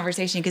hilarious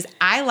conversation because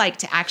I like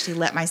to actually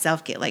let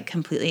myself get like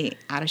completely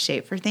out of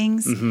shape for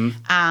things.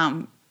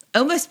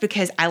 Almost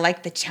because I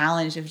like the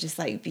challenge of just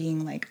like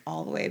being like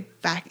all the way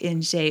back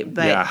in shape.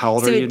 But how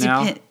old are you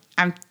now?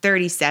 I'm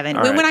 37.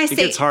 When I say it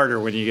gets harder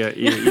when you get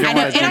you don't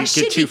want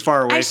to get too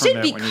far away from it.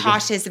 I should be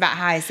cautious about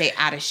how I say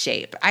out of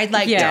shape. Out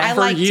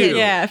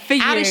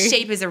of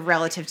shape is a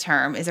relative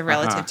term.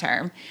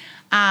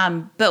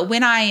 But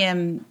when I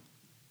am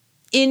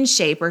in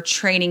shape or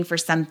training for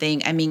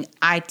something, I mean,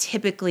 I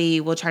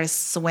typically will try to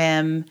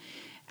swim.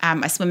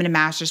 I swim in a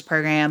master's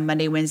program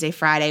Monday, Wednesday,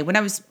 Friday. When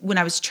I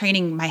was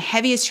training, my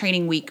heaviest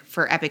training week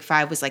for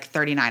EPIC5 was like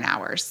 39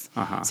 hours.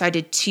 So I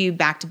did 2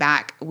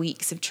 back-to-back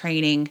weeks of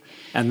training.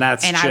 And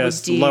that's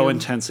just low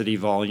intensity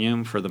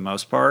volume for the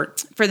most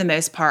part? For the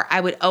most part.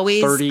 I would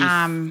always...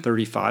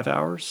 35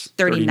 hours?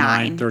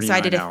 39. So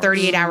I did a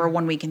 38-hour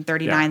one week and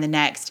 39 the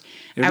next.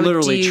 You're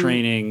literally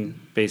training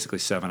basically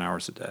 7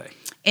 hours a day.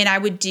 And I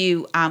would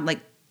do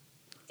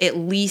at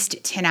least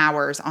 10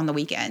 hours on the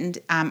weekend.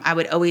 I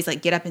would always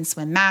like get up and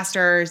swim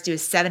masters, do a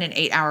 7 and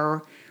 8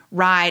 hour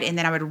ride, and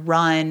then I would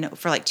run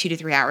for like 2 to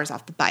 3 hours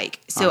off the bike.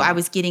 So I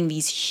was getting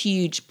these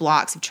huge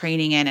blocks of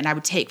training in, and I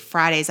would take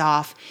Fridays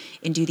off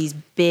and do these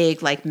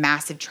big, like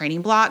massive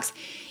training blocks.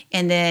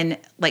 And then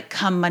like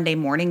come Monday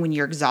morning when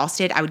you're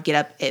exhausted, I would get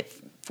up at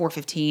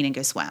 4:15 and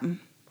go swim.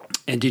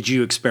 And did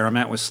you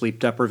experiment with sleep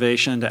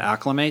deprivation to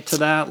acclimate to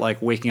that?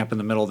 Like waking up in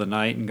the middle of the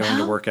night and going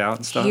to work out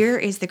and stuff? Here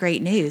is the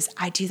great news.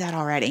 I do that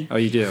already. Oh,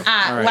 you do? All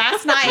right.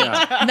 Last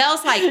night,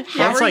 Mel's like,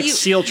 That's like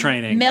SEAL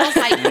training. Mel's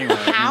like,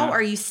 how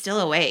are you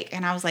still awake?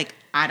 And I was like,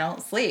 I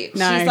don't sleep.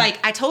 No. She's like,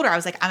 I told her, I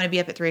was like, I'm going to be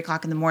up at 3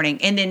 o'clock in the morning.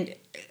 And then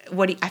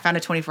I found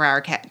a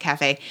 24-hour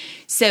cafe.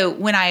 So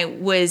when I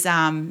was,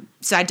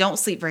 so I don't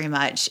sleep very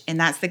much, and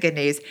that's the good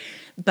news.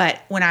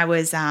 But when I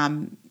was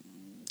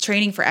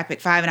training for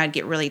EPIC5 and I'd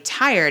get really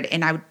tired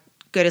and I would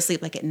go to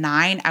sleep like at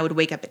 9, I would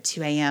wake up at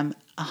 2 a.m.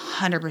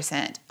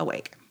 100%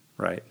 awake.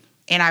 Right.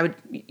 And I would,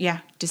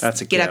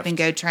 just get up and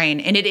go train.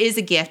 And it is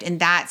a gift. And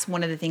that's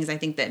one of the things I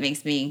think that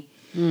makes me,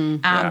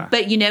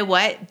 but you know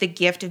what? The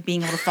gift of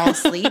being able to fall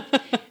asleep.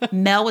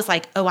 Mel was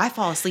like, oh, I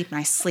fall asleep and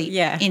I sleep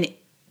in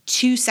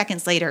 2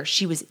 seconds later,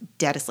 she was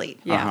dead asleep.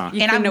 Yeah.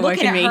 And I'm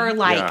looking at her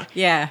like,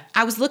 yeah.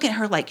 I was looking at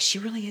her like, she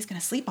really is going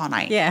to sleep all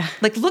night. Yeah.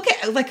 Like, who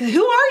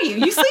are you?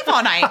 You sleep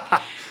all night.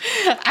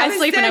 I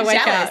sleep and I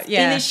wake up.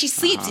 Yeah. And then she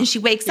sleeps and she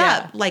wakes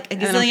up like a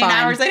gazillion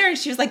hours later, and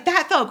she was like,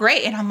 that felt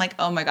great. And I'm like,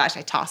 oh my gosh,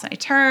 I toss and I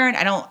turn.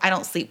 I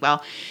don't sleep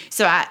well.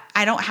 So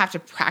I don't have to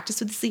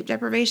practice with sleep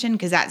deprivation,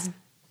 because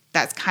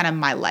that's kind of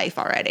my life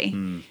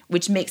already,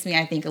 which makes me,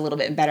 I think, a little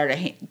bit better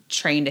to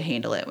train to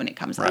handle it when it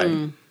comes up.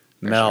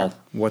 Mel,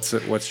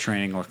 what's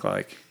training look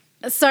like?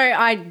 So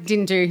I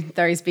didn't do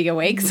those bigger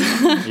weeks.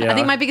 I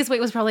think my biggest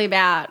week was probably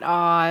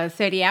about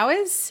 30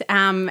 hours.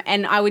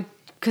 And I would,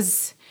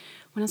 because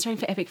when I was training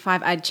for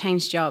EPIC5, I'd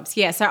changed jobs.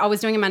 Yeah, so I was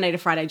doing a Monday to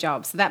Friday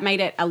job. So that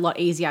made it a lot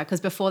easier, because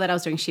before that I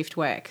was doing shift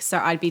work. So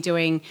I'd be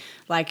doing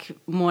like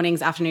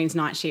mornings, afternoons,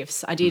 night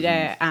shifts. I did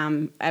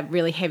a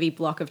really heavy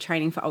block of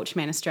training for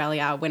Ultraman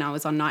Australia when I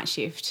was on night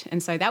shift.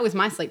 And so that was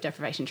my sleep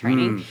deprivation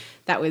training.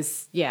 That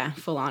was,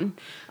 full on.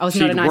 I was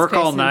not a nice person.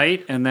 Work all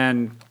night and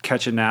then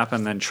catch a nap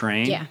and then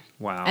train? Yeah.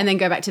 Wow. And then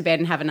go back to bed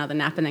and have another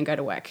nap and then go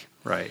to work.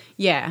 Right.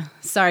 Yeah.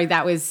 So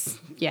that was,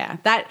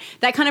 that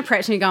kind of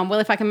prepped me going, well,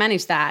 if I can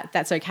manage that,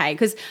 that's okay.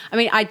 Because, I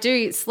mean, I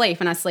do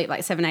sleep, and I sleep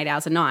like 7-8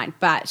 hours a night,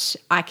 but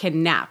I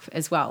can nap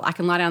as well. I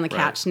can lie down on the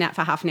couch, nap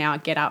for half an hour,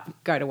 get up,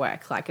 go to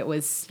work. Like it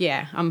was,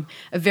 I'm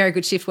a very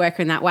good shift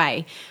worker in that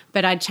way.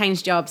 But I'd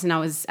changed jobs and I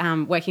was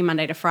working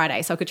Monday to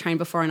Friday, so I could train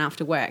before and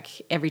after work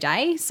every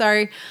day.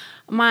 So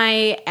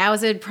my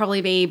hours would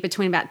probably be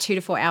between about 2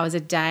 to 4 hours a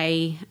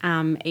day,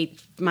 each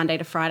Monday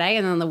to Friday.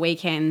 And then on the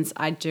weekends,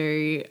 I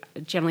do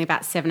generally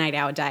about 7-8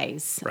 hour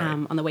days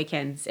on the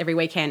weekends, every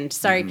weekend.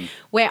 So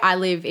where I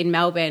live in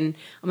Melbourne,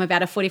 I'm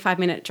about a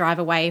 45-minute drive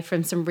away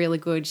from some really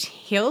good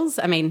hills.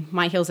 I mean,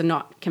 my hills are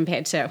not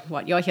compared to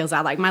what your hills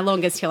are. Like my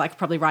longest hill, I could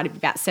probably ride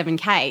about 7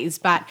 Ks.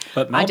 But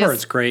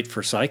Melbourne's great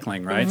for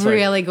cycling, right? It's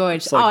really good.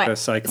 It's like the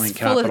cycling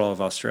capital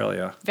of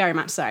Australia. Very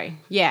much so.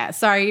 Yeah.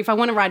 So if I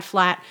want to ride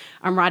flat,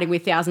 I'm riding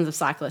with thousands of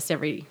cyclists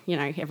every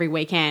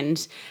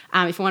weekend.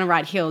 If I want to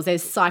ride hills,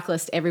 there's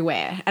cyclists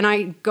everywhere. And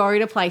I go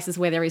to places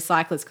where there is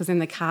cyclists, because in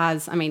the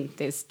cars, I mean,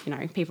 there's,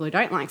 people who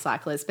don't like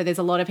cyclists, but there's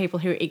a lot of people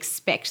who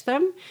expect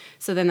them.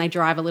 So then they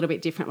drive a little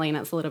bit differently and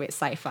it's a little bit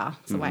safer.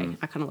 It's the way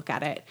I kind of look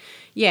at it.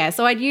 Yeah.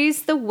 So I'd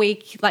use the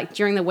week, like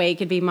during the week,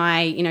 it'd be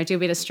my, do a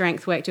bit of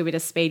strength work, do a bit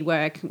of speed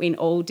work in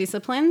all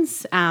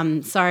disciplines.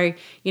 So,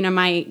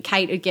 my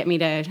Kate would get me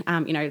to,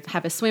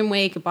 have a swim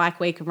week, a bike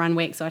week, a run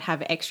week. So I'd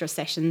have extra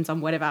sessions on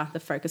whatever the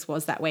focus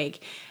was that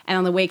week. And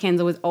on the weekends,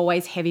 it was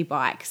always heavy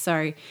bike.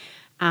 So,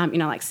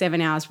 like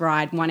 7 hours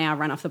ride, 1 hour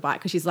run off the bike,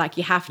 because she's like,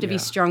 you have to be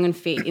strong and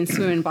fit in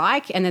swim and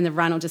bike, and then the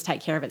run will just take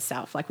care of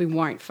itself. Like we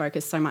won't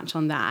focus so much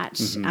on that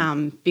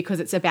because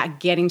it's about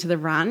getting to the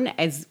run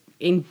as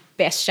in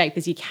best shape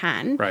as you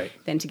can,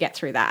 then to get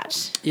through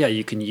that. Yeah,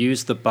 you can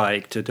use the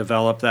bike to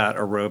develop that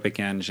aerobic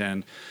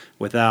engine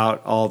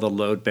without all the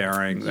load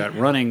bearing that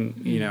running,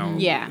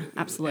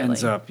 absolutely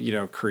ends up,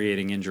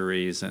 creating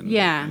injuries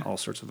and all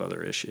sorts of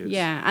other issues.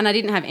 Yeah, and I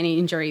didn't have any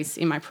injuries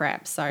in my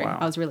prep, so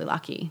I was really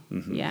lucky.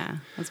 Yeah,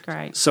 that's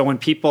great. So when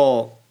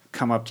people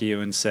come up to you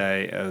and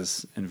say,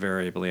 as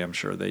invariably I'm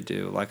sure they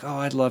do, like, oh,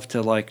 I'd love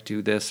to like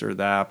do this or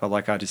that, but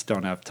like I just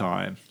don't have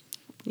time.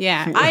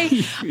 Yeah,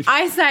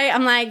 I say,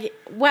 I'm like,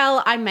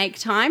 well, I make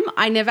time.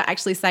 I never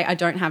actually say I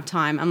don't have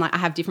time. I'm like, I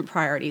have different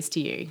priorities to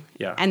you.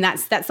 Yeah. And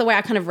that's the way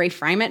I kind of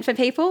reframe it for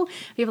people.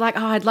 People are like,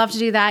 oh, I'd love to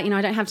do that.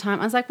 I don't have time.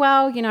 I was like,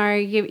 well,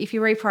 if you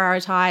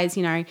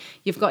reprioritize,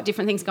 you've got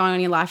different things going on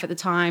in your life at the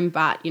time.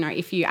 But,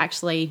 if you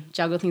actually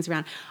juggle things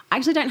around, I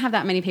actually don't have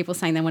that many people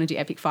saying they want to do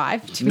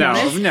EPIC5, to be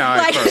honest. No,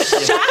 like,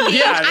 shocking.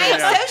 Yeah,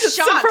 I'm so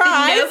shocked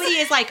that nobody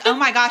is like, oh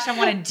my gosh, I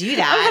want to do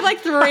that. I've had like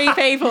 3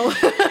 people.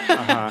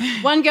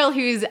 One girl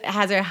who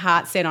has her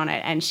heart set on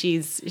it, and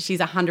she's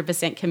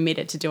 100%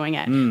 committed to doing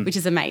it, which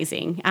is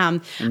amazing.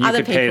 And you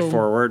could pay it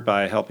forward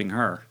by helping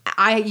her.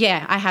 I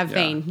have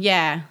been.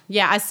 Yeah.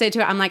 I said to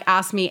her, I'm like,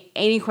 ask me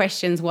any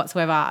questions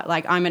whatsoever.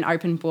 Like, I'm an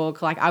open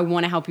book. Like, I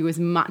want to help you as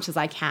much as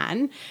I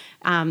can.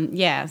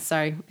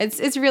 So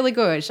it's really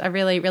good. I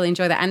really, really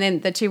enjoy that. And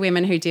then the 2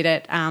 women who did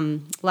it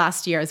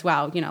last year as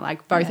well,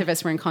 like both of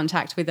us were in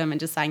contact with them and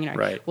just saying,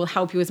 we'll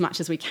help you as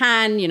much as we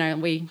can.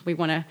 We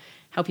want to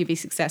help you be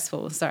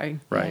successful. So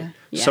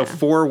So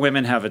 4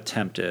 women have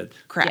attempted.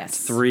 Correct. Yes.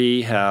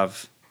 3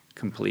 have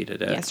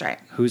completed it. Yes, right.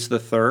 Who's the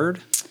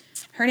 3rd?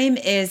 Her name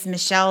is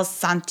Michelle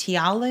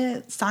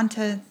Santiano,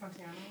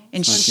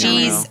 and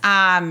she's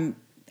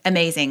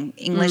amazing.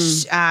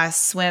 English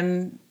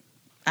swim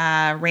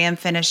ram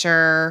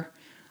finisher,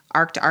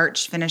 arc to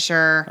arch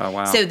finisher. Oh,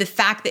 wow. So the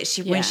fact that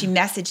when she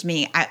messaged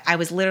me, I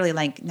was literally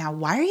like, now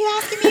why are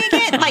you asking me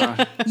again?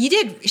 Like, you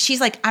did. She's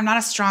like, I'm not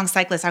a strong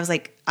cyclist. I was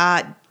like,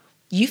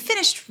 you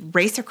finished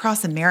Race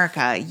Across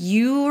America.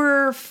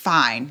 You're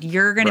fine.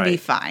 You're going to be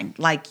fine.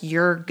 Like,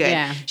 you're good.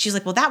 Yeah. She's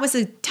like, well, that was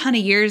a ton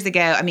of years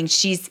ago. I mean,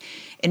 she's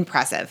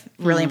impressive,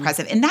 really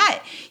impressive. And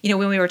that,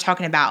 when we were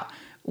talking about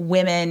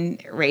women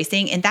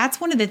racing, and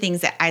that's one of the things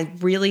that I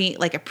really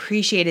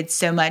appreciated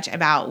so much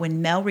about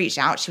when Mel reached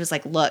out. She was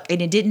like, look, and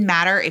it didn't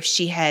matter if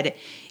she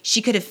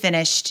could have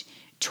finished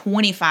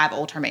 25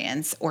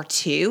 Ultramans or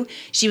 2.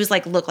 She was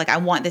like, look, like I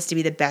want this to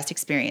be the best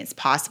experience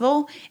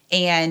possible.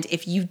 And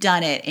if you've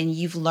done it and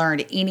you've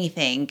learned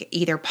anything,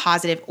 either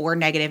positive or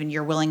negative, and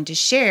you're willing to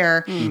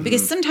share,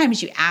 because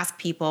sometimes you ask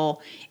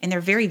people and they're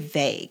very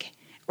vague,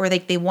 or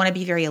they want to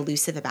be very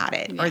elusive about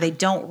it, or they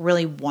don't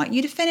really want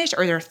you to finish,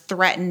 or they're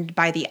threatened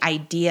by the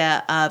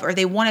idea of, or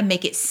they want to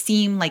make it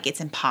seem like it's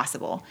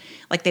impossible.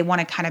 Like they want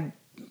to kind of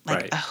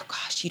like, oh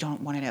gosh, you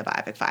don't want to know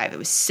about EPIC5. It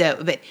was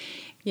so, but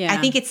I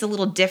think it's a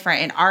little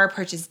different, and our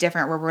approach is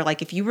different, where we're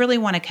like, if you really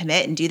want to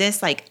commit and do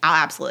this, like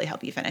I'll absolutely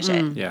help you finish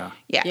it. Yeah.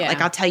 Like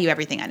I'll tell you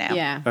everything I know.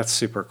 Yeah. That's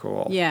super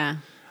cool. Yeah.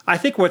 I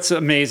think what's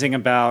amazing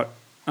about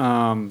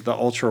the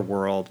ultra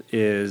world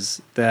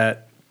is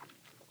that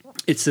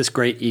it's this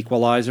great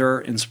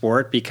equalizer in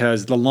sport,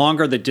 because the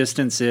longer the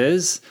distance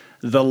is,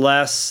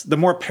 the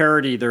more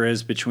parity there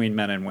is between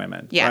men and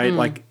women, right?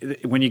 Like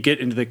when you get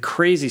into the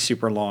crazy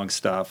super long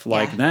stuff,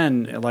 like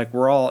then like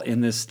we're all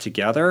in this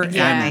together,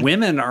 and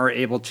women are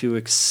able to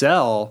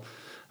excel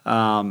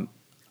on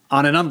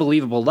an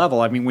unbelievable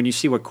level. I mean, when you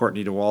see what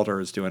Courtney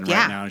DeWalder is doing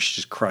right now, she's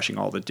just crushing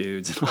all the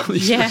dudes and all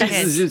these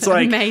things. It's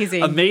like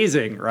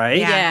amazing, right?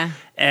 Yeah.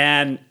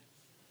 And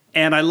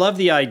I love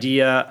the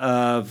idea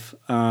of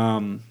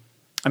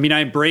I mean,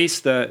 I embrace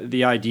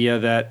the idea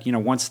that, you know,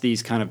 once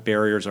these kind of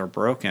barriers are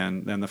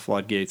broken, then the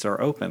floodgates are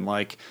open.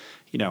 Like,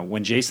 you know,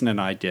 when Jason and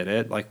I did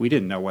it, like we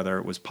didn't know whether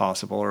it was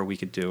possible or we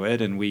could do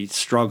it. And we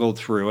struggled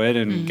through it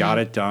and got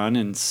it done,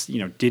 and, you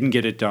know, didn't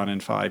get it done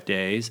in 5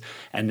 days.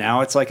 And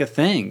now it's like a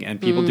thing,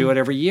 and people do it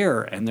every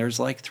year. And there's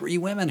like 3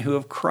 women who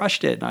have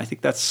crushed it. And I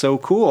think that's so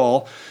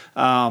cool.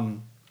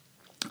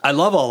 I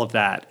love all of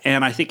that.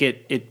 And I think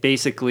it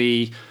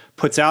basically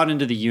puts out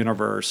into the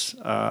universe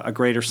a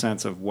greater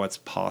sense of what's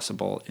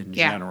possible in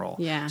general.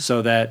 Yeah.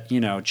 So that,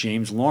 you know,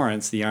 James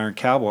Lawrence, the Iron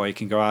Cowboy,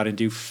 can go out and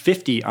do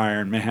 50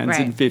 Ironmans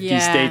in 50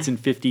 states in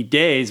 50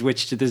 days,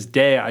 which to this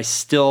day I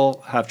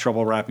still have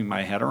trouble wrapping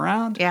my head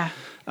around. Yeah.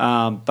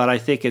 But I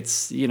think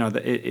it's, you know,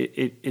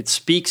 it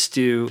speaks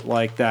to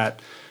like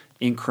that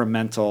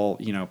incremental,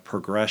 you know,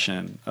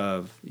 progression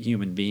of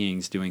human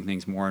beings doing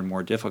things more and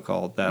more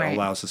difficult that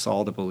allows us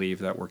all to believe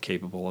that we're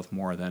capable of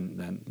more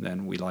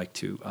than we like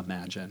to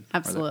imagine.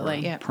 Absolutely.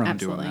 Or that we're prone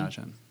to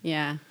imagine.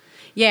 Yeah.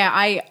 Yeah,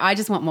 I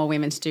just want more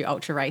women to do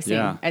ultra racing.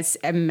 Yeah. It's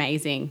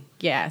amazing.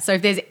 Yeah. So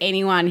if there's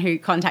anyone who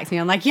contacts me,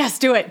 I'm like, yes,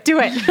 do it.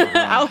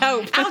 I'll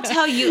help. I'll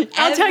tell you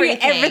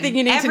everything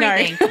you need to know.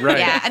 Right.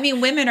 Yeah. I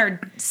mean, women are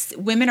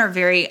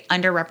very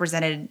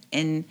underrepresented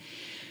in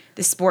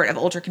the sport of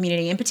ultra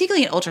community, and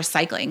particularly in ultra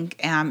cycling,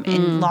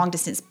 in long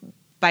distance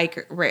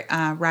bike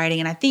riding.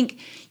 And I think,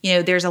 you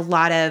know, there's a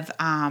lot of,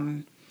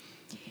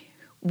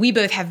 we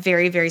both have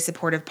very, very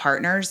supportive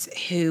partners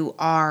who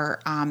are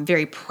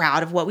very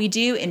proud of what we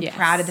do, and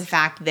proud of the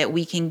fact that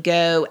we can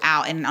go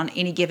out and on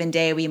any given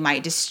day we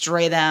might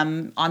destroy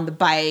them on the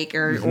bike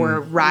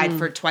or ride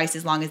for twice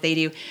as long as they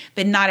do.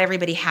 But not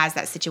everybody has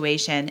that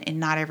situation, and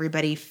not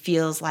everybody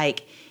feels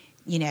like,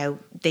 you know,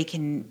 they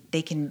can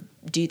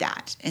do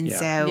that. And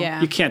so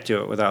you can't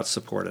do it without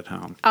support at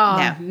home.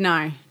 Oh,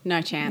 no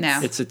chance.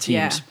 No. It's a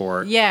team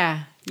sport.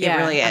 Yeah. It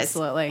really is.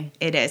 Absolutely.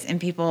 It is. And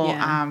people,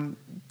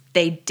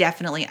 they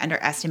definitely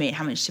underestimate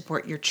how much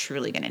support you're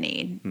truly going to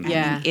need. Yeah.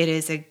 I mean, it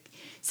is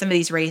some of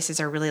these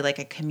races are really like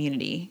a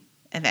community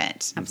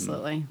event.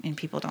 Absolutely. And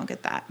people don't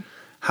get that.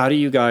 How do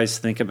you guys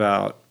think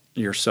about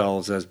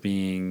yourselves as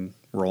being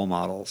role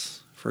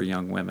models for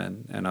young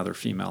women and other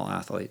female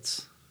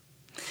athletes?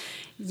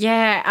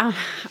 Yeah,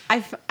 I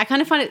kind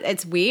of find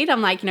it's weird.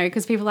 I'm like, you know,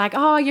 because people are like,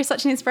 oh, you're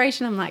such an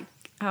inspiration. I'm like,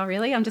 oh,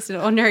 really? I'm just an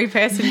ordinary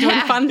person doing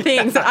fun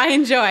things that I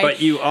enjoy.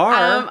 But you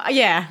are.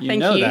 Thank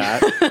you.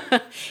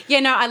 That.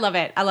 Yeah, no, I love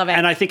it.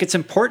 And I think it's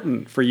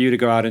important for you to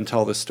go out and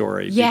tell the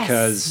story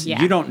because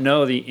you don't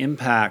know the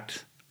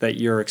impact that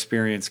your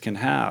experience can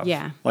have.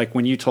 Yeah. Like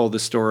when you told the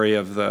story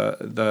of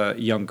the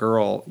young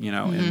girl, you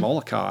know, in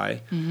Molokai,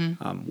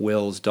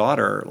 Will's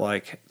daughter,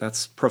 like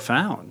that's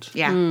profound.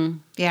 Yeah.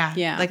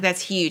 Yeah. Like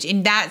that's huge.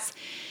 And that's,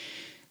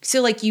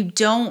 so like you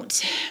don't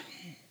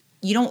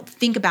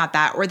think about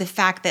that, or the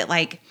fact that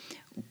like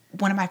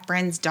one of my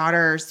friend's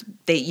daughters,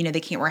 they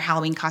can't wear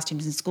Halloween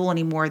costumes in school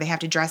anymore. They have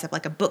to dress up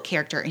like a book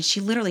character. And she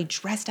literally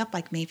dressed up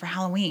like me for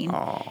Halloween.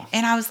 Aww.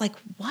 And I was like,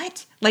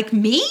 what? Like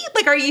me?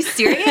 Like, are you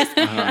serious?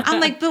 I'm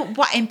like, but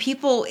what? And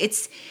people,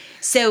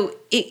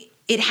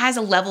 it has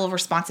a level of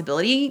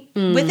responsibility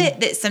with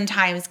it that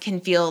sometimes can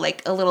feel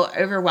like a little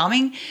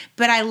overwhelming.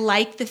 But I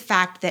like the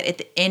fact that at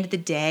the end of the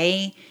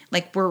day,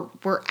 like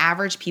we're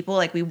average people,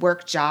 like we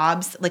work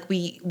jobs, like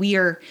we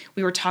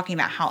were talking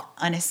about how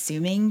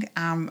unassuming.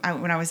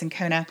 When I was in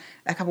Kona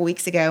a couple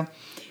weeks ago,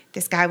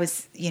 this guy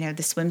was, you know,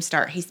 the swim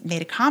star. He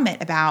made a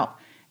comment about,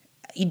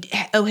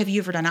 oh, have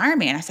you ever done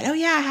Ironman? I said, oh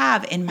yeah, I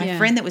have. And my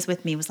friend that was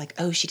with me was like,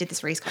 oh, she did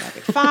this race called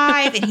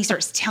EPIC5. And he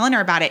starts telling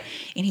her about it.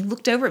 And he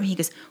looked over at me. He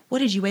goes, what,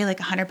 did you weigh like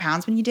 100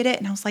 pounds when you did it?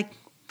 And I was like,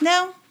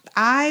 no,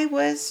 I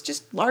was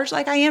just large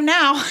like I am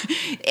now.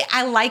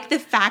 I like the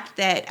fact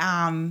that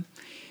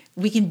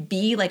we can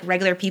be like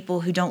regular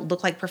people who don't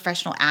look like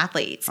professional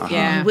athletes.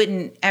 Yeah. You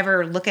wouldn't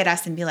ever look at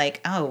us and be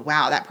like, oh,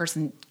 wow, that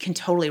person can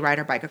totally ride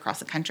her bike across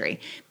the country.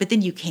 But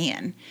then you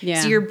can.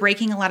 Yeah. So you're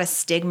breaking a lot of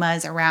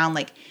stigmas around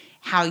like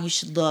how you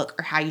should look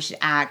or how you should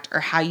act or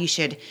how you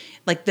should,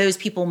 like those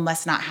people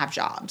must not have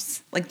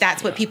jobs. Like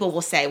that's what people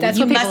will say. That's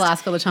well, what people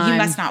ask all the time. You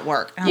must not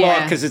work. And I'm Yeah. like,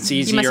 Well, because it's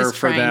easier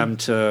for them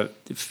to,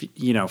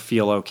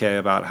 feel okay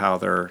about how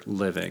they're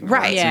living.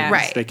 Right, yeah.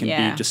 right. They can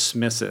Yeah. be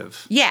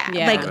dismissive. yeah,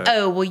 Yeah. like,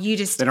 oh, well, you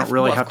just... They don't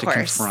really well, have of to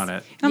course. confront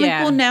it. And I'm Yeah.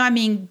 like, well, no, I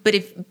mean,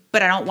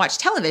 but I don't watch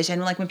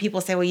television. Like when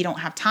people say, well, you don't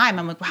have time,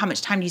 I'm like, well, how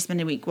much time do you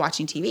spend a week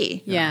watching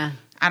TV? Yeah.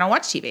 I don't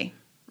watch TV.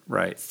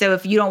 Right. So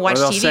if you don't watch Or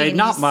they'll TV... say, then you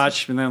not just-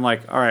 much. And then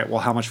like, all right,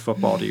 well, how much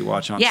football do you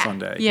watch on Yeah.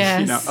 Sunday?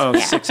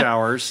 Yes. 6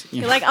 hours.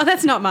 You're like, oh,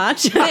 that's not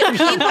much. But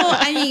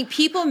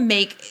people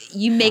make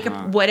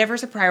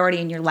whatever's a priority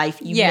in your life,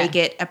 you Yeah. make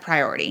it a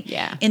priority.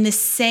 Yeah. In the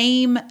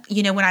same,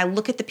 when I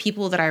look at the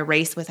people that I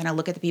race with and I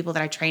look at the people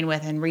that I train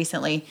with, and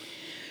recently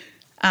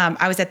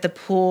I was at the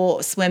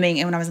pool swimming,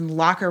 and when I was in the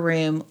locker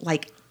room,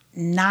 like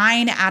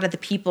 9 out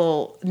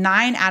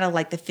of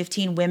like the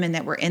 15 women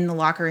that were in the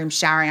locker room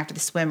showering after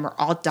the swim were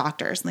all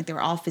doctors. Like they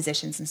were all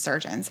physicians and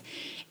surgeons.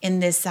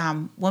 And this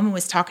woman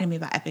was talking to me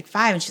about EPIC5,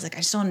 and she's like, I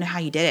just don't know how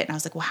you did it. And I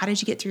was like, well, how did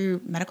you get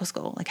through medical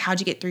school? Like, how'd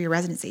you get through your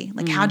residency?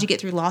 Like, how'd you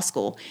get through law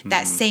school?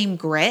 That same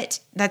grit,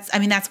 that's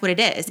what it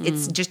is.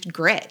 It's just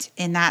grit.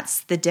 And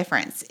that's the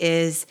difference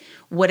is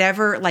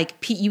whatever, like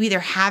you either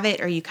have it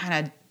or you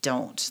kind of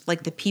don't.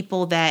 Like the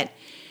people that,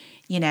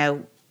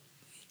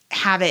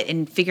 have it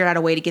and figured out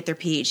a way to get their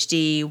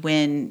PhD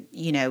when,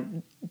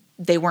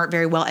 they weren't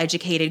very well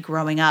educated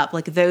growing up.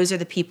 Like those are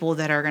the people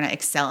that are going to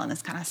excel in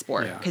this kind of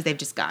sport because they've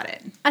just got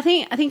it. I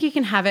think you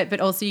can have it,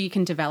 but also you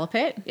can develop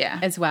it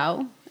as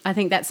well. I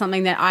think that's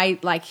something that I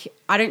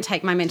don't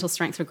take my mental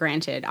strength for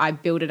granted. I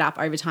build it up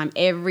over time.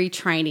 Every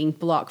training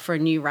block for a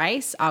new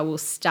race, I will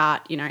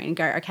start, and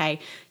go, okay,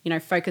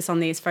 focus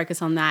on this,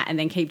 focus on that, and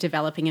then keep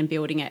developing and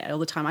building it all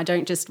the time. I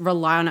don't just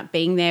rely on it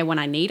being there when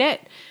I need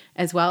it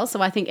as well.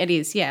 So I think it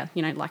is,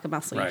 like a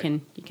muscle. Right.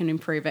 You can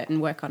improve it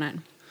and work on it.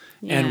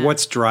 Yeah. And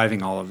what's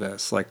driving all of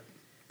this? Like,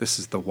 this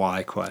is the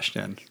why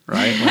question,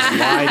 right? Like,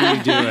 why do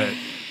you do it?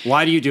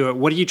 Why do you do it?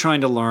 What are you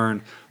trying to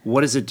learn?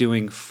 What is it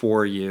doing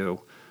for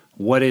you?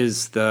 What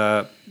is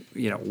the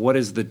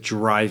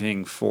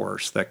driving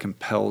force that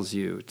compels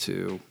you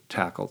to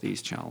tackle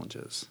these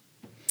challenges?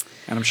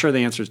 And I'm sure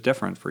the answer is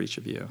different for each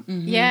of you.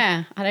 Mm-hmm.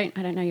 Yeah, I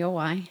don't know your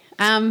why.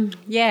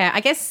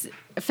 I guess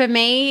for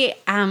me,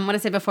 what I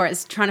said before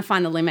is trying to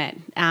find the limit.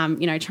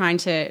 Trying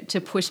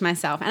to push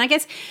myself, and I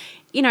guess.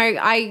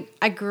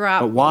 I grew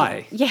up. But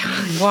why? Yeah,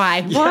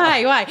 why?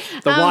 Why?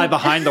 The why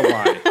behind the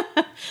why.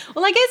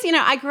 Well, I guess,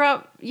 I grew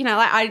up,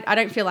 I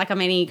don't feel like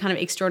I'm any kind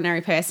of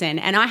extraordinary person.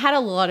 And I had a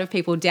lot of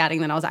people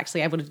doubting that I was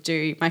actually able to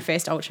do my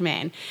first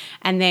Ultraman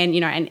and then,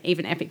 and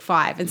even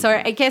EPIC5. And so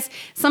I guess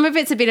some of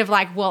it's a bit of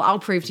like, well, I'll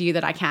prove to you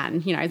that I can.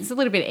 There's a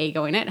little bit of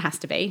ego in it. It has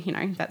to be,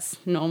 that's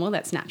normal.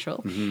 That's natural.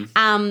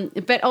 Mm-hmm.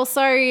 But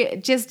also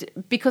just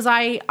because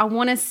I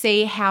want to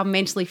see how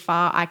mentally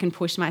far I can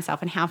push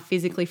myself and how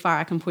physically far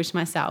I can push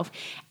myself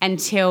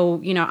until,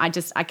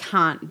 I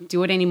can't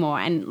do it anymore.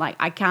 And like,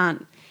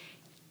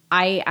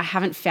 I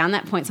haven't found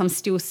that point, so I'm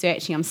still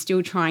searching. I'm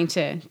still trying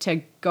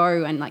to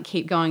go and like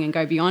keep going and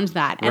go beyond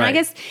that. And I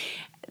guess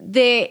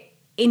the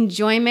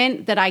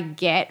enjoyment that I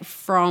get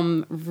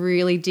from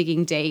really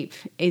digging deep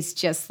is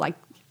just like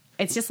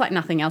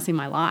nothing else in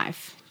my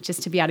life.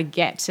 Just to be able to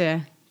get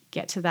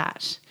to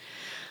that.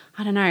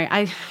 I don't know.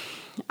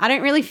 I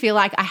don't really feel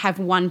like I have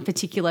one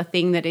particular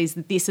thing that is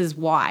this is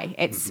why.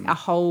 It's a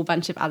whole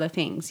bunch of other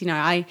things.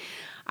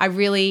 I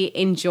really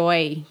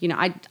enjoy,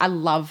 I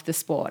love the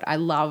sport. I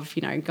love,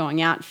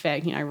 going out for,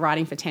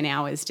 riding for 10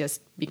 hours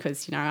just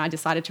because, I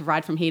decided to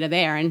ride from here to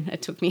there and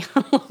it took me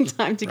a long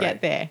time to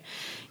get there.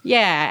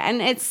 Yeah.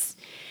 And it's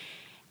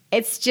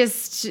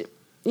just,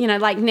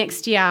 like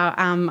next year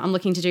I'm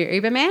looking to do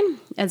Uberman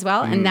as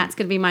well. And that's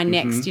going to be my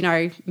next,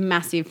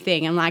 massive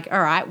thing. I'm like,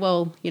 all right,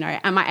 well,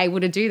 am I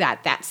able to do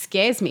that? That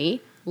scares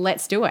me.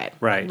 Let's do it.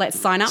 Right. Let's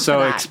sign up for So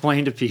that.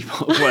 explain to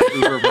people what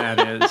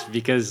Uberman is,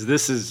 because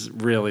this is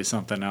really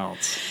something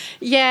else.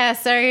 Yeah.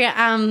 So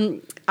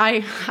I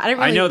don't really...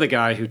 I know the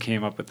guy who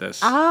came up with this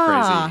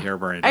crazy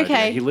harebrained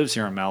idea. He lives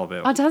here in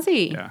Malibu. Oh, does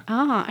he? Yeah.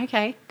 Oh,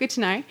 okay. Good to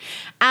know.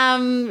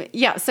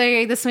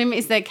 So the swim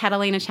is the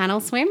Catalina Channel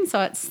swim. So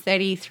it's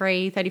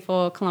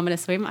 34 kilometre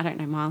swim. I don't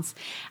know miles.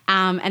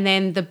 And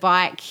then the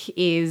bike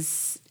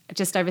is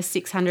just over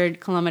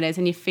 600 kilometres,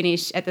 and you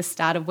finish at the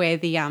start of where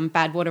the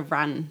Badwater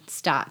Run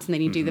starts, and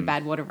then you do the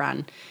Badwater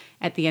Run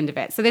at the end of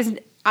it. So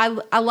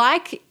I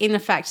like in the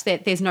fact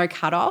that there's no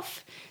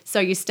cutoff.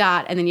 So you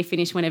start and then you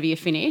finish whenever you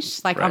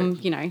finish. Like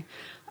obviously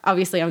I'm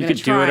going to try. You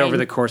could do it over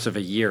the course of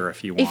a year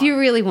if you want. If you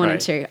really wanted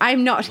to.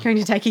 I'm not going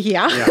to take a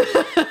year. Yeah.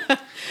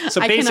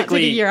 So I basically, cannot take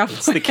a year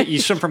off. you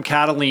swim from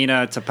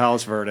Catalina to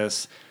Palos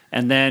Verdes,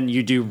 and then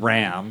you do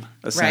RAM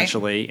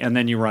essentially, and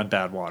then you run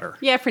Badwater.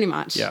 Yeah, pretty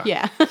much.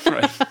 Yeah.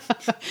 Right.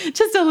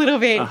 Just a little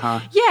bit.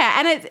 Yeah,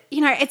 and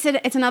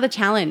it's another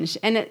challenge,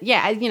 and as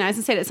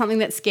I said, it's something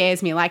that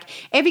scares me. Like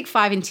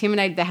EPIC5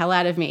 intimidated the hell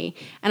out of me,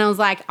 and I was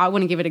like, I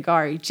want to give it a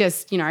go.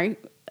 Just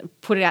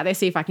put it out there,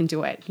 see if I can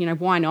do it.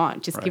 Why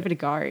not? Just give it a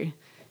go.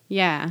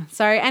 Yeah.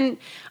 So, and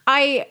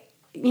I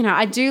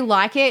do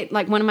like it.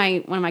 Like one of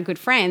my good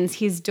friends,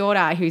 his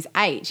daughter who's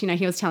 8,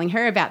 he was telling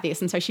her about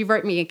this. And so she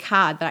wrote me a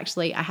card that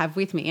actually I have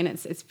with me, and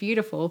it's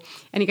beautiful.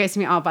 And he goes to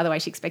me, oh, by the way,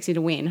 she expects you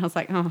to win. I was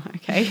like, oh,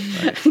 okay.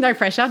 Right. No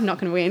pressure. I'm not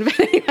going to win. But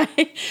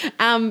anyway,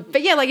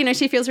 but yeah,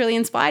 she feels really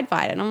inspired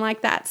by it. And I'm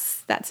like,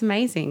 that's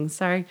amazing.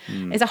 So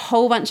there's a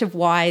whole bunch of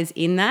whys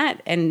in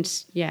that.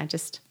 And yeah,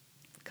 just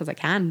because I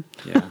can.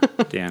 Yeah.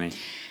 Danny.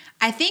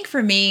 I think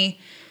for me,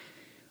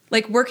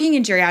 like working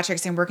in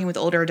geriatrics and working with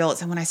older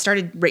adults, and when I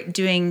started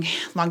doing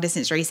long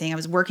distance racing, I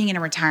was working in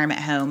a retirement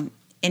home,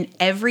 and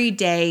every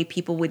day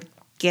people would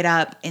get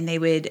up and they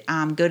would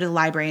go to the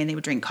library and they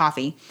would drink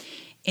coffee,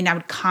 and I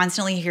would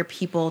constantly hear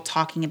people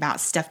talking about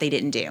stuff they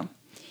didn't do.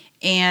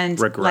 And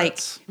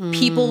regrets.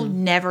 People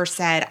never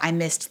said, I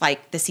missed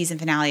like the season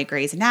finale of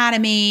Grey's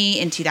Anatomy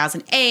in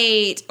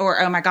 2008, or,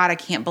 oh my God, I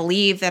can't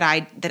believe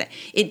that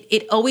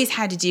it always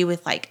had to do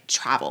with like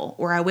travel,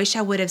 or I wish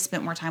I would have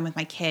spent more time with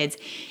my kids.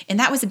 And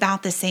that was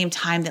about the same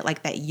time that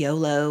like that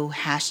YOLO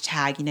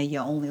hashtag, you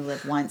only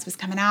live once, was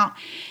coming out.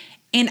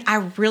 And I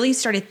really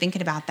started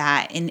thinking about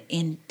that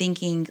and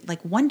thinking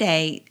like one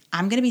day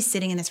I'm going to be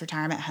sitting in this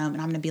retirement home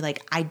and I'm going to be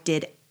like, I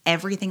did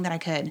everything that I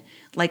could.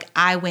 Like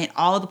I went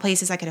all the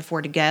places I could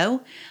afford to go.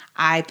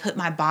 I put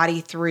my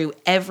body through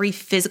every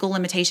physical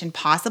limitation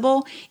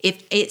possible.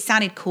 If it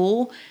sounded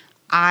cool,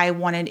 I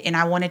wanted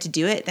to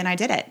do it, then I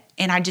did it.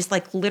 And I just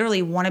like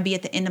literally want to be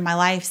at the end of my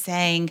life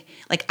saying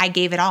like, I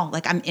gave it all.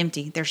 Like I'm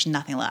empty. There's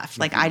nothing left.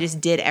 Like I just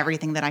did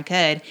everything that I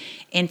could.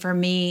 And for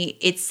me,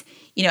 it's,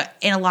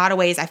 in a lot of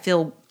ways I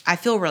feel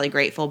really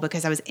grateful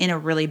because I was in a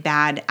really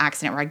bad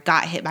accident where I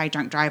got hit by a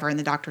drunk driver, and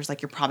the doctor's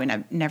like, you're probably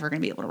never going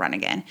to be able to run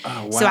again.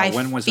 Oh, wow. So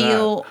when was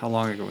that? How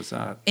long ago was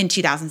that? In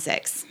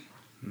 2006.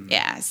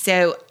 Yeah.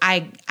 So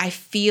I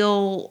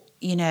feel,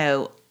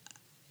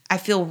 I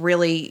feel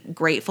really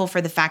grateful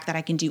for the fact that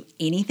I can do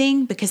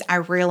anything, because I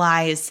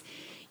realize,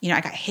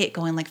 I got hit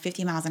going like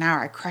 50 miles an hour.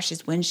 I crushed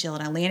his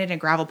windshield. I landed in a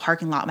gravel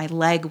parking lot. My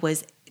leg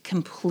was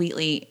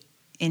completely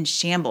in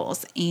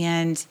shambles.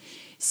 And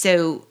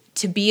so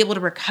to be able to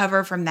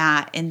recover from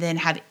that and then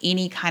have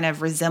any kind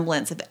of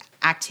resemblance of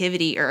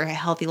activity or a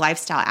healthy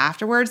lifestyle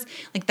afterwards,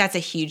 like that's a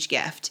huge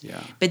gift.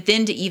 Yeah. But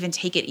then to even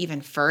take it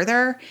even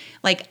further,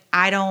 like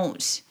I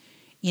don't,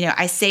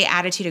 I say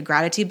attitude of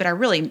gratitude, but I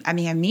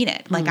mean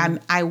it. Like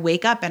I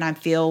wake up and I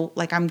feel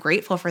like I'm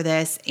grateful for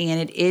this, and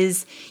it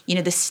is,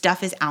 the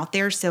stuff is out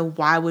there. So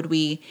why would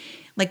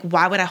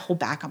I hold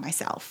back on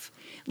myself?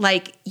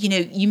 Like,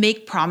 you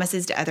make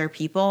promises to other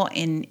people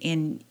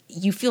and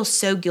you feel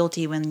so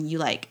guilty when you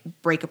like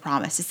break a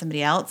promise to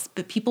somebody else,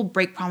 but people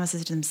break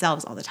promises to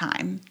themselves all the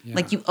time. Yeah.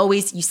 Like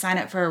you sign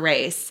up for a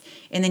race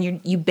and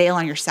then you bail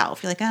on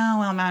yourself. You're like, oh,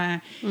 well,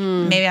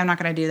 maybe I'm not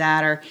going to do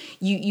that. Or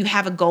you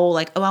have a goal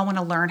like, oh, I want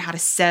to learn how to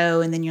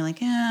sew. And then you're like,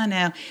 oh,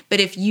 no.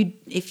 But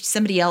if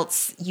somebody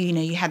else,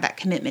 you had that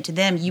commitment to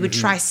them, you would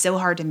try so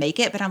hard to make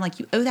it. But I'm like,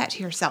 you owe that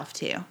to yourself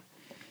too.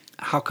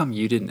 How come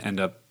you didn't end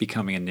up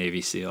becoming a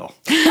Navy SEAL?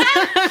 Is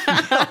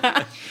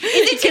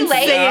it too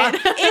late?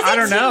 I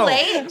don't know.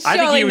 Late? I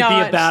think you would be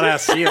a badass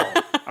SEAL.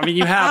 I mean,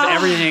 you have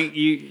everything.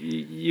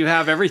 You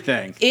have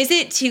everything. Is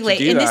it too late?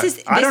 And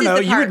I don't know.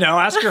 You would know.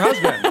 Ask your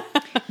husband.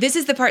 This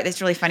is the part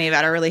that's really funny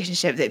about our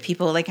relationship that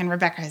people like, and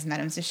Rebecca has met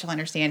him, so she'll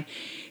understand.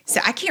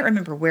 So I can't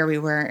remember where we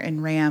were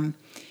in RAM,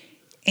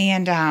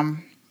 and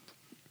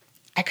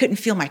I couldn't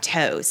feel my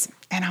toes.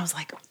 And I was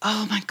like,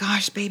 oh my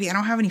gosh, baby, I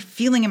don't have any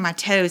feeling in my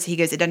toes. He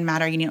goes, it doesn't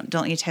matter. You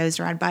don't need toes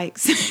to ride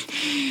bikes.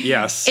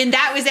 Yes. And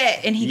that was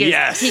it. And he goes,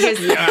 yes. he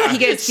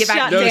goes, get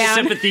back no down.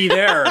 Sympathy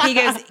there. He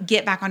goes,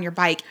 get back on your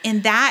bike.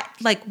 And that,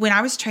 like when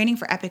I was training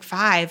for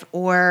EPIC5,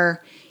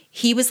 or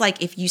he was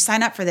like, if you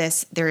sign up for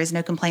this, there is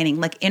no complaining.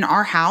 Like in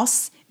our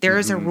house, there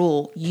is a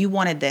rule. You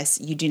wanted this,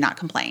 you do not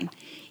complain.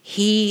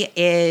 He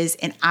is,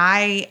 and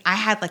I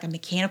had like a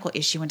mechanical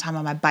issue one time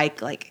on my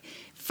bike, like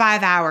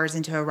 5 hours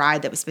into a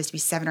ride that was supposed to be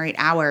 7 or 8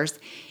 hours.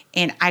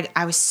 And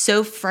I was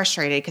so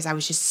frustrated because I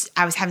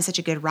was having such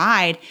a good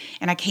ride.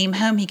 And I came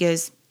home, he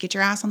goes, get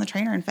your ass on the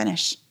trainer and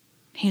finish.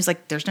 He was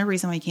like, there's no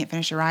reason why you can't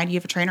finish a ride. You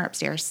have a trainer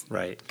upstairs.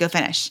 Right. Go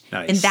finish.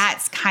 Nice. And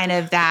that's kind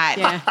of that.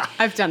 Yeah,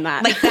 I've done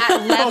that. Like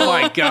that level. Oh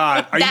my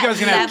God. Are you guys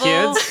going to have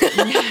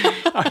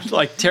kids? I'm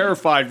like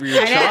terrified for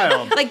your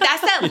child. Like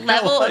that's that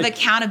level of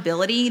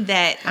accountability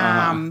that,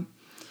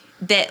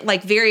 that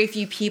like very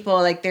few people,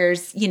 like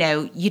there's, you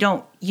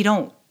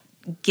don't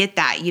get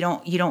that. You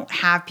don't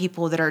have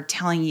people that are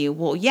telling you,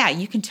 well, yeah,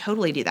 you can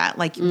totally do that.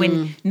 Like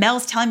when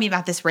Mel's telling me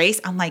about this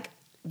race, I'm like,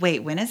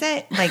 wait, when is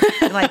it? Like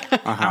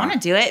I want to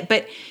do it,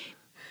 but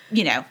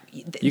you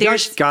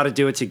guys got to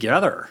do it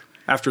together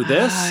after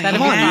this.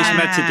 Come on, you just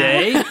met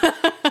today.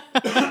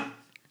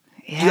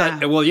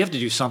 Well, you have to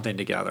do something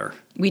together.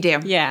 We do.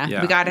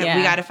 Yeah. We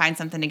gotta find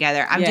something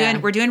together.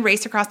 We're doing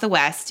Race Across the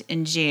West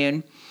in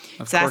June.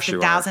 So that's the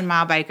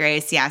 1,000-mile bike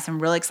race. Yeah, so I'm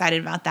really excited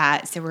about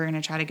that. So we're going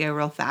to try to go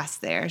real fast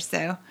there.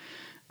 So,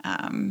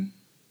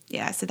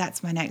 so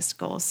that's my next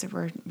goal.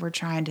 So we're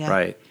trying to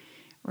ride.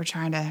 We're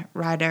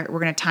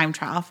going to time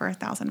trial for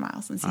 1,000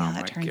 miles and see how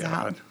that turns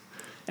out.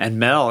 And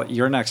Mel,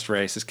 your next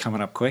race is coming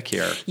up quick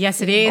here.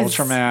 Yes, it is.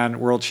 Ultraman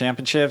World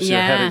Championships.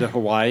 You're headed to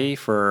Hawaii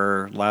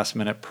for last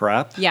minute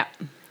prep.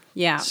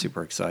 Yeah.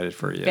 Super excited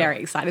for you. Very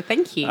excited.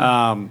 Thank you.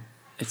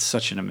 It's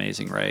such an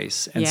amazing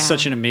race and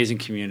such an amazing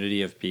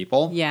community of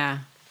people. Yeah.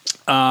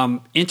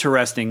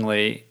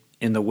 Interestingly,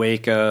 in the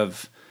wake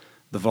of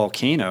the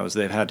volcanoes,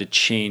 they've had to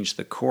change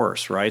the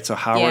course, right? So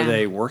how are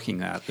they working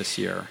that this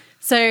year?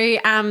 So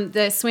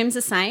the swim's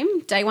the same.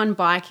 Day one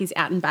bike is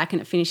out and back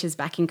and it finishes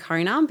back in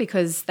Kona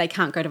because they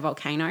can't go to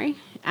Volcano.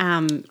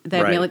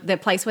 The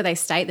place where they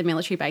stay, the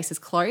military base, is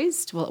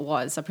closed. Well, it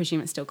was. I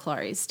presume it's still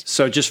closed.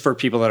 So just for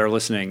people that are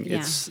listening,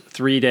 it's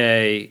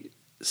 3-day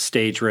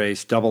stage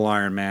race, double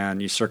Ironman.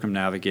 You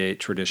circumnavigate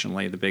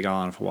traditionally the Big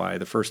Island of Hawaii.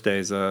 The first day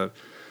is a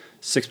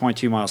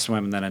 6.2-mile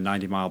swim and then a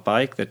 90-mile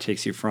bike that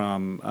takes you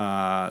from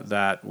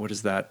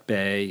that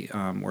bay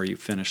where you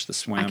finish the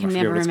swim? I can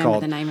never remember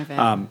the name of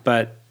it.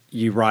 But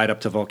you ride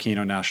up to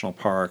Volcano National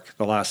Park,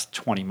 the last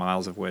 20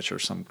 miles of which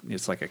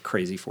it's like a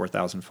crazy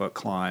 4,000-foot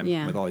climb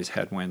with all these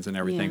headwinds and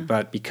everything.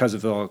 But because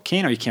of the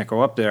volcano, you can't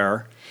go up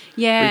there.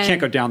 Yeah. Or you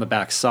can't go down the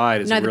back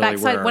side. The back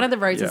side, one of the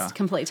roads is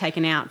completely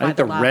taken out by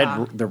the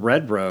lava. The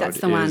red road That's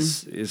the one.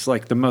 is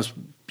like the most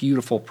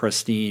beautiful,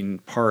 pristine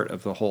part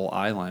of the whole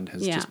island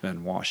has just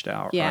been washed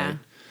out, right?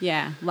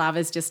 Yeah,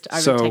 lava's just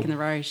overtaken the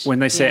road. When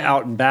they say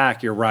out and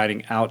back, you're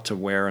riding out to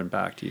where and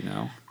back, do you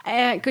know?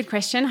 Good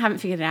question. Haven't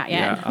figured it out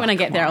yet. When I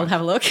get there, I'll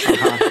have a look.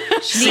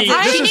 See,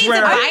 this is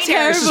where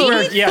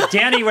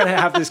Danny would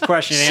have this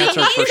question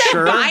answered for sure. She needs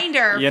a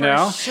binder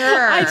for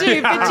sure. I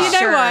do, but do you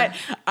know what?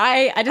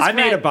 I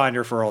made a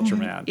binder for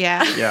Ultraman.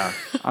 Yeah.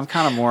 I'm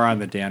kind of more on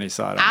the Danny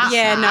side.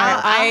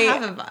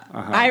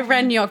 I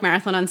ran New York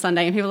Marathon on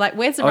Sunday, and people were like,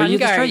 "Where's the run go?"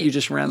 That's right. You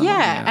just ran the one.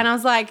 Yeah, and I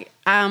was like,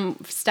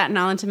 Staten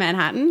Island to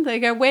Manhattan. They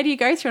go, "Where do you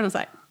go through?" And I was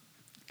like,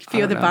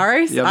 few of the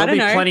boroughs. Yeah, there'll be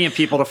plenty of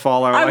people to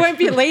follow. I won't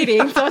be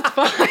leading, so it's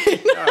fine.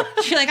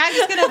 You're like, I'm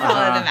just going to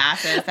follow the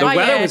masses. The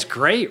weather was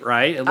great,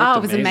 right? It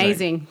was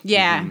amazing.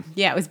 Yeah,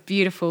 it was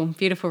beautiful,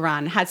 beautiful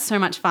run. Had so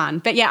much fun.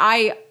 But yeah,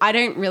 I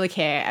don't really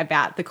care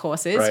about the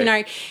courses. Right. You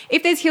know,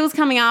 if there's hills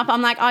coming up,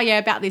 I'm like,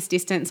 about this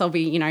distance, I'll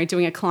be,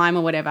 doing a climb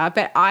or whatever.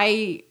 But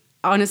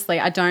honestly,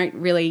 I don't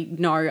really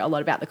know a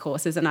lot about the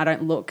courses, and I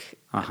don't look.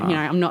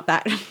 I'm not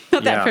that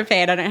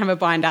prepared. I don't have a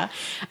binder.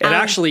 It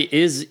actually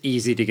is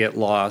easy to get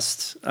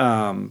lost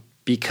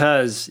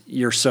because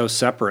you're so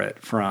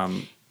separate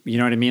from. You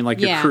know what I mean?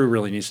 Like your crew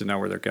really needs to know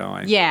where they're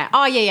going. Yeah.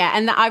 Oh, yeah.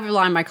 And I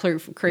rely on my crew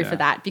for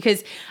that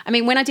because,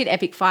 when I did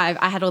EPIC5,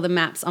 I had all the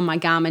maps on my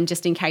Garmin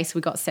just in case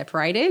we got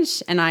separated,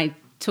 and I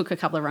took a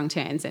couple of wrong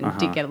turns and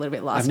did get a little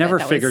bit lost. I've never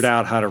figured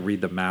out how to read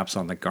the maps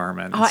on the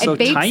Garmin. It's so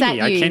beeps tiny. at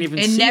you. I can't even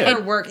see it. It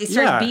never works. It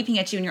starts beeping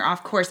at you when you're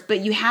off course,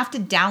 but you have to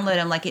download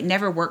them. Like it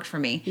never worked for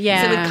me.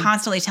 Yeah. So it would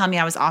constantly tell me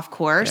I was off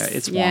course. Yeah,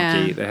 it's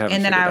wonky. They haven't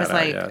and then I was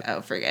like,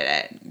 yet.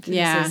 forget it.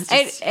 Yeah.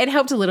 It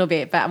helped a little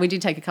bit, but we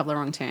did take a couple of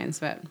wrong turns.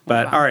 But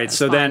all right,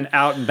 so then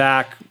out and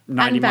back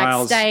 90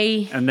 miles.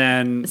 Stay and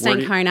then stay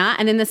in Kona.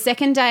 And then the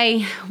second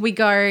day we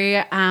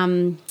go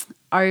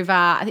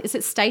over, is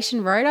it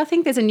Station Road? I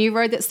think there's a new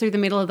road that's through the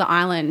middle of the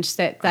island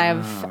that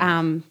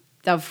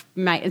they've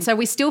made. And so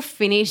we still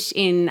finish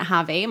in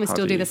Harvey and we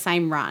still do the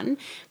same run,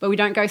 but we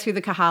don't go through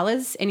the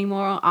Kahalas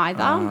anymore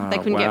either. They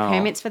couldn't get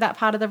permits for that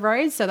part of the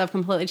road, so they've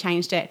completely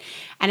changed it.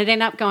 And it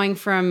ended up going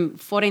from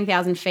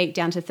 14,000 feet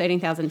down to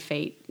 13,000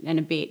 feet and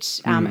a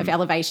bit of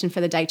elevation for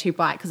the day 2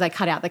 bike because they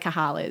cut out the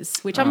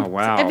Kahalas, which I'm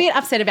a bit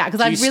upset about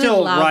because I really love. You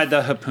still ride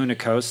the Hapuna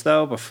Coast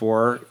though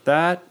before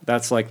that?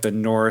 That's like the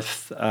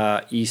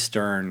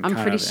northeastern I'm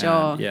pretty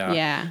sure.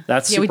 Yeah.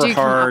 That's super we do hard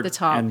come up the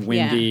top. and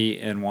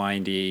windy and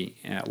windy,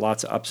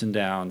 lots of ups and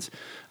downs.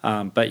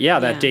 But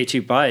that day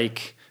 2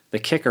 bike, the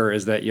kicker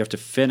is that you have to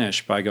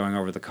finish by going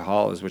over the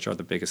Kahalas, which are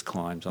the biggest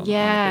climbs on the Big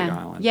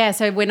Island. Yeah,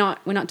 so we're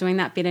not doing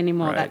that bit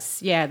anymore. Right.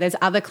 There's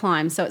other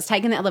climbs. So it's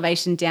taken the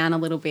elevation down a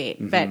little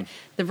bit. But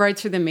the road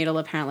through the middle,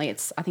 apparently, I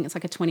think it's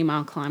like a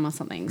 20-mile climb or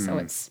something. So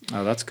it's...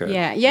 Oh, that's good.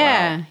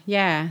 Yeah.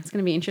 It's going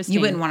to be interesting.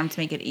 You wouldn't want them to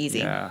make it easy.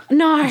 Yeah.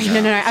 No,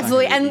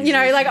 absolutely. And,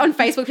 like on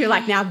Facebook, people are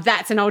like, now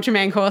that's an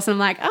Ultraman course. And I'm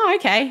like, oh,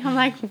 okay. I'm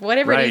like,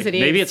 whatever it is, it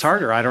is. Maybe it's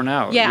harder. I don't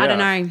know. Yeah, I don't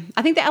know.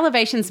 I think the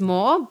elevation's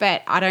more,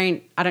 but I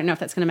don't know if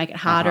that's going to make it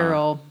harder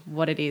or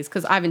what it is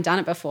because I haven't done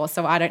it before,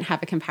 so I don't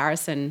have a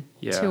comparison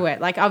to it.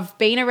 Like I've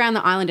been around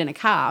the island in a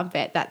car,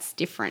 but that's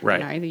different.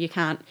 Right. You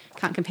can't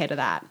compare to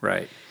that.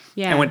 Right.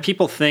 Yeah. And when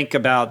people think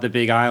about the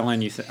Big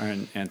Island,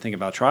 and think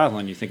about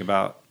triathlon, you think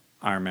about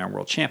Ironman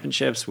World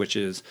Championships, which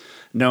is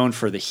known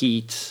for the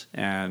heat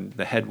and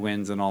the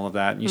headwinds and all of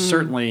that. And you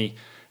certainly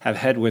have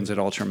headwinds at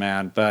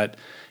Ultraman, but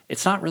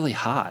it's not really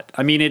hot.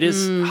 I mean, it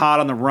is hot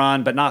on the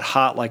run, but not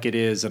hot like it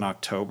is in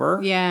October.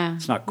 Yeah.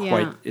 It's not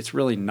quite, it's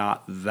really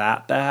not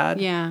that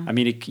bad. Yeah. I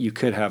mean, you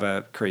could have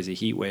a crazy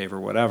heat wave or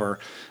whatever.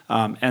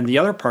 And the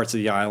other parts of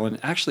the island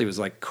actually was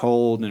like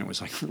cold and it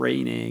was like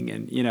raining.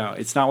 And,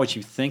 it's not what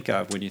you think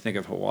of when you think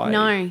of Hawaii.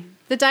 No.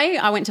 The day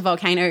I went to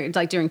Volcano,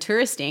 like during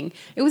touristing,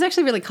 it was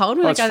actually really cold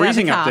when I got out of the car. It's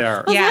freezing up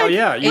there. Yeah. Oh,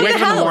 yeah. You wake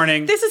up in the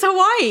morning. This is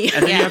Hawaii.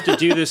 And then you have to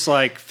do this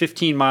like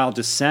 15-mile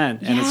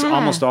descent, and it's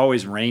almost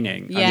always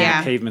raining. Yeah. I mean,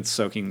 the pavement's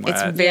soaking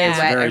wet. It's very wet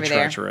very over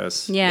there.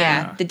 treacherous.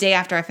 Yeah. The day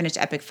after I finished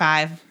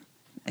EPIC5,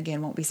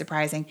 again, won't be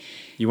surprising.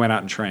 You went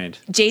out and trained.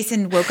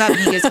 Jason woke up and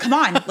he goes, "Come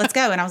on, let's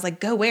go." And I was like,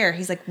 "Go where?"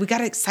 He's like, "We got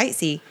to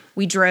sightsee."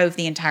 We drove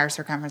the entire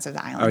circumference of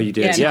the island. Oh, you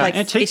did? Yeah. And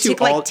it takes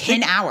took like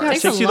 10 hours.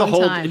 It takes you the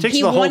whole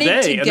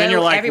day. And then you're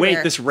like, everywhere.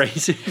 wait, this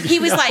race. He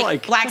was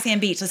like, Black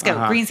Sand Beach, let's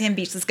go. Green Sand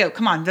Beach, let's go.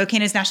 Come on,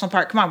 Volcanoes National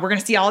Park. Come on, we're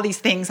going to see all these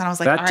things. And I was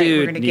like, that all right,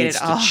 we're dude going to get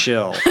it all. needs to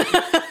chill.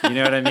 You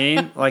know what I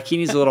mean? Like he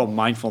needs a little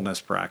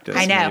mindfulness practice.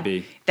 I know.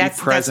 Maybe. That's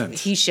present.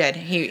 He should.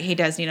 He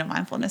does need a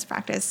mindfulness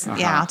practice.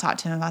 Yeah, I'll talk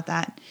to him about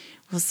that.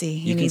 We'll see.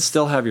 You can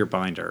still have your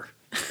binder.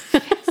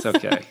 It's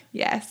okay.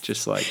 Yes.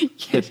 Just like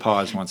hit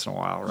pause once in a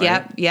while,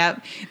 right?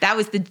 Yep. That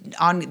was the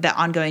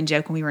ongoing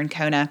joke when we were in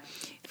Kona.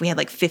 We had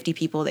like 50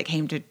 people that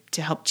came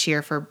to help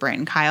cheer for Brent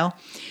and Kyle.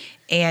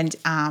 And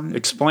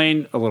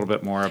explain a little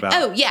bit more about.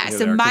 Oh yeah,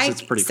 so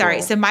it's pretty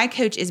cool. So my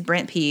coach is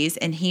Brent Pease,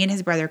 and he and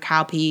his brother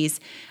Kyle Pease.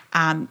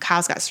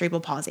 Kyle's got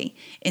cerebral palsy,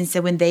 and so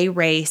when they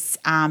race,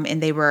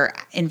 and they were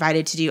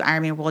invited to do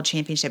Ironman World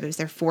Championship, it was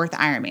their 4th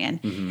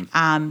Ironman.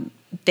 Mm-hmm.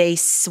 They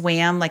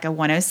swam like a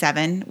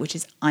 107, which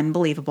is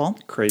unbelievable.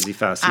 Crazy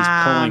fast. He's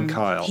pulling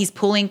Kyle. He's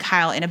pulling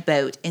Kyle in a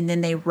boat, and then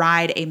they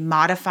ride a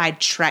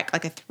modified Trek,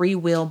 like a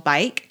 3-wheel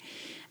bike,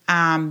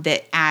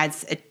 that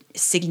adds a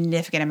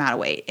significant amount of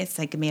weight. It's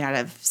like made out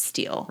of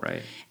steel.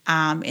 Right.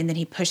 And then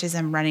he pushes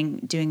them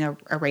doing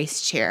a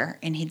race chair,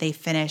 and they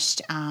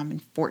finished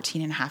in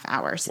 14 and a half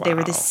hours. Wow. They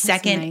were the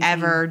second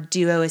ever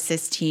duo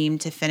assist team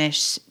to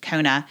finish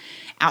Kona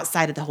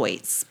outside of the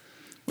Hoyts,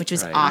 which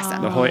was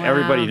awesome.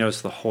 Everybody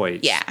knows the Hoyts.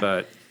 Yeah.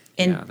 But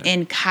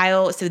and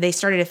Kyle, so they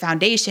started a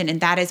foundation,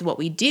 and that is what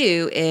we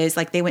do is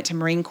like they went to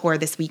Marine Corps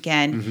this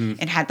weekend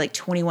and had like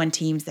 21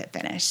 teams that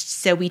finished.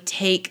 So we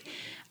take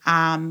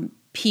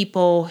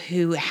people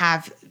who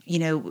have,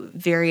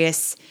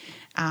 various,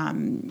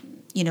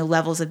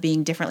 levels of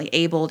being differently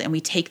abled, and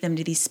we take them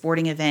to these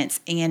sporting events,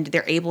 and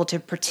they're able to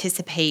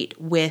participate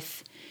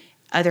with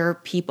other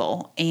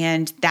people,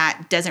 and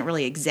that doesn't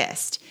really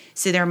exist.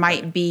 So there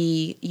might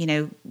be,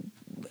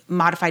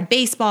 modified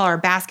baseball or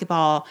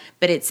basketball,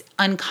 but it's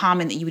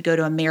uncommon that you would go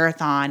to a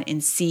marathon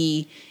and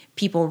see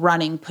people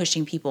running,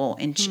 pushing people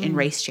in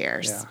race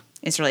chairs. Yeah.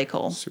 It's really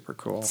cool. Super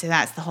cool. So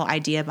that's the whole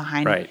idea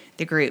behind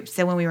the group.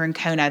 So when we were in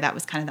Kona, that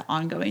was kind of the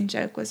ongoing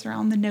joke was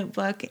around the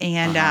notebook.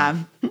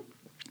 And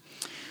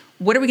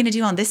what are we going to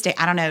do on this day?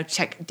 I don't know.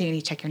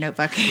 Danny, check your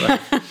notebook. Right.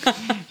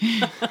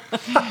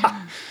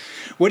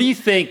 What do you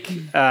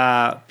think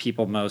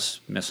people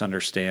most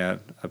misunderstand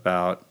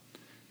about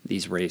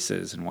these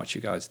races and what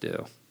you guys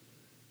do?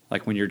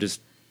 Like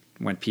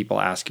when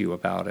people ask you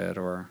about it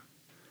or...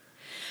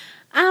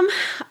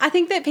 I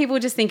think that people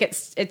just think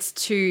it's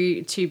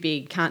too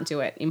big, can't do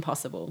it,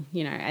 impossible,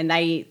 and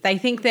they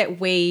think that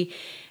we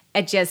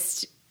are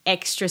just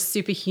extra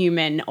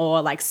superhuman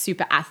or like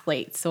super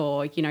athletes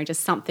or,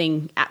 just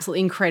something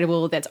absolutely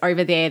incredible that's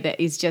over there that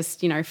is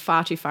just,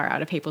 far too far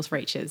out of people's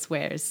reaches,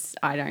 whereas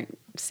I don't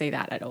see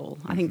that at all.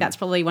 I think that's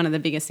probably one of the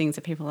biggest things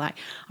that people are like,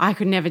 I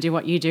could never do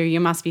what you do. You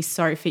must be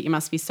so fit. You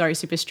must be so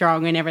super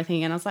strong and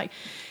everything. And I was like,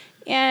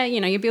 yeah,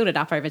 you build it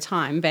up over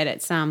time, but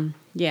it's,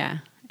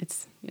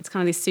 it's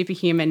kind of this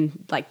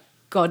superhuman, like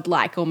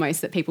godlike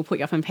almost that people put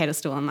you up on a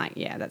pedestal. I'm like,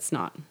 yeah, I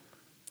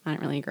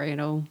don't really agree at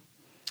all.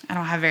 I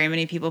don't have very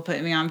many people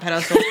putting me on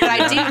pedestals, but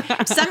I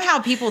do. Somehow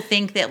people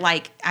think that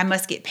like I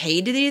must get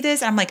paid to do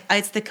this. I'm like,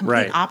 it's the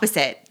complete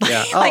opposite.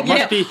 Yeah. Like,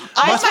 must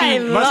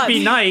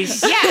be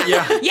nice.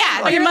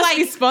 Yeah. Like, it must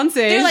be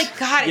sponsored. They're like,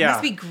 God, it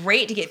must be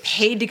great to get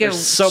paid to go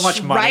There's so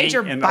much money ride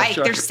your bike.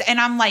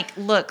 And I'm like,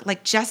 look,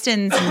 like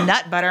Justin's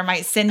nut butter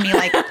might send me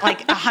like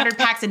 100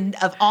 packs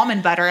of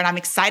almond butter, and I'm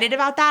excited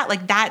about that.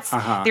 Like that's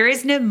there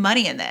is no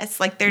money in this.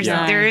 Like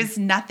there is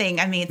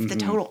nothing. I mean, it's the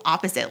total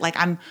opposite. Like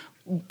I'm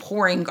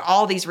pouring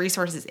all these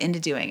resources into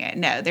doing it.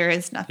 No, there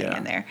is nothing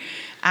in there.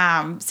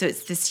 So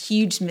it's this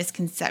huge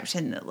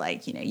misconception that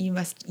like, you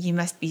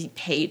must be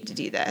paid to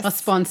do this. Or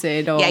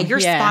sponsored. Or, you're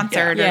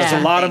sponsored. Yeah.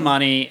 There's a lot of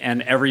money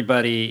and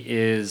everybody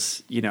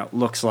is,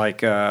 looks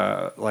like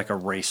a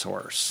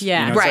racehorse.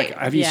 Yeah. Right. Like,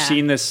 have you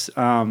seen this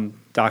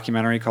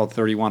documentary called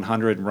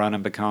 3100 Run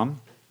and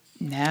Become?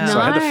 No. So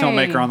I had the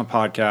filmmaker on the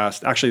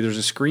podcast. Actually, there's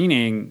a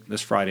screening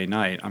this Friday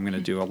night. I'm going to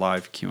do a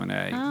live Q&A with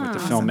the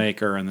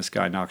filmmaker and this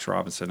guy, Knox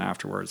Robinson,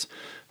 afterwards.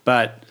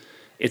 But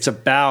it's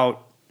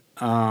about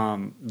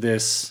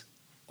this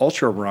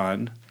ultra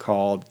run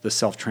called the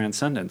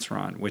Self-Transcendence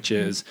Run, which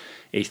is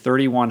a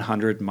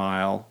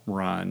 3,100-mile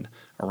run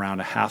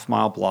around a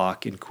half-mile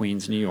block in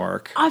Queens, New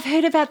York. I've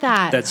heard about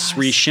that. That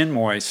Sri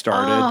Chinmoy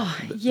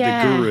started,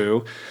 the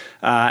guru.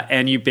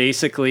 And you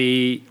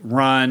basically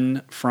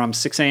run from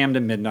 6 a.m.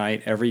 to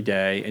midnight every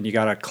day, and you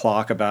got to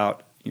clock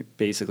about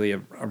basically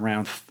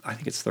around, I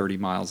think it's 30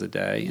 miles a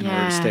day in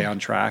order to stay on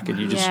track. And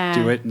you just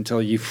do it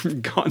until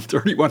you've gone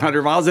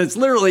 3,100 miles. And it's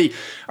literally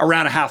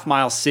around a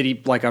half-mile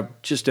city, like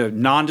just a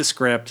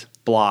nondescript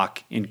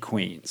block in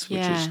Queens,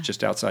 which is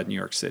just outside New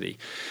York City.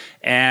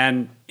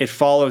 And it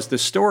follows the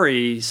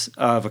stories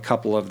of a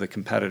couple of the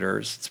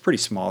competitors. It's pretty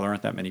small. There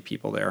aren't that many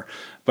people there.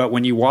 But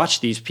when you watch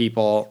these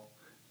people,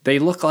 they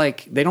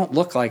don't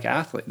look like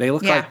athletes. They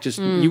look like just,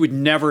 you would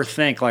never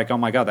think like, oh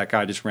my God, that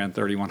guy just ran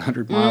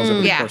 3,100 miles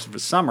over the course of a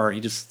summer.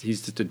 He's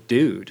just a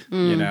dude,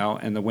 you know,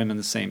 and the women,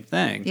 the same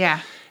thing.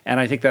 Yeah. And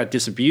I think that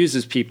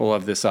disabuses people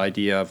of this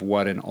idea of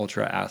what an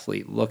ultra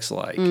athlete looks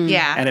like.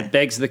 Yeah. And it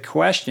begs the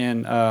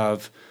question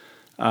of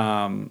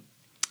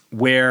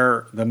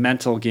where the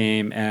mental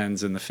game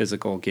ends and the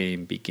physical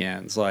game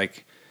begins.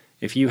 Like,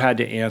 if you had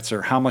to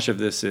answer how much of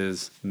this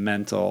is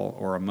mental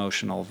or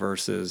emotional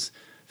versus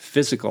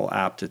physical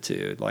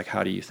aptitude, like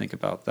how do you think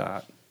about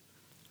that?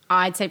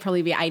 I'd say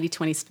probably be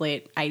 80-20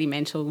 split, 80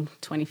 mental,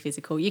 20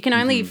 physical. You can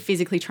only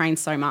physically train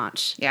so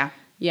much. Yeah.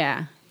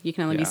 Yeah. You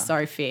can only be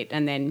so fit,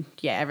 and then,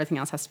 everything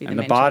else has to be the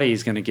mental. And the body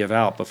is going to give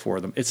out before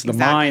them. It's the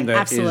mind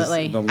that is the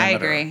limiter. I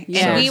agree.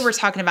 Yes. And we were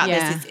talking about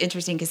this. It's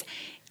interesting because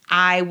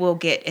I will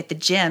get at the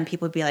gym,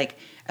 people would be like,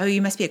 oh,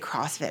 you must be a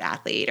CrossFit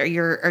athlete, or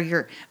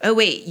you're, oh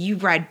wait, you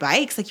ride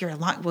bikes? Like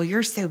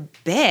you're so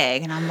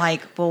big. And I'm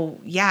like, well,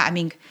 yeah, I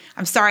mean,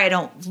 I'm sorry I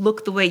don't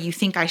look the way you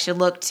think I should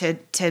look to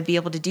be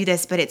able to do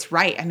this, but it's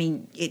right. I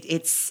mean,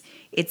 it's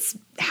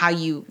how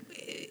you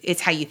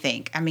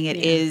think. I mean, it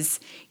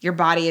is, your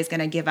body is going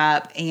to give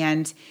up.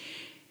 And,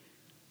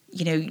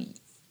 you know,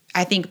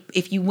 I think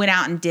if you went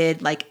out and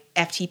did like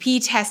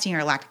FTP testing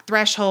or lactic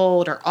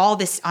threshold or all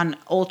this on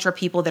ultra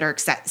people that are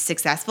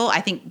successful,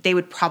 I think they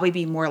would probably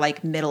be more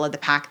like middle of the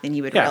pack than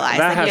you would realize.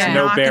 That like, has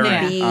no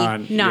bearing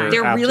on your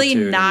they're really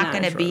aptitude not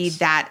going to be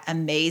that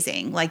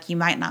amazing. Like, you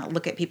might not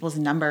look at people's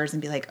numbers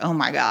and be like, oh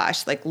my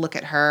gosh, like look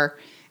at her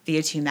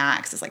VO2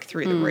 max is like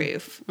through the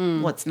roof.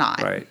 Well, it's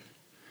not. Right.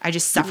 I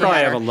just suffer. You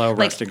probably better. have a low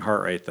resting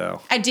heart rate,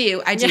 though. I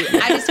do. I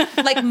just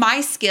like,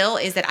 my skill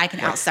is that I can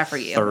out suffer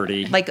you.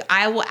 30. Like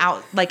I will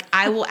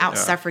out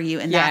suffer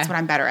you, and that's what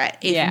I'm better at.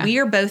 If we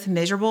are both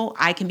miserable,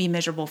 I can be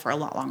miserable for a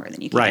lot longer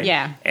than you can. Right.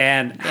 Yeah.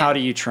 And how do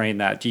you train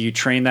that? Do you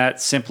train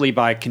that simply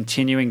by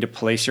continuing to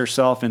place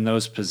yourself in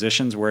those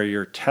positions where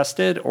you're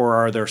tested, or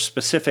are there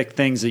specific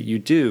things that you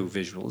do,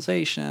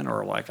 visualization,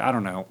 or like, I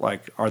don't know,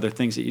 like, are there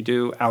things that you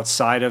do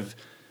outside of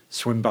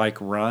swim,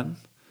 bike, run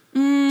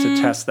to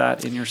test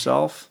that in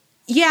yourself?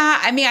 Yeah,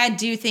 I mean, I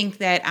do think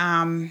that,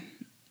 I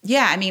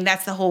mean,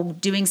 that's the whole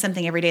doing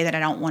something every day that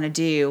I don't want to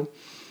do,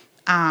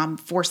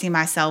 forcing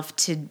myself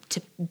to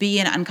be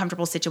in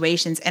uncomfortable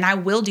situations. And I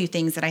will do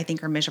things that I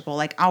think are miserable.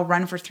 Like, I'll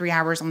run for 3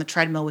 hours on the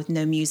treadmill with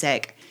no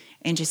music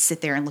and just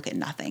sit there and look at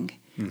nothing.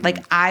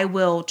 Like, I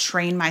will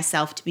train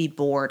myself to be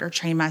bored or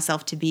train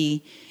myself to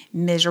be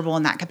miserable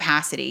in that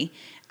capacity.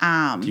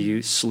 Do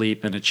you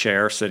sleep in a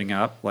chair sitting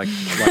up like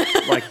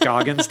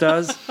Goggins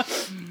does?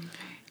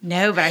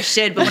 No, but I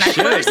should. But when I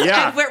first,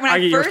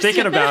 you're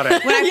thinking about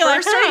it. When I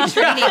first started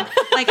training,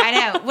 like, I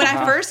know, when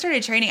I first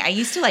started training, I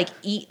used to like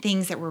eat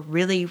things that were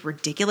really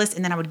ridiculous,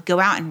 and then I would go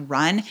out and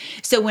run.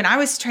 So when I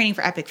was training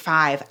for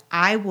EPIC5,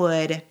 I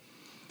would,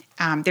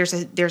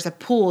 there's a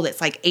pool that's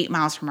like 8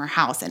 miles from our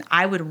house, and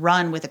I would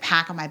run with a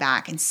pack on my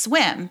back and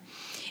swim.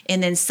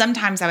 And then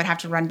sometimes I would have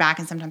to run back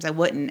and sometimes I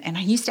wouldn't. And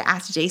I used to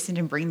ask Jason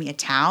to bring me a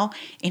towel.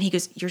 And he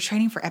goes, you're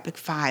training for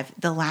EPIC5.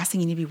 The last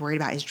thing you need to be worried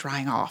about is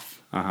drying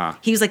off.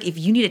 He was like, if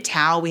you need a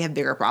towel, we have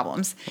bigger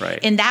problems. Right.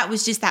 And that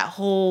was just that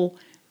whole,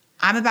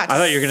 I'm about to swim. I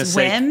thought you were going to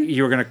say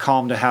you were going to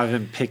call him to have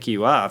him pick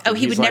you up. Oh,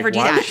 he would never do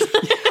that.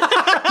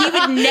 He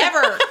would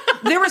never.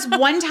 There was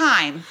one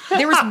time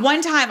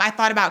I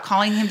thought about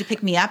calling him to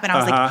pick me up, and I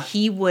was like,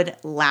 he would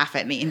laugh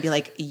at me and be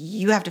like,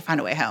 you have to find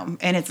a way home,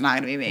 and it's not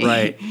going to be me.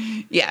 Right.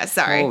 Yeah,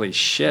 sorry. Holy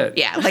shit.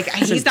 Yeah, like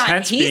he is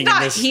not picking.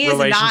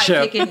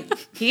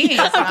 He is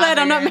I'm glad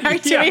I'm not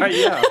married to him.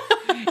 Yeah.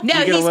 No,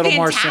 you get he's a little fantastic.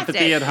 more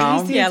sympathy at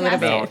home? Yeah, a little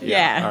bit.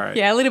 All right.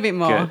 Yeah, a little bit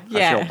more. Good.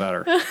 Yeah. I feel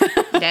better.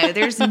 No,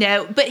 there's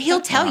no, but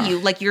he'll tell you,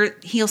 like,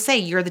 he'll say,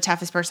 you're the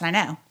toughest person I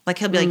know. Like,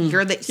 he'll be like,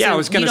 you're the, I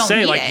was going to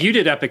say, like, you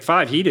did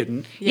EPIC5, he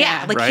didn't.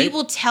 Yeah, like, he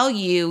will tell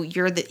you,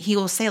 he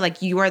will say,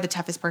 like, you are the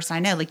toughest person I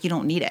know. Like, you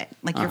don't need it.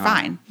 Like, you're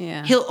fine.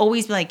 Yeah. He'll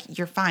always be like,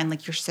 you're fine.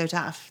 Like, you're so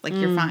tough. Like,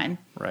 you're fine.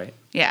 Right.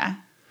 Yeah.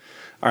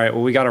 All right,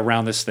 well, we got to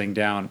round this thing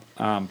down.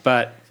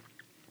 But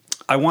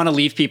I want to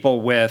leave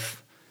people with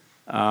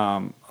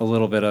a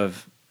little bit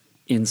of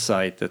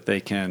insight that they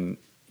can,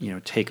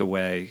 take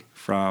away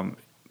from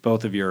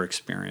both of your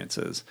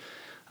experiences.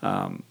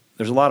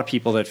 There's a lot of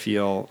people that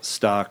feel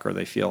stuck, or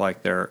they feel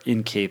like they're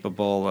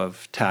incapable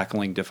of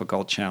tackling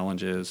difficult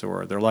challenges,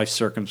 or their life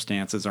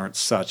circumstances aren't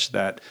such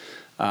that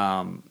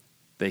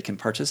they can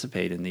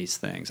participate in these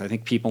things. I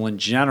think people in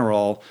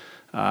general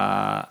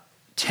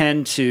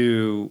tend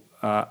to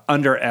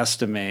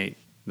underestimate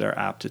their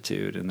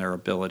aptitude and their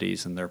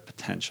abilities and their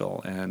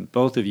potential. And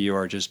both of you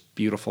are just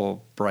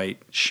beautiful,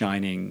 bright,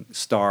 shining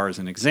stars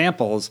and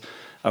examples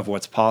of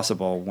what's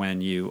possible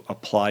when you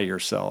apply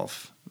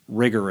yourself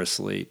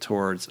rigorously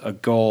towards a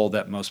goal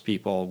that most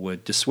people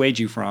would dissuade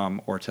you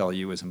from or tell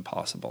you is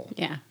impossible.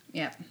 Yeah.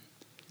 Yeah.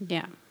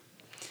 Yeah.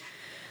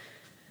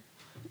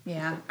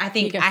 Yeah. I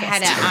think I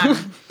had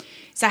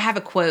so I have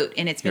a quote,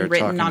 and it's been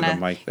written on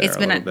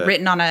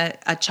written on a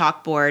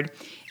chalkboard,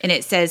 and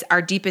it says,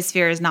 "Our deepest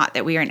fear is not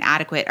that we are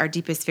inadequate. Our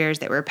deepest fear is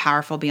that we're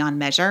powerful beyond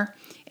measure."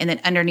 And then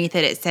underneath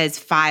it says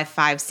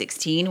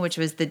 5/5/16, which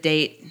was the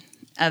date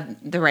of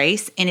the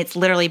race, and it's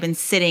literally been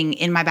sitting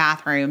in my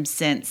bathroom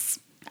since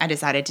I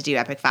decided to do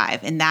EPIC5,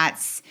 and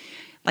that's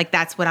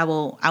what I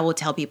will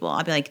tell people.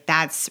 I'll be like,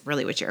 that's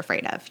really what you're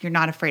afraid of. You're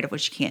not afraid of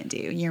what you can't do.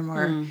 You're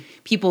more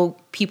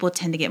people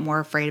tend to get more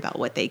afraid about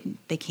what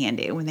they can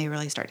do when they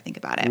really start to think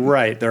about it.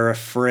 Right. They're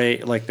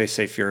afraid, like they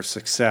say, fear of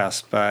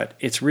success, but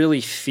it's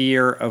really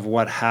fear of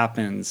what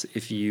happens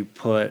if you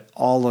put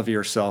all of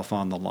yourself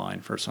on the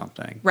line for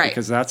something. Right.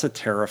 Because that's a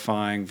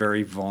terrifying,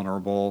 very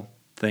vulnerable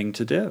thing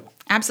to do.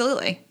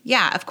 Absolutely.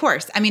 Yeah, of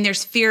course. I mean,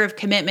 there's fear of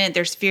commitment.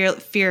 There's fear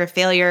of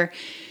failure.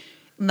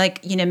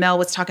 Like, Mel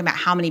was talking about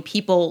how many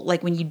people,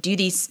 like when you do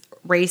these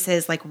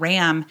races like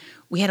RAM,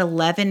 we had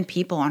 11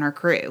 people on our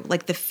crew.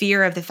 Like the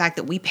fear of the fact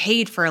that we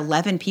paid for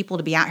 11 people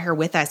to be out here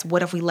with us.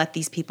 What if we let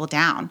these people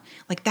down?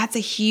 Like that's a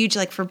huge,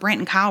 like for Brent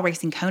and Kyle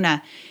racing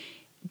Kona,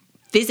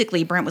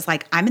 physically Brent was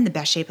like, I'm in the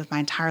best shape of my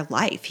entire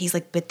life. He's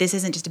like, but this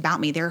isn't just about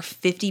me. There are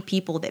 50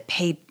 people that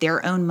paid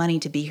their own money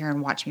to be here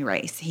and watch me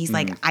race. He's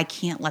like, I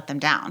can't let them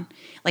down.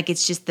 Like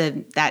it's just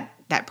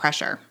that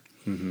pressure.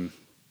 Mm-hmm.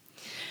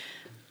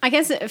 I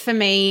guess for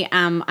me,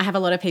 I have a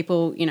lot of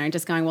people,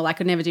 just going, well, I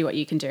could never do what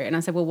you can do. And I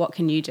said, well, what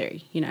can you do?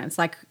 It's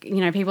like,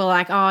 people are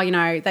like, oh,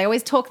 they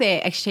always talk their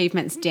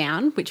achievements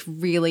down, which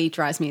really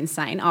drives me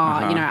insane. Oh,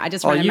 I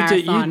just ran a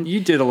marathon.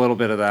 You did a little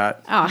bit of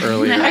that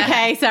earlier.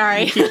 Okay,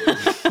 sorry.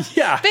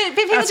 Yeah. But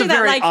people that's do a that,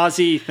 very like,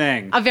 Aussie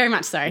thing. Oh, very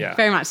much so. Yeah.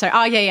 Very much so.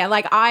 Oh, yeah.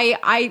 Like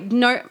I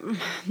know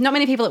not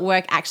many people at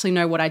work actually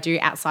know what I do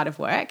outside of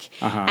work.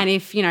 And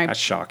if, That's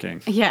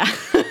shocking. Yeah.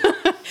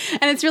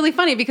 And it's really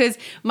funny because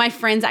my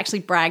friends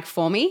actually brag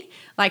for me.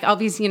 Like I'll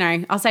be,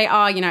 I'll say,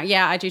 oh,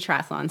 yeah, I do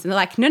triathlons. And they're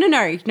like, no,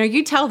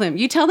 you tell them.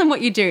 You tell them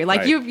what you do.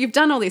 Like right. you've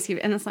done all this.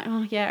 And it's like,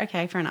 oh, yeah,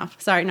 okay, fair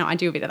enough. So, no, I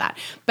do a bit of that.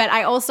 But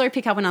I also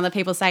pick up when other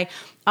people say,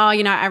 oh,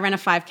 I ran a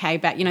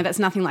 5K, but, that's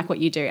nothing like what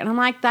you do. And I'm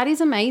like, that is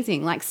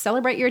amazing. Like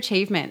celebrate your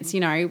achievements.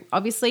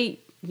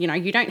 Obviously,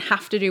 you don't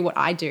have to do what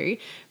I do.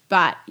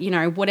 But,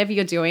 whatever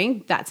you're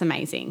doing, that's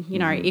amazing.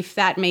 If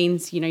that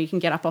means, you can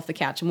get up off the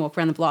couch and walk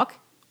around the block,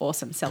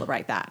 awesome,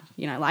 celebrate that.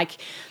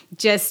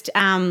 Just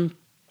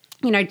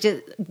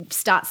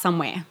start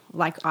somewhere.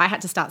 Like I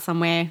had to start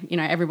somewhere,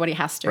 everybody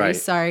has to. Right.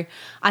 So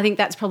I think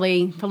that's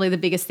probably the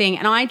biggest thing.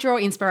 And I draw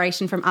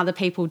inspiration from other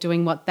people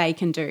doing what they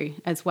can do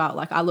as well.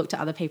 Like I look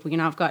to other people,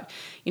 I've got,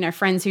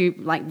 friends who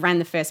like ran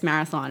the first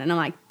marathon and I'm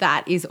like,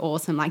 that is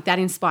awesome. Like that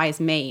inspires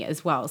me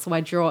as well. So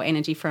I draw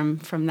energy from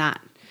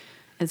that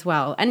as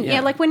well. And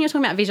like when you're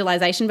talking about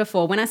visualization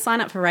before, when I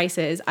sign up for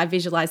races, I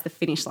visualize the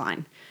finish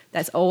line.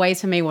 That's always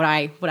for me what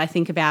I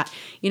think about,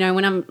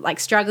 when I'm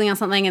like struggling on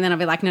something and then I'll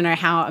be like, no,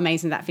 how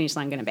amazing that finish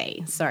line going to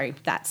be. So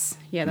that's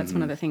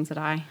one of the things that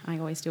I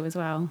always do as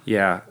well.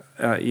 Yeah.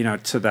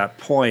 To that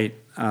point,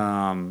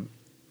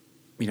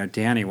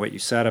 Danny, what you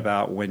said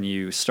about when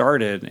you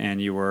started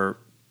and you were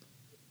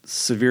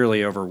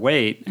severely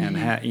overweight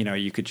and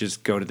you could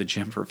just go to the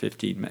gym for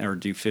 15 or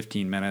do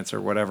 15 minutes or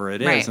whatever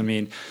it is. Right. I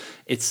mean,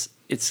 it's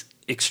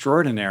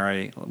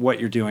extraordinary what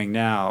you're doing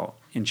now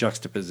in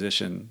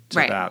juxtaposition to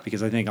right. that,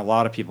 because I think a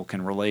lot of people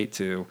can relate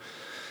to,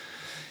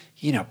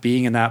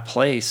 being in that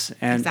place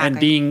and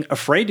being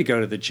afraid to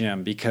go to the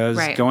gym because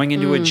right. going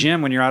into a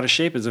gym when you're out of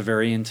shape is a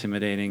very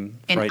intimidating,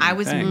 and I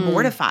was thing.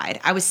 mortified.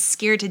 I was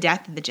scared to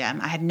death of the gym.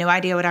 I had no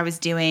idea what I was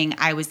doing.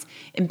 I was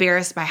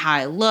embarrassed by how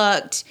I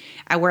looked.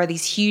 I wear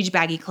these huge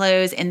baggy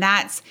clothes, and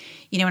that's,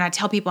 when I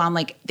tell people, I'm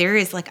like,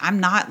 I'm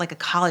not like a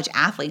college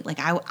athlete. Like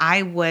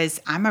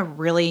I'm a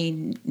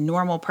really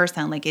normal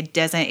person. Like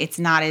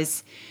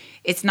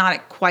it's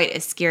not quite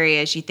as scary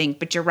as you think,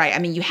 but you're right. I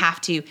mean, you have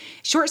to,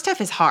 short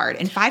stuff is hard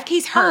and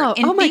 5Ks hurt.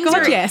 Oh my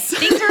God, yes.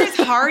 Things are as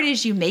hard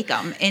as you make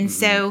them. And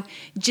so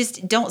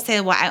just don't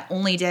say, well, I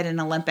only did an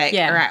Olympic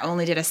or I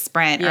only did a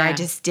sprint or I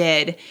just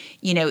did,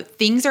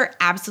 things are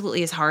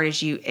absolutely as hard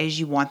as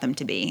you want them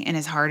to be and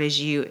as hard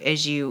as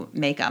you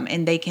make them.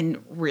 And they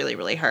can really,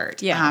 really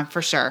hurt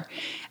for sure.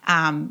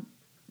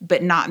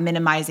 But not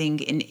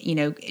minimizing and,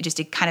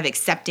 just kind of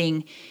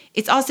accepting.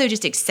 It's also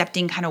just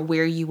accepting kind of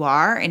where you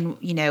are. And,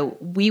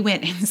 we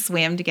went and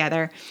swam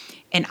together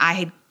and I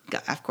had,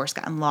 of course,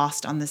 gotten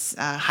lost on this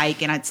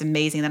hike. And it's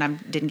amazing that I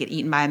didn't get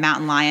eaten by a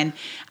mountain lion.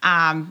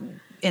 And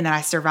then I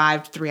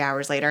survived 3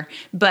 hours later.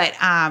 But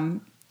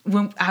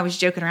when I was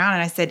joking around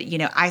and I said,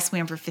 I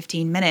swam for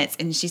 15 minutes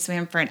and she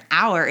swam for an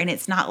hour. And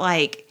it's not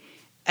like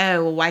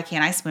oh, well, why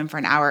can't I swim for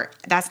an hour?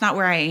 That's not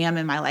where I am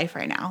in my life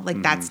right now.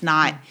 Like, that's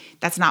not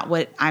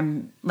what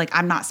I'm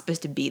not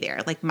supposed to be there.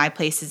 Like, my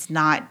place is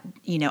not,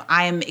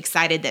 I am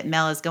excited that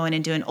Mel is going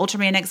and doing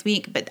Ultraman next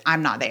week, but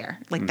I'm not there.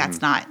 Like,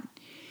 that's not,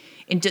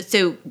 and just,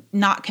 so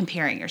not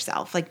comparing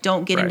yourself. Like,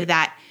 don't get into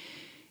that,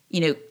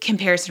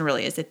 comparison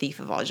really is the thief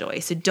of all joy.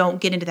 So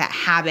don't get into that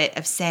habit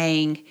of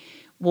saying,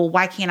 well,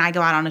 why can't I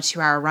go out on a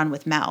 2-hour run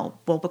with Mel?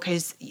 Well,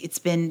 because it's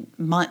been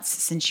months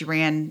since you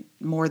ran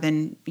more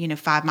than,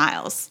 5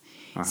 miles.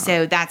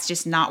 So that's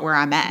just not where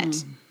I'm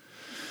at.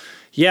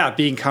 Yeah,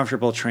 being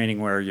comfortable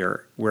training where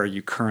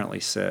you currently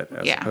sit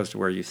as opposed to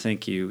where you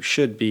think you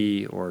should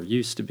be or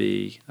used to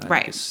be. I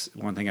think it's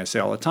one thing I say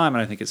all the time,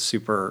 and I think it's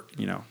super,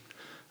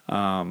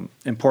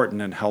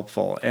 important and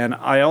helpful. And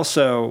I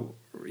also,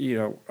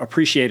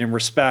 appreciate and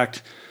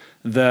respect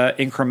the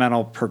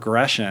incremental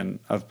progression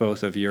of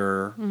both of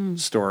your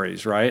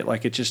stories, right?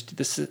 Like, it just,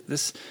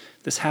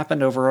 this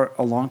happened over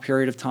a long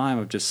period of time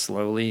of just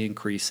slowly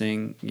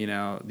increasing,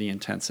 the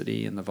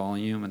intensity and the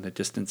volume and the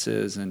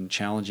distances and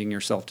challenging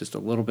yourself just a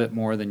little bit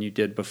more than you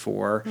did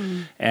before.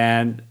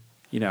 And,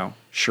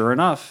 sure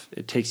enough,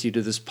 it takes you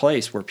to this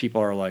place where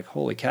people are like,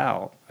 holy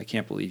cow, I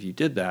can't believe you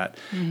did that.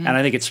 And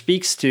I think it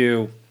speaks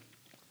to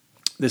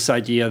this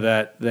idea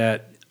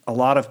that a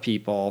lot of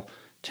people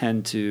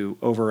tend to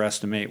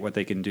overestimate what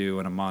they can do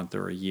in a month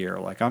or a year.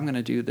 Like, I'm going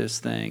to do this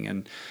thing.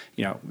 And,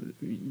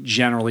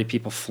 generally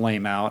people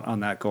flame out on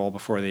that goal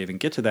before they even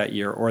get to that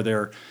year, or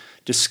they're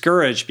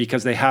discouraged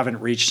because they haven't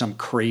reached some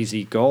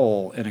crazy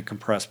goal in a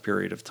compressed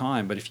period of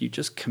time. But if you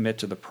just commit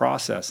to the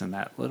process and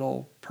that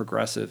little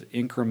progressive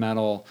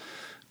incremental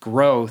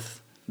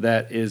growth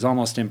that is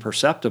almost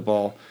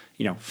imperceptible,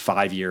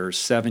 5 years,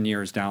 7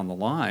 years down the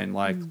line,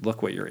 like,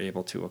 look what you're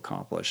able to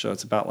accomplish. So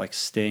it's about like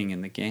staying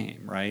in the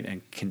game, right?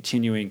 And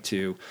continuing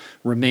to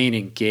remain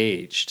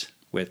engaged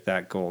with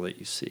that goal that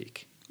you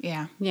seek.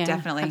 Yeah,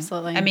 definitely.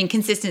 Absolutely. I mean,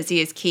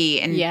 consistency is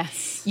key. And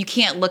yes, you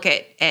can't look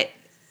at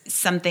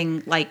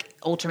something like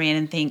Ultraman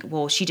and think,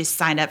 well, she just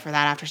signed up for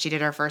that after she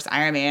did her first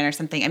Ironman or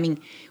something. I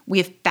mean, we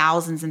have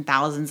thousands and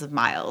thousands of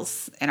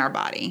miles in our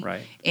body.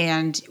 Right.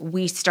 And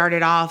we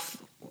started off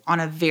on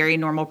a very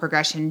normal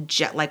progression,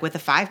 like with a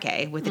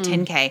 5K, with a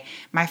 10K.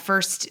 My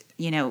first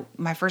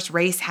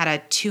race had a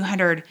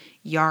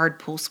 200-yard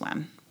pool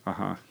swim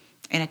and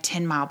a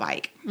 10-mile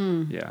bike.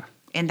 Yeah.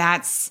 And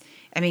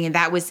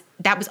that was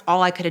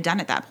all I could have done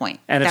at that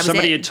point. And if that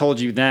somebody had told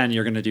you then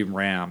you're going to do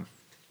RAM,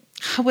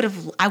 I would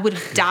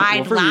have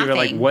died well, laughing. You were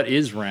like, what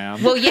is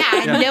RAM? Well, yeah, I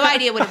had no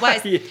idea what it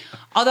was.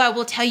 Although I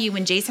will tell you,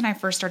 when Jason and I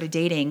first started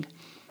dating,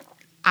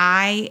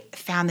 I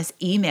found this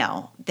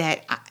email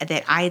that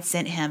I had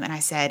sent him, and I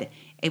said,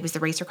 it was the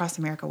Race Across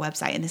America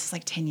website, and this is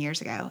like 10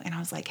 years ago. And I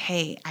was like,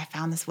 hey, I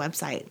found this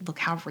website. Look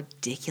how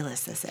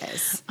ridiculous this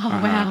is. Oh,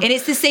 wow. And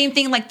it's the same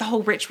thing, like the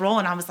whole rich roll.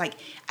 And I was like,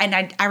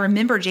 and I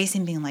remember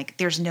Jason being like,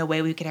 there's no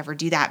way we could ever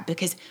do that,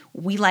 because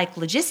we like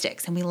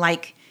logistics, and we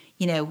like,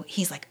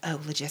 he's like, oh,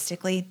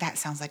 logistically, that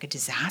sounds like a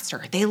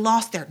disaster. They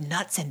lost their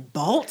nuts and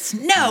bolts?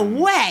 No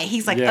way.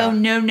 He's like, oh,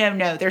 no,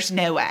 there's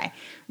no way.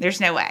 There's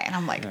no way. And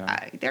I'm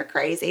like, they're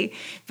crazy.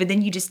 But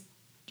then you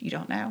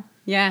don't know.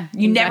 Yeah.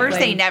 You never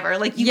say never.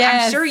 Like,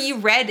 I'm sure you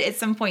read at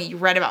some point, you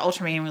read about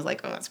Ultraman and was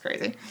like, oh, that's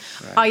crazy.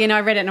 Right. Oh, I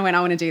read it and I went,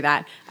 I want to do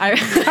that.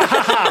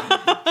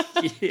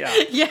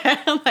 Yeah.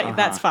 I'm like,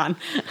 that's fun.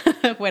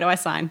 Where do I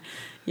sign?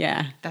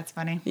 Yeah. That's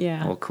funny.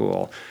 Yeah. Well,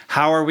 cool.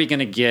 How are we going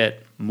to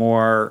get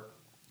more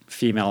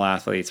female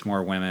athletes,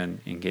 more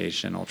women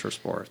engaged in ultra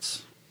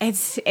sports?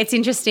 It's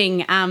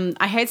interesting.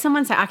 I heard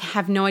someone say, I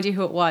have no idea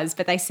who it was,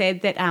 but they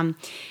said that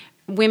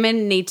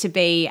women need to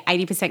be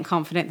 80%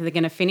 confident that they're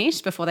going to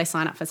finish before they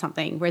sign up for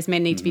something, whereas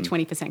men need to be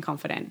 20%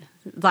 confident.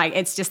 Like,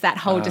 it's just that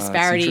whole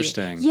disparity. That's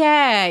interesting.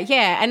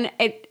 Yeah. And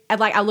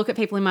I look at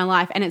people in my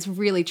life, and it's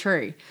really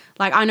true.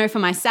 Like, I know for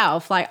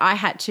myself, like, I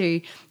had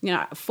to,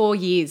 4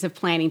 years of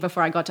planning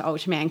before I got to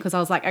Ultraman, because I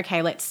was like,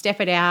 okay, let's step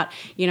it out.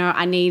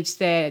 I need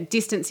the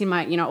distance in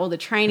my, all the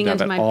training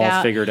under my belt.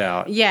 All figured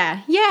out.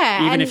 Yeah.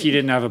 Even if you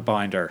didn't have a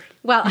binder.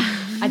 Well,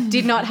 I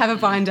did not have a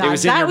binder. It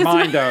was in your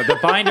mind, though. The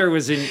binder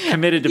was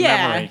committed to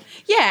memory.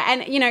 Yeah.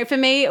 And, for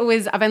me, it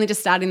was, I've only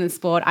just started in the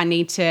sport. I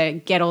need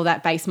to get all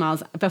that base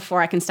miles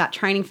before I can start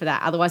training for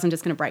that. Otherwise, I'm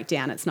just going to break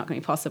down. It's not going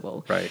to be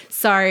possible. Right.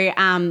 So,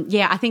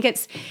 I think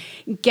it's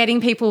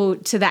getting people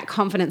to that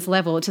confidence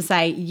level to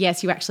say,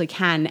 yes, you actually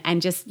can.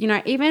 And just,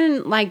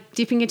 even like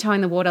dipping your toe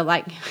in the water,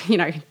 like,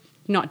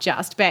 not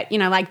just, but,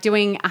 like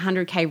doing a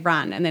 100K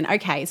run, and then,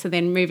 okay, so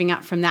then moving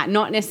up from that,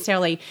 not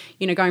necessarily,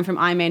 going from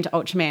Ironman to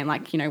Ultraman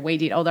like, we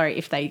did, although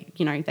if they,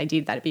 they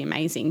did, that'd be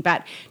amazing.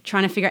 But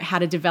trying to figure out how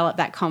to develop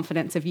that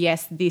confidence of,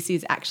 yes, this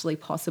is actually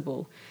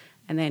possible,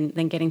 and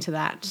then getting to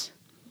that.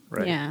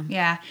 Right.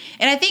 Yeah.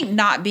 And I think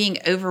not being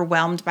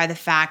overwhelmed by the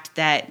fact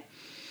that,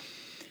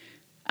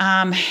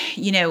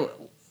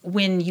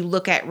 when you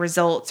look at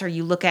results, or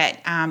you look at,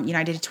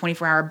 I did a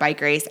 24-hour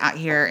bike race out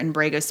here in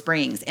Borrego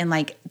Springs, and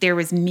like there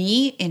was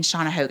me and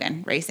Shauna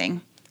Hogan racing,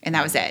 and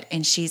that was it.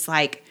 And she's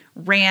like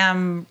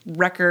Ram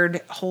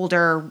record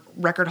holder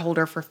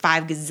for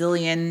 5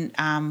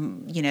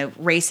 gazillion,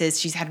 races.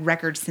 She's had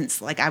records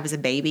since like I was a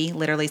baby,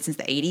 literally since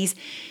the 80s.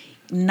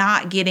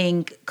 Not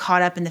getting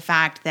caught up in the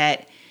fact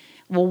that,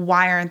 well,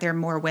 why aren't there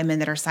more women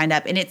that are signed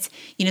up? And it's,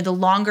 the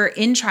longer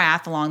in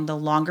triathlon, the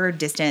longer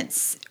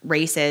distance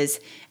races,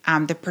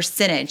 the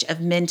percentage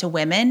of men to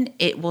women,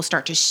 it will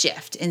start to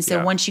shift. And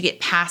so once you get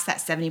past that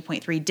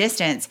 70.3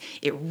 distance,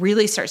 it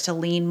really starts to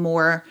lean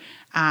more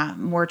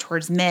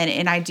towards men.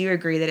 And I do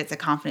agree that it's a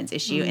confidence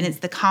issue. And it's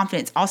the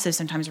confidence also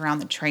sometimes around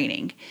the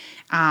training.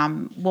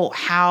 Well,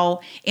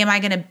 how am I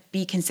going to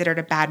be considered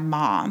a bad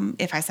mom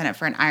if I sign up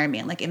for an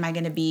Ironman? Like, am I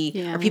going to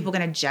be, are people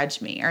going to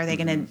judge me? Are they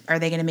going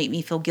to make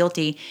me feel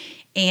guilty?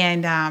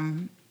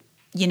 And,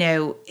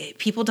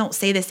 people don't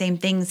say the same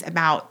things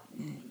about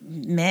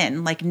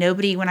men. Like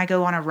nobody, when I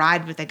go on a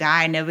ride with a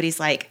guy, nobody's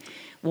like,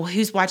 well,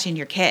 who's watching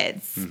your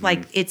kids?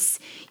 Like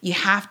you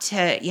have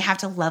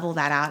to level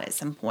that out at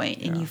some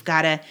point, and you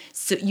got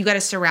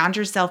to surround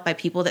yourself by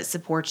people that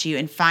support you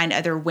and find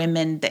other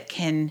women that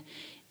can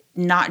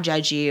not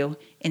judge you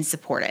and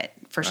support it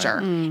for sure.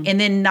 And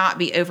then not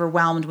be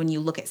overwhelmed when you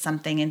look at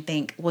something and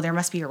think, well, there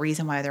must be a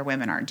reason why other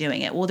women aren't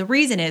doing it. Well, the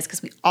reason is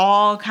because we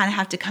all kind of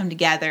have to come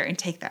together and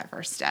take that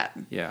first step.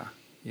 Yeah.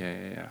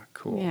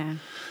 Cool. Yeah.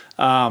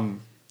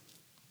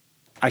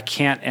 I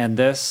can't end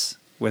this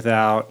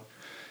without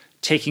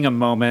taking a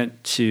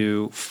moment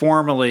to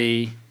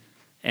formally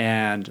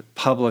and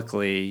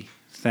publicly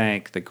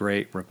thank the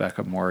great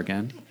Rebecca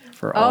Morgan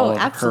for all of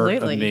her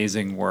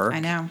amazing work.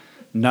 I know.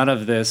 None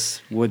of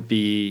this would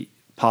be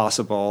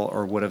possible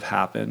or would have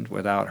happened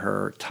without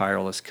her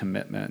tireless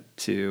commitment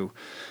to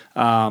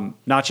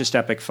not just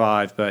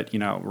EPIC5, but,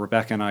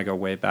 Rebecca and I go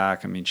way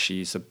back. I mean,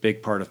 she's a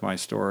big part of my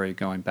story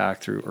going back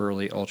through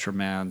early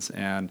Ultramans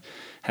and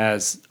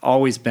has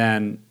always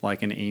been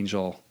like an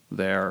angel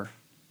there,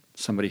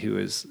 somebody who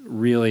is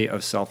really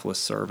of selfless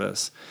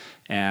service.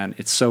 And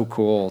it's so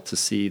cool to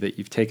see that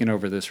you've taken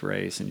over this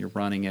race and you're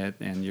running it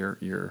and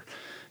you're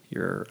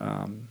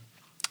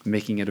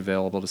making it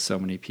available to so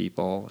many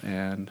people,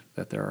 and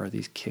that there are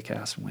these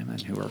kick-ass women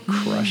who are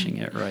crushing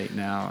it right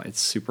now. It's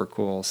super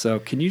cool. So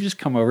can you just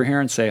come over here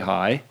and say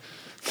hi?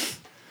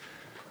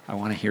 I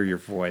want to hear your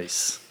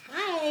voice.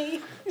 Hi.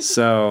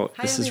 So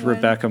Hi, this is everyone.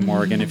 Rebecca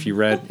Morgan. If you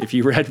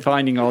read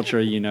Finding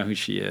Ultra, you know who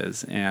she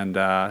is. And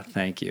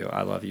thank you.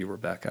 I love you,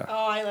 Rebecca.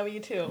 Oh, I love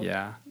you too.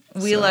 Yeah.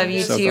 We love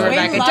you too, glad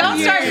Rebecca. We love Don't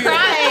you. start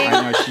crying.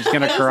 I know she's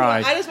gonna cry.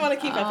 I just want to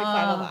keep EPIC5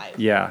 alive.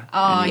 Yeah.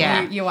 Oh,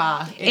 Yeah. you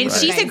are. And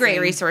It's she's a great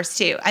amazing. resource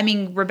too. I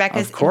mean,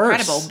 Rebecca's Of course.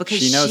 incredible because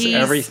she knows she's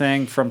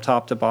everything from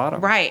top to bottom.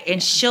 right.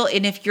 And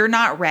if you're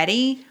not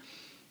ready,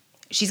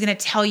 she's going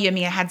to tell you. I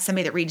mean, I had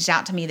somebody that reached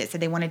out to me that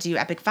said they want to do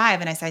EPIC5,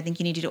 and I said, I think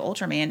you need to do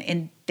Ultraman.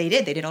 And they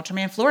did. They did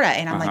Ultraman Florida.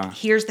 And I'm like,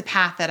 here's the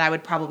path that I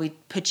would probably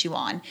put you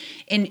on.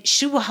 And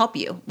she will help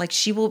you. Like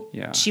she will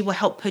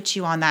help put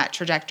you on that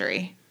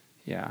trajectory.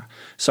 Yeah.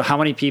 So how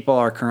many people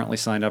are currently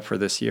signed up for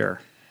this year?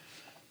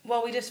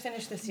 Well, we just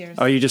finished this year.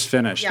 Oh, you just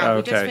finished. Yeah, Oh,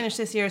 we just okay. finished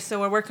this year. So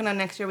we're working on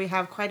next year. We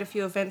have quite a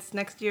few events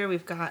next year.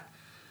 We've got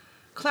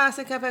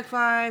Classic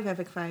EPIC5,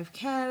 EPIC5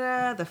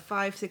 Canada, the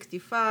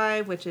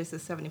 565, which is the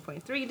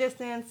 70.3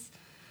 distance,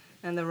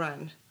 and the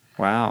run.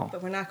 Wow.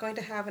 But we're not going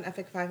to have an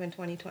EPIC5 in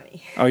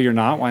 2020. Oh, you're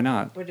not? Why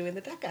not? We're doing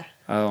the DECA.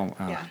 Oh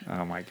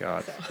my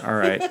God. All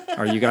right.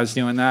 Are you guys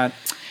doing that?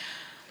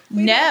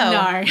 No.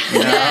 No.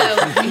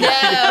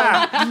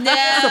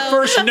 That's the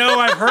first no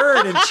I've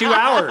heard in 2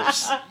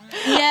 hours.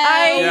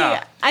 No.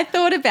 I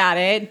thought about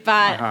it,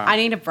 but I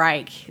need a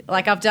break.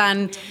 Like I've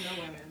done.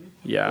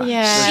 Yeah.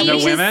 Yeah. There's no Which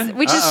is- women?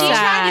 which is She tried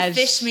sad. to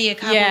fish me a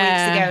couple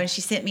Yeah. weeks ago, and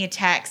she sent me a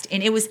text,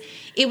 and it was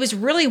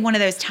really one of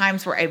those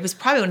times where it was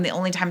probably one of the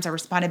only times I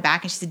responded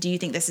back, and she said, do you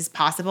think this is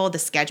possible, the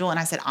schedule? And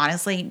I said,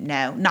 honestly,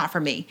 no, not for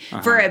me.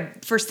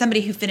 For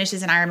somebody who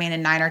finishes an Ironman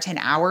in 9 or 10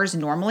 hours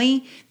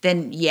normally,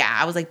 then yeah,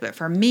 I was like, but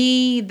for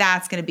me,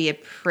 that's going to be a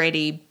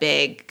pretty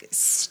big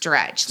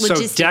stretch. So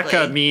Logistically.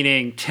 DECA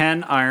meaning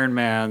 10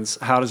 Ironmans.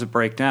 How does it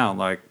break down?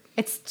 Like,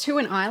 It's to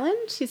an island.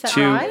 Is that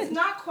To- right? It's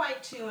not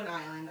quite to an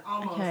island,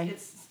 almost. Okay.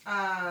 It's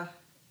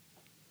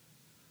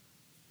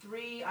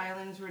 3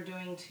 islands we're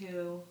doing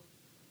 2.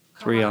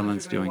 3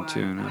 islands doing one, 2.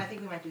 And No? I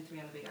think we might do 3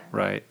 on the big island.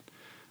 Right.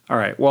 All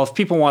right. Well, if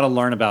people want to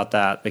learn about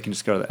that, they can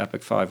just go to the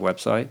EPIC5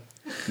 website.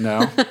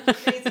 No?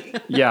 Crazy.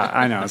 Yeah,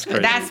 I know. It's crazy.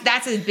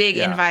 That's a big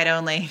Yeah. invite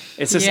only.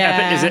 It's just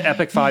Yeah. is it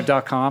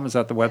epic5.com? Is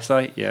that the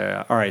website?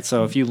 Yeah. All right.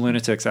 So if you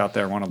lunatics out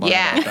there want to learn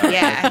about that,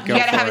 Yeah. go You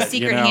got to for have a it,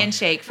 secret you know?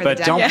 handshake for But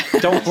the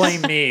don't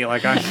blame me.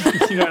 Like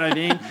you know what I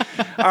mean?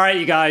 All right,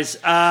 you guys.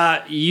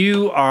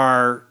 You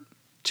are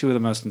 2 of the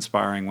most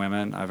inspiring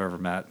women I've ever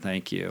met.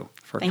 Thank you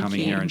for Thank coming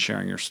you. here and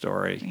sharing your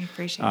story. I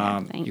appreciate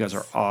it. You guys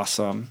are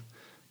awesome.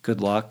 Good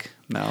luck,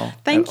 Mel.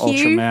 Thank at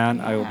you.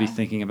 Ultraman, I will be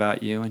thinking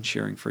about you and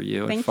cheering for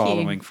you and Thank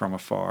following you. from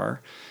afar.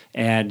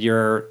 And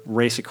your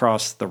race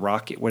across the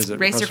Rocky, what is it?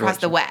 Race across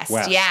the West.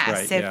 Yeah.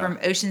 right, So from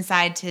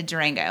Oceanside to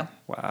Durango.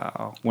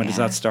 Wow. When does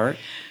that start?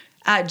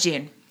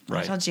 June.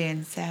 Right. Until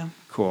June. So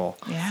Cool.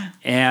 yeah.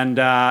 And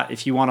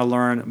if you want to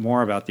learn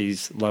more about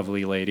these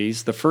lovely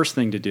ladies, the first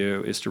thing to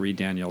do is to read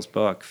Danielle's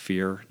book,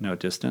 Fear No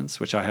Distance,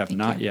 which I have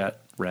not yet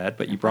read,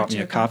 but you brought me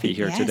a copy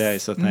here today.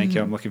 So thank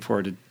you. I'm looking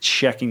forward to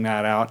checking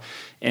that out.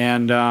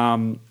 And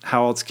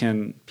how else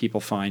can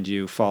people find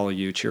you, follow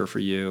you, cheer for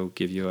you,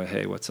 give you a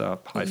hey, what's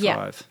up, high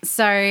five?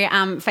 So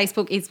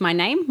Facebook is my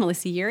name,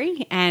 Melissa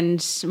Urie, and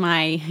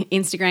my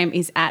Instagram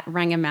is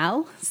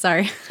 @Rangamel. So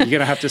You're going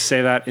to have to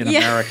say that in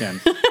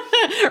American.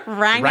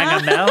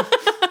 Rangamel?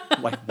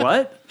 Like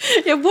what?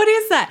 Yeah, what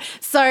is that?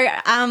 So,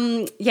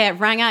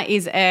 ranga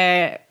is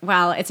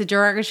it's a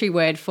derogatory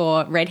word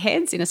for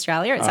redheads in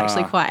Australia. It's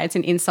actually it's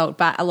an insult,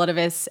 but a lot of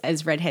us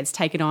as redheads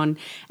take it on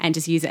and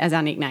just use it as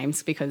our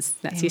nicknames because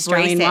that's the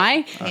Australian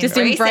way. Just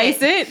embrace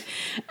it.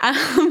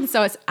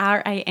 So it's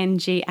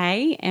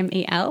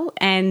RANGAMEL.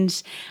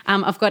 And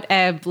I've got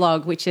a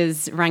blog, which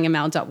is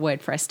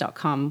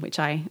rangamel.wordpress.com, which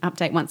I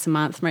update once a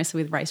month,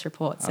 mostly with race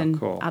reports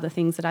and other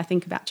things that I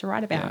think about to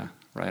write about. Yeah,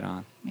 right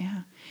on.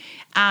 Yeah.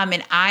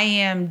 And I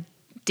am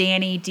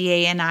Dani,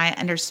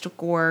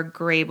 DANI_Grabol,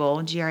 Grabol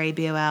on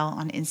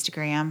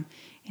Instagram,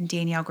 and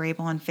Danielle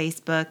Grabol on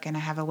Facebook. And I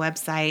have a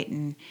website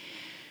and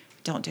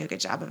don't do a good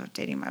job of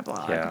updating my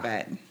blog. Yeah.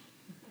 But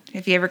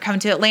if you ever come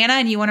to Atlanta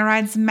and you want to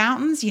ride some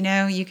mountains, you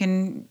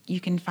can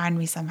find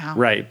me somehow.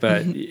 Right,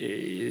 but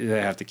they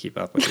have to keep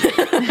up with you.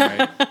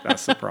 Right?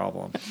 That's the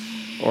problem.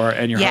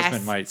 And your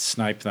husband might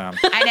snipe them.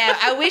 I know.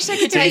 I wish I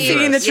could tell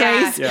you in the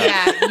trees.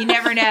 Yeah. You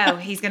never know.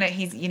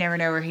 You never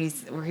know where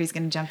he's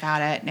gonna jump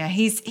out at. No,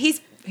 he's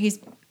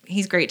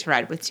great to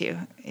ride with too.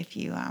 If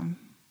you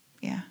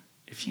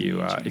If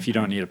you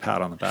don't need a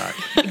pat on the back.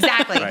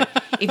 Exactly. Right.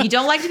 If you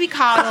don't like to be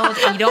coddled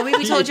and you don't want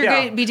to be told you're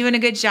going to be doing a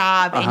good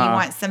job and you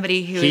want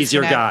somebody who he's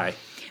your guy.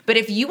 But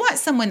if you want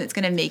someone that's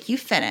going to make you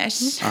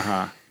finish,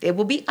 it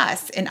will be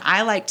us. And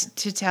I like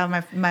to tell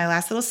my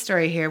last little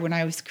story here when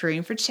I was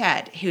crewing for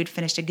Chet, who had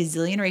finished a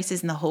gazillion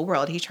races in the whole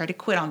world. He tried to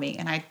quit on me,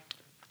 and I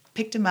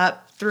picked him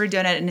up, threw a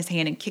donut in his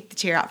hand, and kicked the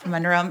chair out from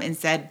under him and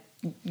said,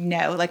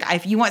 no, like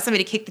if you want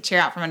somebody to kick the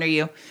chair out from under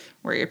you,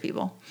 we're your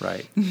people.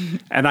 Right.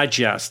 And I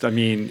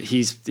mean,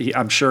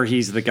 I'm sure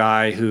he's the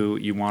guy who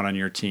you want on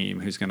your team,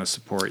 who's going to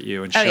support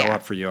you and show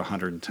up for you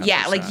 110%.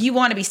 Yeah, like you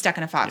want to be stuck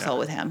in a foxhole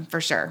with him for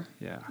sure.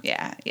 Yeah.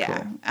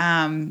 Cool.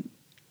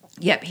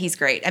 Yep, he's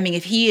great. I mean,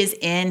 if he is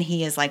in,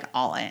 he is like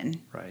all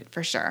in. Right.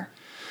 For sure.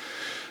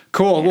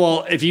 Cool. Yeah.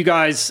 Well, are you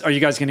guys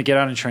going to get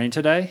out and train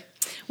today?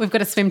 We've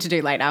got a swim to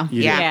do later.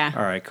 Yeah.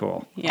 All right,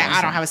 cool. Yeah, awesome.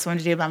 I don't have a swim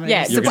to do, but I'm going to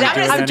I'm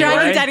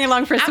dragging Dani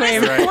along for a swim.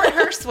 I'm going to support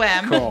her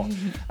swim. Cool.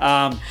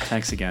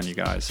 Thanks again, you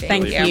guys.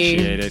 Thank really you.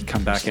 Appreciate it.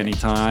 Come back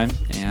anytime,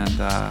 and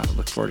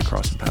look forward to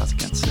crossing paths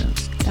again soon.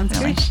 Sounds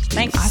good.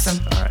 Thanks. Awesome.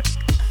 All right.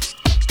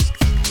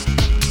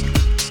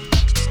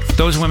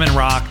 Those women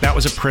rock. That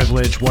was a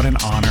privilege. What an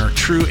honor.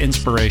 True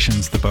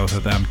inspirations, the both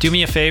of them. Do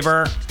me a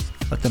favor.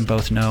 Let them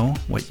both know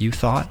what you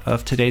thought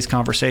of today's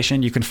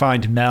conversation. You can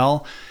find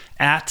Mel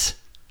at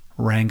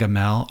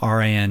Rangamel,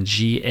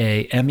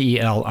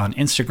 RANGAMEL on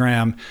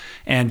Instagram.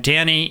 And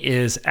Dani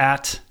is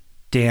at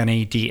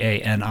Dani,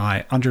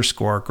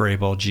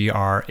 DANI_Grabol,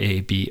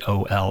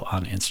 GRABOL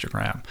on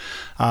Instagram.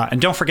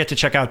 And don't forget to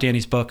check out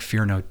Dani's book,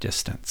 Fear No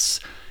Distance.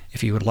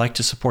 If you would like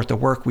to support the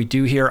work we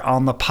do here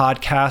on the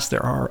podcast,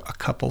 there are a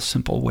couple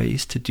simple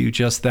ways to do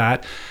just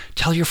that.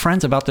 Tell your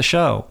friends about the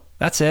show.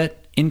 That's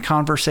it. In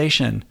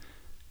conversation,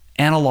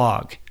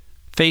 analog,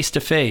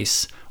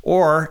 face-to-face.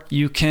 Or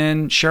you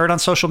can share it on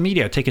social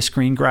media. Take a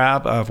screen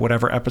grab of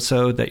whatever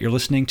episode that you're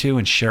listening to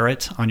and share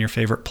it on your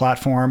favorite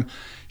platform.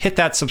 Hit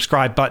that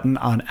subscribe button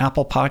on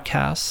Apple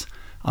Podcasts,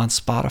 on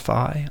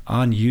Spotify,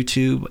 on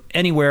YouTube,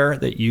 anywhere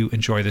that you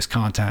enjoy this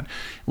content.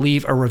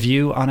 Leave a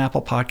review on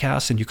Apple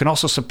Podcasts. And you can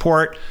also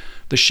support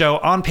the show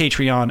on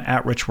Patreon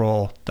at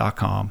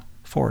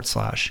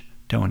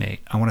richroll.com/donate.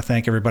 I want to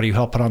thank everybody who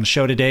helped put on the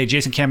show today.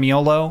 Jason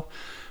Camiolo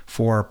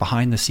for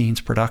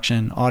behind-the-scenes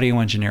production, audio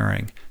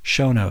engineering,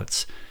 show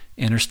notes,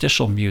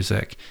 interstitial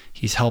music.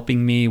 He's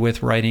helping me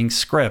with writing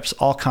scripts,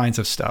 all kinds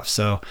of stuff.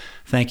 So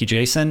thank you,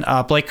 Jason.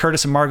 Blake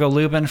Curtis and Margot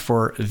Lubin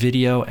for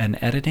video and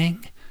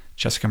editing.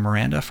 Jessica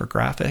Miranda for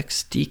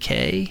graphics.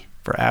 DK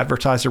for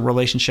advertiser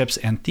relationships.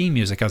 And theme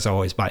music, as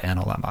always, by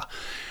Anna Lemma.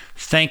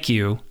 Thank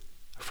you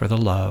for the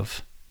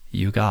love,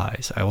 you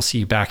guys. I will see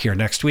you back here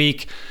next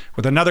week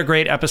with another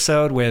great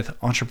episode with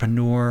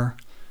entrepreneur,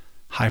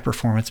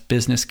 high-performance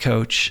business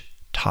coach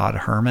Todd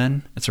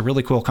Herman. It's a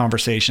really cool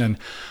conversation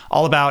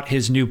all about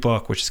his new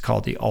book, which is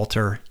called The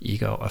Alter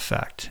Ego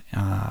Effect.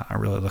 I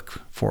really look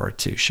forward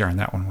to sharing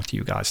that one with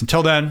you guys.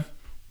 Until then,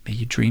 may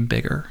you dream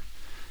bigger,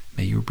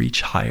 may you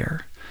reach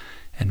higher,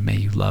 and may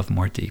you love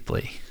more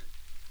deeply.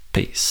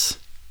 Peace.